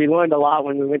we learned a lot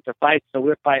when we went to fight. So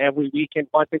we'd fight every weekend,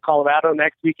 once in Colorado.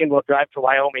 Next weekend, we'll drive to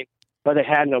Wyoming, where they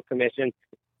had no commission.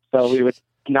 So we would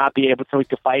not be able, so we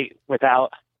could fight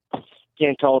without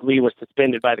getting told we were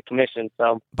suspended by the commission.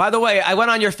 So, By the way, I went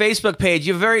on your Facebook page.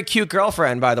 You have a very cute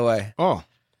girlfriend, by the way. Oh,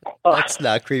 That's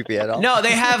not creepy at all. No,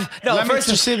 they have. No, Let me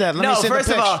first, see that. Let me see the first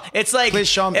of pic. all, it's like. Please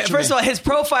show 'em to First me. of all, his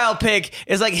profile pic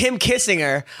is like him kissing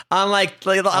her on like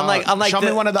show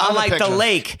me one of the on other like the pictures.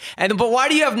 lake. But why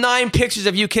do you have 9 pictures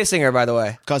of you kissing her? By the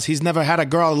way, because he's never had a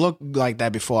girl look like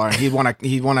that before. He wanna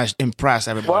impress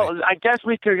everybody. well, I guess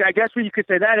you could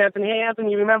say that, Anthony. Hey,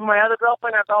 Anthony, you remember my other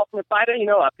girlfriend at the Ultimate Fighter?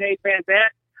 Paige Van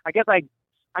Zandt? I guess I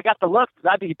got the looks.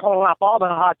 I'd be pulling off all the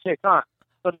hot chicks, huh?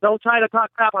 So don't try to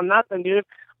talk crap on nothing, dude.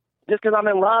 Just because I'm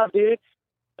in love, dude.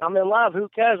 I'm in love. Who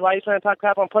cares? Why are you trying to talk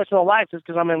crap on personal life just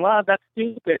because I'm in love? That's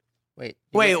stupid. Wait.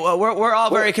 well, we're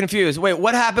all very confused. Wait,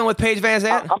 what happened with Paige Van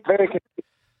Zandt? I'm very confused.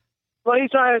 Well,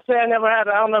 he's trying to say I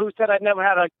don't know who said I'd never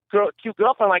had a cute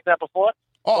girlfriend like that before.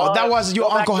 Oh, that was your Go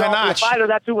back Uncle to Ultimate Henach. Fighter,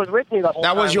 that's who was with me the whole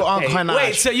That was time, your okay? Uncle Henach.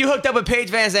 Wait, so you hooked up with Paige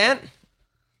Van Zandt?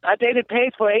 I dated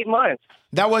Paige for 8 months.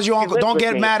 That was your uncle. lived Don't with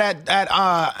get me. mad at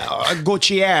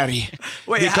Guccieri.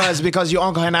 Wait, because your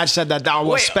Uncle Henach said that was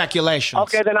Wait. speculations.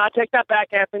 Okay, then I'll take that back,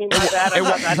 Anthony. My bad.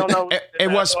 I don't know. It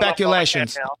was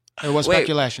speculations. Now. It was Wait,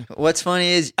 speculation. What's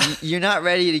funny is you're not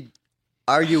ready to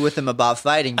argue with him about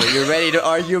fighting, but you're ready to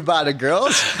argue about a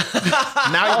girls?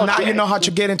 Now you know how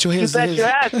to get into his. You bet your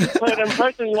ass. You put it in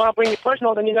person. You want to bring it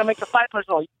personal, then you got to make the fight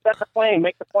personal. You set the flame,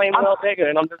 make the flame a little bigger,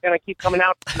 and I'm just going to keep coming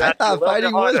out. I thought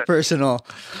fighting was personal.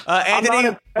 I'm Anthony,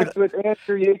 not impressed with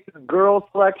Andrew Yates' girl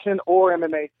selection or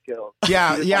MMA skills.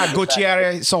 Yeah,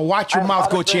 Gutierrez. So watch your mouth,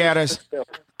 Gutierrez.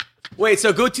 wait,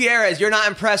 so Gutierrez, you're not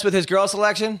impressed with his girl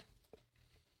selection?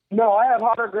 No, I have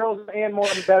hotter girls and more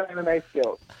better MMA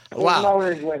skills. Wow. No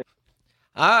worries winning.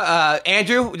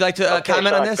 Andrew, would you like to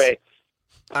comment on this?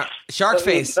 Shark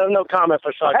face. There's no comment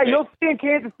for Shark Hey, Face. you'll see in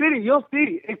Kansas City. You'll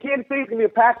see. In Kansas City, it's going to be a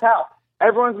packed house.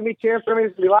 Everyone's going to be cheering for me.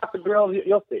 There's going to be lots of girls.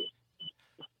 You'll see.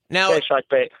 Now, Hey, Shark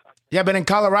Face. Yeah, but in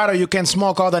Colorado, you can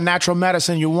smoke all the natural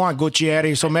medicine you want,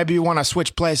 Gutierrez. So maybe you want to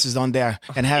switch places on there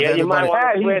and have Yeah, you might everybody. want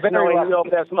to He's switch very knowing lucky. you over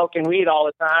there smoking weed all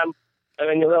the time. And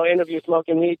then your little interview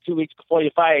smoking weed 2 weeks before you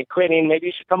fight and quitting. Maybe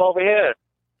you should come over here.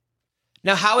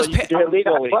 how is So you can do it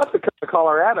legally. I'd love to come to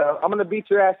Colorado. I'm going to beat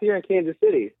your ass here in Kansas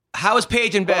City. how is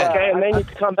Paige in bed? Okay, and then you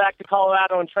can come back to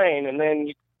Colorado and train, and then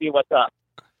you can see what's up.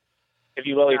 If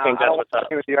you really think I that's don't what's want up.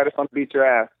 to train with you. I just want to beat your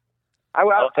ass.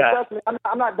 Okay. Trust me,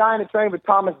 I'm not dying to train with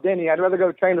Thomas Denny. I'd rather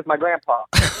go train with my grandpa.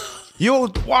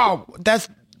 Wow, that's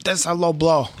a low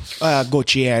blow,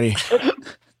 Gutierrez.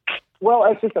 Well,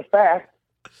 it's just a fact.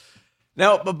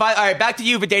 No, but all right, back to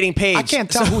you for dating Paige. I can't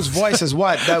tell whose voice is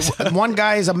what. One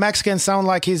guy is a Mexican, sound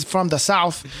like he's from the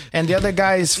South, and the other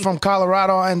guy is from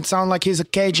Colorado and sound like he's a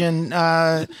Cajun.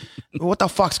 What the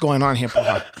fuck's going on here,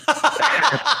 Paul?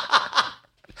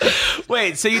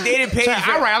 Wait, so you dated Paige?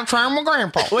 All right, I'm trying my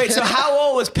grandpa. Wait, so how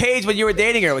old was Paige when you were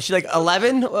dating her? Was she like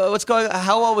 11? What's going on?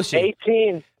 How old was she?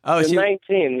 18 Oh, to she-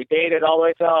 19. We dated all the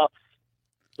way till...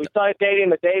 We started dating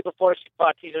the day before she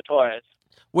fought Tisha Torres.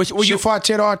 Were You you fought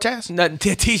Tito Ortiz? no,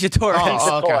 Tisha Torres?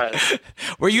 Oh, okay. Torres.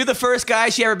 Were you the first guy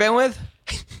she ever been with?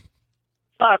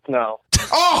 Fuck no.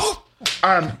 Oh,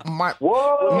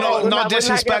 Whoa! No, no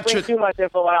disrespect. We're not gonna bring too much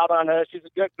info out on her. She's a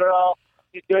good girl.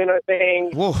 She's doing her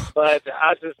thing. Whoa. But I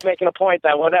was just making a point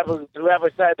that whoever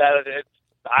said that,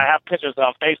 I have pictures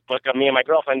on Facebook of me and my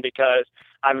girlfriend because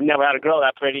I've never had a girl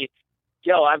that pretty.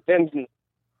 Yo, I've been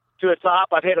to the top.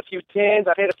 I've hit a few 10s.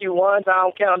 I've hit a few 1s. I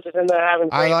don't care. I'm just in there having.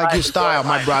 I great like life. your style,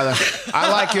 my brother.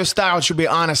 I like your style. To be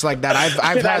honest, like that. I've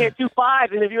I had. hit 2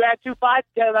 5s, and if you add 2 5s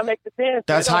together, that makes the 10.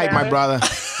 That's hype, my brother.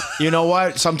 You know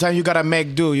what? Sometimes you gotta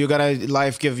make do. You gotta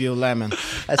life give you a lemon.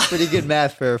 That's pretty good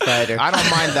math for a fighter. I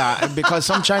don't mind that because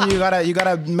sometimes you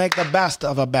gotta make the best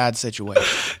of a bad situation.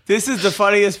 This is the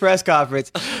funniest press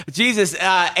conference. Jesus,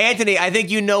 Anthony, I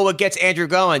think you know what gets Andrew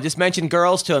going. Just mention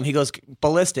girls to him. He goes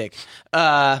ballistic.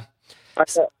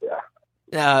 So,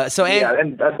 Yeah,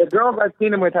 and the girls I've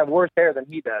seen him with have worse hair than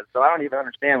he does, so I don't even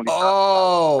understand what he's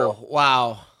talking about. oh,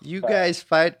 wow. You guys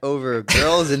fight over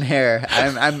girls and hair.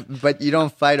 But you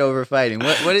don't fight over fighting.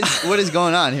 What is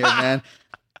going on here, man?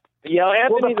 Yo,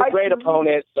 Anthony's Well, a great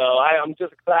opponent, so I'm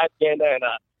just excited to get in there and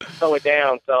throw it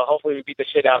down. So hopefully we beat the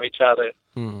shit out of each other.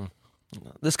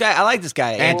 This guy, I like this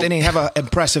guy. Anthony have an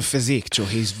impressive physique too.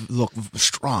 He's look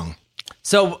strong.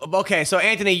 So, okay, so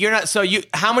Anthony, you're not, so you,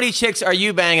 how many chicks are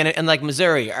you banging in like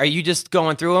Missouri? Are you just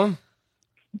going through them?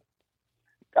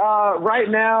 Right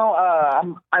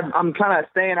now, I'm kind of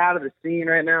staying out of the scene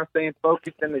right now, staying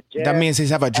focused in the gym. That means he's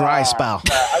have a dry spell.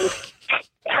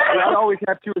 I always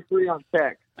have 2 or 3 on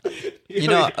check. You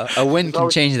know, a win can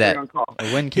change that.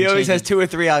 A win can He always change has it. 2 or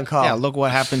 3 on call. Yeah, look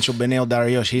what happened to Benil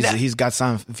Dariush. He's got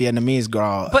some Vietnamese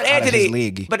girl But out of his Anthony,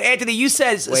 league. but Anthony, you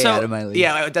said Way so. out of my league.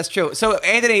 Yeah, that's true. So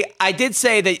Anthony, I did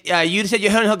say that you said you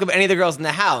hadn't hooked up with any of the girls in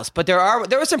the house, but there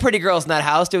were some pretty girls in that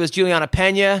house. There was Juliana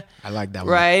Pena, I like that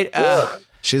one. right?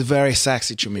 She's very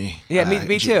sexy to me. Yeah,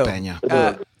 me too. Pena.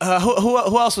 Who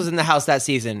else was in the house that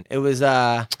season? It was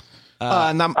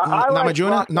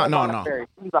Namajuna? No.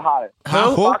 She's the hottest.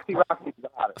 Who? Foxy Roxy's the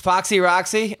hottest. Foxy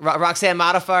Roxy, Roxanne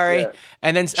Modafferi, Yeah.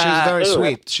 and then She's very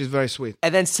sweet. She's very sweet.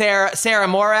 and then Sarah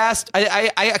Moras. I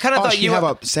kind of Oh, thought she you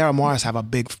have Sarah Morris have a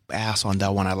big ass on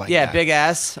that one. I like that. big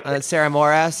ass. Sarah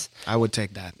Moras. I would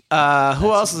take that.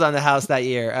 Who else was on the house that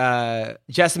year?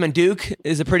 Jessamine Duke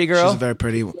is a pretty girl. She's a very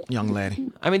pretty young lady.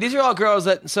 I mean, these are all girls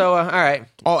that. So all right,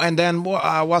 Oh, and then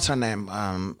what's her name?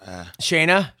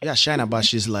 Shayna. Yeah, Shayna, but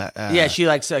she's Yeah, she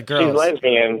likes She's girls.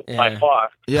 lesbian by far.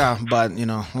 yeah, but you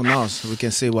know who knows? We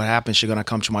can see what happens. She's gonna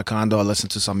come to my condo and listen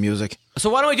to some music. So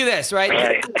why don't we do this,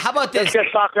 right? How about this? Just because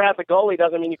soccer has a goalie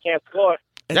doesn't mean you can't score.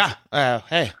 Yeah.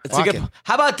 Hey, It's a fuck good. it.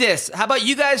 How about this? How about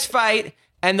you guys fight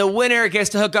and the winner gets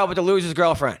to hook up with the loser's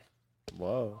girlfriend?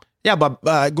 Yeah, but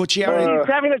Gutierrez, He's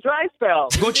having a dry spell.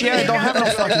 Gutierrez don't have no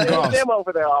fucking girls. Him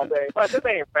over there all day. But this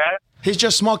ain't fair. He's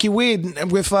just smoking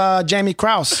weed with Jamie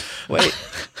Krause. Wait.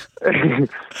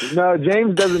 No,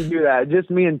 James doesn't do that. Just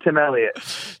me and Tim Elliott.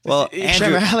 Well, Tim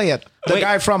Andrew, Elliott, the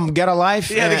guy from Get a Life.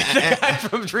 Yeah, the guy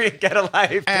from Get a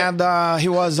Life. And he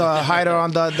was a hider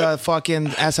on the fucking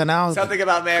SNL. Something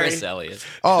about Mary. Chris Elliott.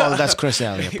 Oh, that's Chris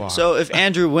Elliott. Paul. so if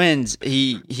Andrew wins,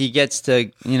 he gets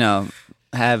to,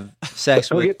 have sex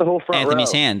He'll with get the whole front Anthony's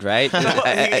row. hand, right? he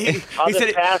I'll said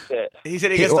just pass it. he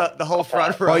gets the whole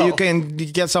front row. Or you can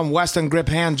get some Western grip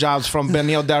hand jobs from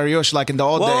Benil Dariush like in the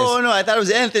old Whoa, days. no, I thought it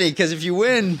was Anthony, because if you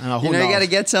win, who you knows? got to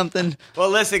get something. Well,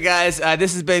 listen, guys,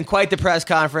 this has been quite the press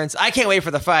conference. I can't wait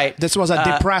for the fight. This was a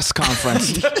depressed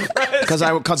conference because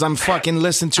I'm fucking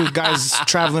listening to guys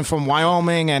traveling from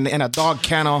Wyoming and in a dog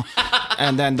kennel,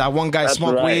 and then that one guy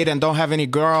smoke right. weed and don't have any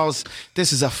girls.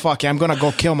 This is I'm gonna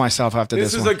go kill myself after this.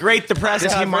 This was one. a great depressed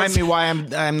This conference. reminds me why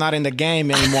I'm not in the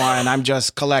game anymore and I'm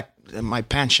just collect my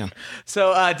pension.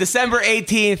 So December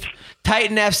 18th,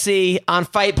 Titan FC on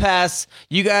Fight Pass.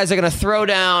 You guys are going to throw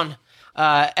down.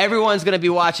 Everyone's going to be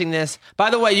watching this. By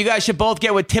the way, you guys should both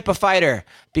get with Tip a Fighter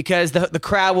because the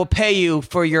crowd will pay you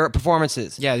for your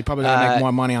performances. Yeah, you're probably gonna make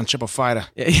more money on Chip a Fighter.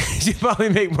 You probably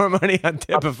make more money on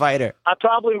Tip a Fighter. I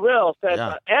probably will. Said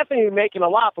Anthony making a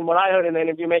lot from what I heard in the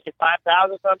interview, making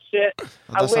 5,000 some shit.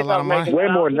 That's a lot of money. Way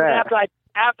more than that.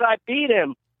 After I beat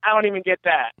him, I don't even get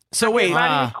that. So wait, Not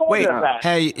even a quarter wait. of that.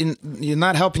 Hey, you're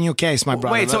not helping your case, my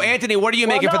brother. Wait, so Anthony, what are you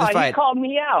making for the He fight? called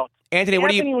me out. Anthony, what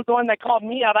do you... Anthony was the one that called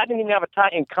me out. I didn't even have a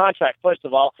Titan contract, first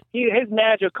of all. His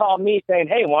manager called me saying,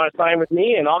 hey, want to sign with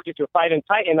me and I'll get you a fight in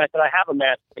Titan. I said, I have a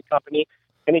matchmaking company.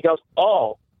 And he goes,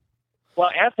 oh, well,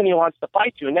 Anthony wants to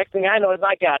fight you. And next thing I know is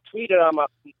I got tweeted on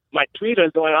my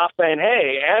tweeters going off saying,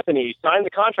 hey, Anthony, sign the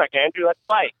contract, Andrew, let's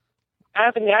fight.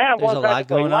 Anthony, I have There's one a lot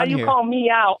question. going Why on you here. call me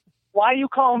out? Why you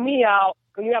call me out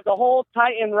when you have the whole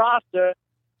Titan roster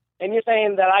and you're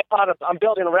saying that I'm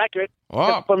building a record? Oh.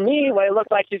 'Cause for me, what it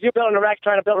looks like is you're building a record,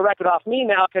 trying to build a record off me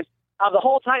now, because of the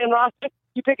whole Titan roster,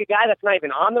 you pick a guy that's not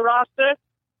even on the roster,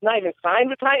 not even signed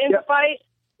with Titan to fight.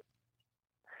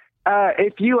 I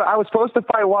was supposed to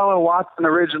fight Wallen Watson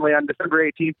originally on December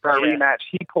 18th for our rematch.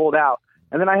 He pulled out.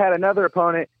 And then I had another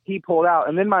opponent. He pulled out.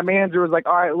 And then my manager was like,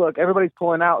 all right, look, everybody's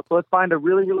pulling out. So let's find a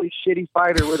really, really shitty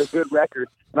fighter with a good record.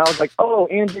 And I was like, oh,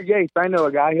 Andrew Yates. I know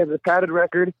a guy. He has a padded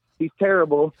record. He's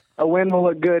terrible. A win will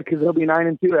look good because he'll be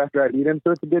 9-2 after I beat him.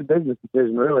 So it's a good business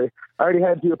decision, really. I already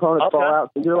had 2 opponents fall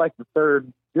out. So you're like the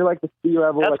third. You're like the C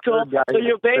level. That's like cool. third guy. So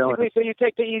you basically, you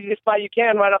take the easiest fight you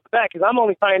can right off the bat, because I'm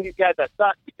only fighting these guys that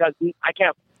suck because I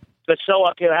can't. The show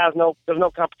up here there's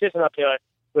no competition up here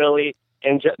really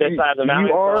in this side of the mountain.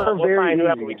 You are so we'll very find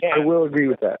whoever easy. we can. I will agree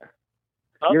with that.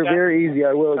 Okay. You're very easy.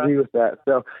 I will agree with that.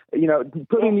 So,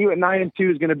 putting you at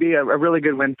 9-2 is going to be a really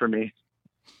good win for me.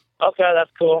 Okay, that's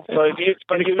cool. So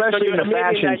especially in the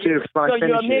fashion too.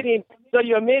 So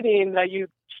you're admitting that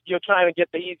you're trying to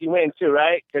get the easy win too,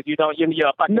 right? Because you're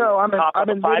a fucking I've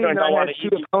been fighter and don't want to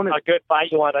use a good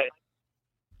fight. You want to.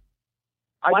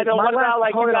 Why don't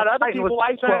like you got other people? Why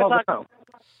are you trying to talk?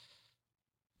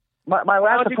 My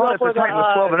last opponent for Titan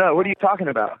was 12-0. What are you talking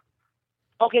about?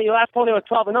 Okay, your last opponent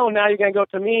was 12-0. Now you're gonna go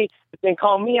to me and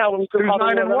call me out when you could call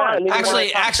me 9-1.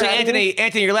 Actually,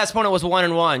 Anthony, your last opponent was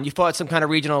 1-1. You fought some kind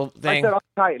of regional thing. I said on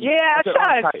Titan.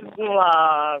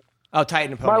 Yeah, Oh,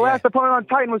 Titan opponent. My last opponent on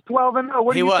Titan was 12-0.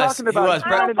 What are you talking about? He was.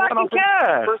 I don't fucking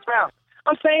care. First round.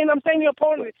 I'm saying your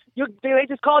opponent. They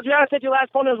just called you out and said your last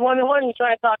opponent was 1-1. And you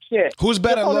trying to talk shit. Who's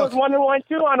better your look? opponent was 1-1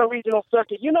 too on a regional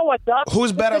circuit. You know what's up.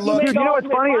 Who's better look? Dude, you know what's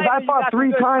funny is I fought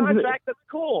 3 times. That's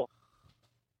cool.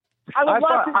 I would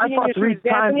love to see fought you 3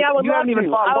 times. I would You love haven't even to.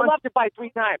 fought I would once. love to fight 3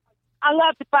 times. I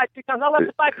love to fight 3 times. I love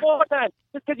to fight 4 times.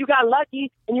 Just because you got lucky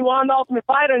and you won the Ultimate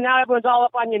Fighter and now everyone's all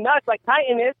up on your nuts like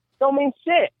Titan is, don't mean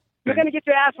shit. You're going to get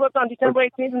your ass whipped on December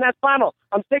 18th, and that's final.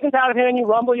 I'm sick and tired of hearing you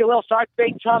rumble your little shark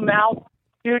bait chum mouth.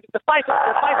 Dude, the fight's going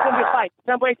to be a fight.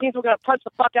 December 18th, we're going to punch the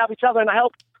fuck out of each other, and I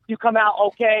hope you come out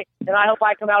okay, and I hope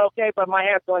I come out okay, but my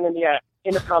hand's going in the air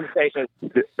in this conversation.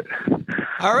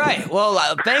 All right.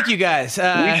 Well, thank you guys.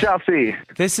 We shall see.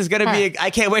 This is going to be...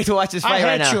 I can't wait to watch this fight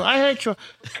right now. I hate you.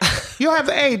 You have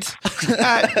AIDS.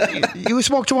 You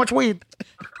smoke too much weed.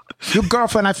 Your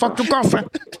girlfriend. I fucked your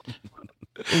girlfriend.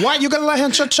 Why you gonna let him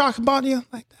talk about you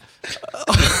like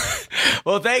that?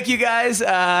 Well, thank you guys.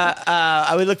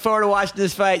 I would look forward to watching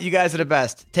this fight. You guys are the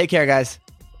best. Take care, guys.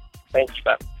 Thank you,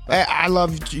 man. Hey, I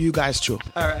love you guys too.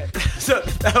 All right. So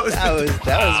that was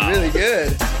really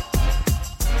good.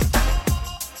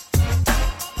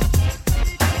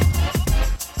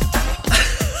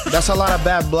 That's a lot of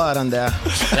bad blood on there.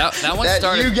 That one That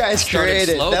started. you guys started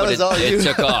created. slow, That but was all you. it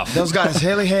took off. Those guys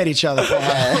really hate each other.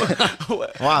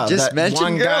 Wow. Just that mention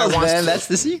one guy girls, wants man. to- That's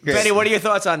the secret. Benny, what are your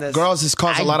thoughts on this? Girls has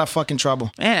caused a lot of fucking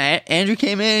trouble. Man, Andrew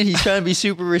came in. He's trying to be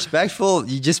super respectful.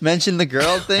 You just mentioned the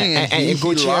girl thing, and he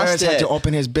Gutierrez lost had it. to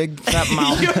open his big fat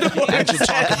mouth and to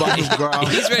talk about his girl.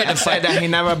 He's ready to and say fight. that he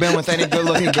never been with any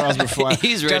good-looking girls before.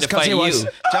 He's ready Just to 'cause fight he was, you.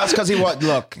 Just because he was.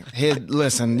 Look,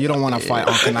 listen. You don't want to fight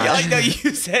Uncle I like Nash. how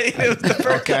you said it was the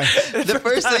first. Okay. The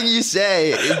first thing you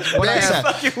say is, What I man, said?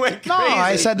 Fucking went No, crazy.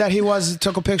 I said that he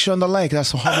took a picture on the lake.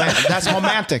 That's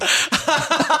romantic.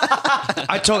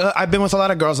 I've been with a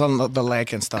lot of girls on the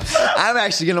lake and stuff. I'm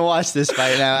actually gonna watch this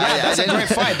fight now. Yeah, that's a great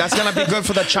fight. That's gonna be good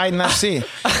for the Chiden FC.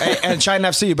 And Chiden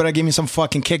FC, you better give me some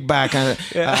fucking kickback. And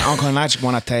Uncle Nash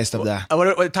want a taste of that.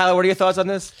 Tyler, what are your thoughts on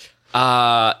this?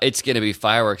 It's gonna be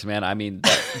fireworks, man. I mean,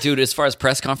 dude, as far as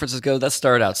press conferences go, that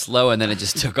started out slow and then it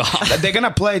just took off. They're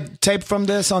gonna play tape from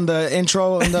this on the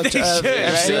intro on the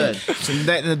FC. So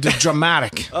they're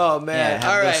dramatic. Oh man! Yeah, have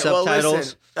All the right. Well, subtitles.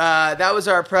 listen. That was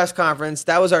our press conference.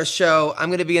 That was our show. I'm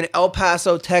going to be in El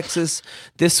Paso, Texas,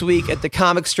 this week at the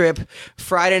Comic Strip.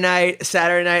 Friday night,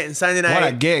 Saturday night, and Sunday night. What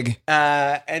a gig!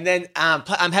 And then I'm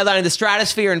headlining the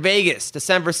Stratosphere in Vegas,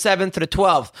 December 7th to the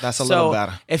 12th. That's a little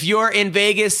better. If you're in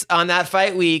Vegas on that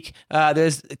fight week,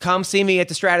 come see me at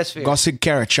the Stratosphere. Go see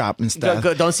Carrot Chop instead.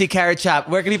 Don't see Carrot Chop.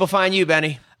 Where can people find you,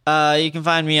 Benny? You can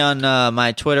find me on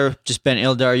my Twitter, just Ben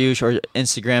Ildaryush, or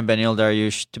Instagram, Ben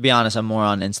Ildaryush. To be honest, I'm more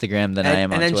on Instagram than I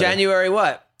am on And then Twitter. January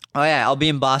what? Oh yeah, I'll be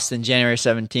in Boston January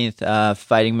 17th,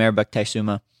 fighting Maribek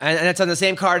Taisuma. And it's on the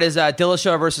same card as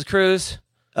Dillashaw versus Cruz.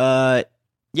 Yeah,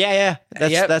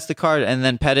 Yep. that's the card. And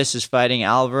then Pettis is fighting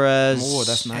Alvarez. Oh,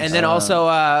 that's nice. And then also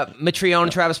Mitrione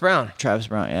and Travis Brown. Travis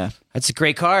Brown. Yeah. That's a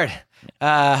great card.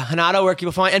 Hanato, where can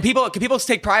people find? And can people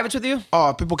take privates with you?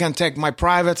 Oh, people can take my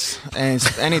privates and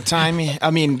anytime.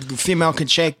 I mean, female can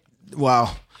check.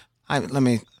 Well,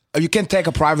 you can take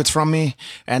a private from me,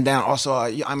 and then also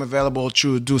I'm available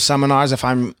to do seminars if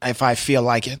I feel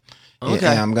like it.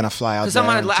 Okay. Yeah, I'm gonna fly out Because there.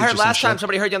 I and teach heard you some last time shit.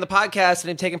 somebody heard you on the podcast and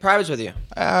they've taken privates with you.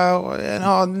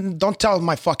 No, don't tell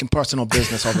my fucking personal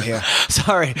business over here.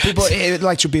 Sorry. People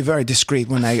like to be very discreet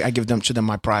when I give them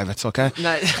my privates, okay?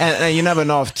 No. And you never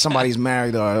know if somebody's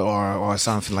married or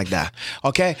something like that,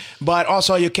 okay? But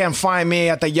also you can find me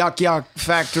at the Yuck Yuck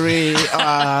Factory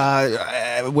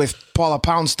with Paula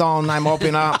Poundstone. I'm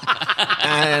opening up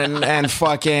and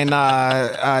fucking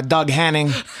Doug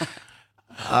Henning.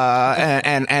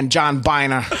 And John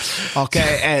Biner,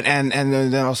 okay, and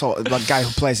then also the guy who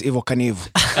plays Evel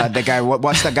Knievel, the guy.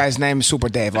 What's the guy's name? Super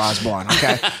Dave Osborne,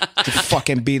 okay, to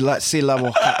fucking be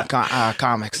C-level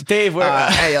comics. Dave, where?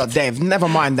 Hey, yo, Dave. Never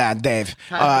mind that, Dave.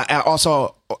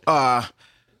 Also.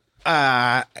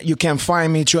 You can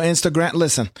find me through Instagram.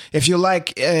 Listen, if you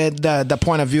like the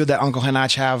point of view that Uncle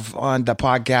Hanach have on the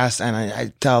podcast, and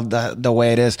I tell the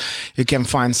way it is, you can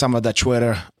find some of the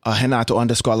Twitter,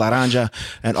 Renato_Laranja,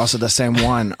 and also the same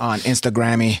one on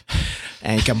Instagrammy.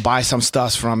 And you can buy some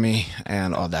stuff from me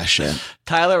and all that shit.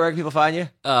 Tyler, where can people find you?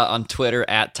 On Twitter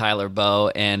at Tyler Bow,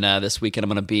 and this weekend I'm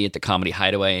going to be at the Comedy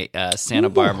Hideaway, Santa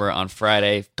Barbara on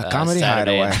Friday. The Comedy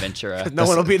Saturday Hideaway. in Ventura. No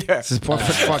one will be there. This is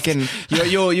perfect. Fucking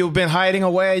you've been hiding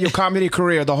away your comedy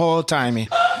career the whole time.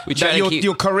 We try to keep-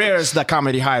 Your career is the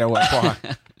Comedy Hideaway.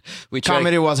 We try to-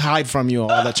 Comedy was hide from you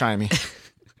all the time.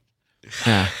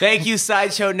 Yeah. Thank you,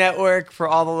 Sideshow Network, for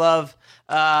all the love.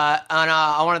 And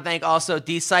I want to thank also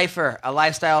Decipher, a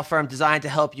lifestyle firm designed to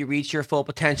help you reach your full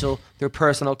potential through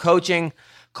personal coaching.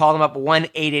 Call them up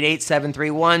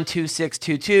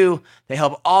 1-888-731-2622. They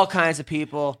help all kinds of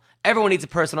people. Everyone needs a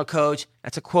personal coach.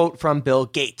 That's a quote from Bill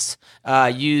Gates.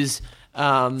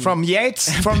 From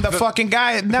Yates, from the fucking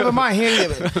guy. Never mind.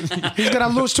 He's gonna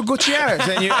lose to Gutierrez,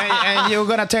 and you're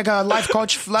gonna take a life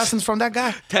coach lessons from that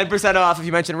guy. 10% off if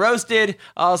you mention Roasted.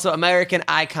 Also, American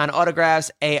Icon Autographs,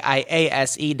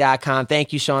 AIASE.com.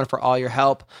 Thank you, Sean, for all your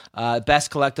help. Best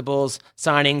collectibles,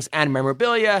 signings, and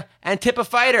memorabilia. And tip a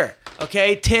fighter.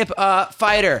 Okay? Tip a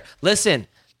fighter. Listen.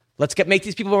 Let's make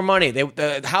these people more money.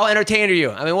 How entertained are you?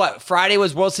 I mean, what? Friday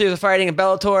was World Series of Fighting in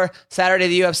Bellator. Saturday,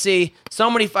 the UFC. So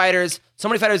many fighters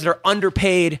that are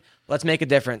underpaid. Let's make a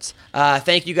difference.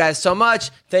 Thank you guys so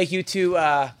much. Thank you to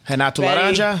Renato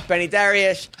Laranja. Benny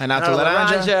Dariush. Renato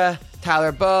Laranja.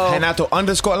 Tyler Bow.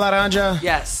 Renato_Laranja.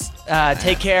 Yes.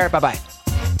 Take care. Bye-bye.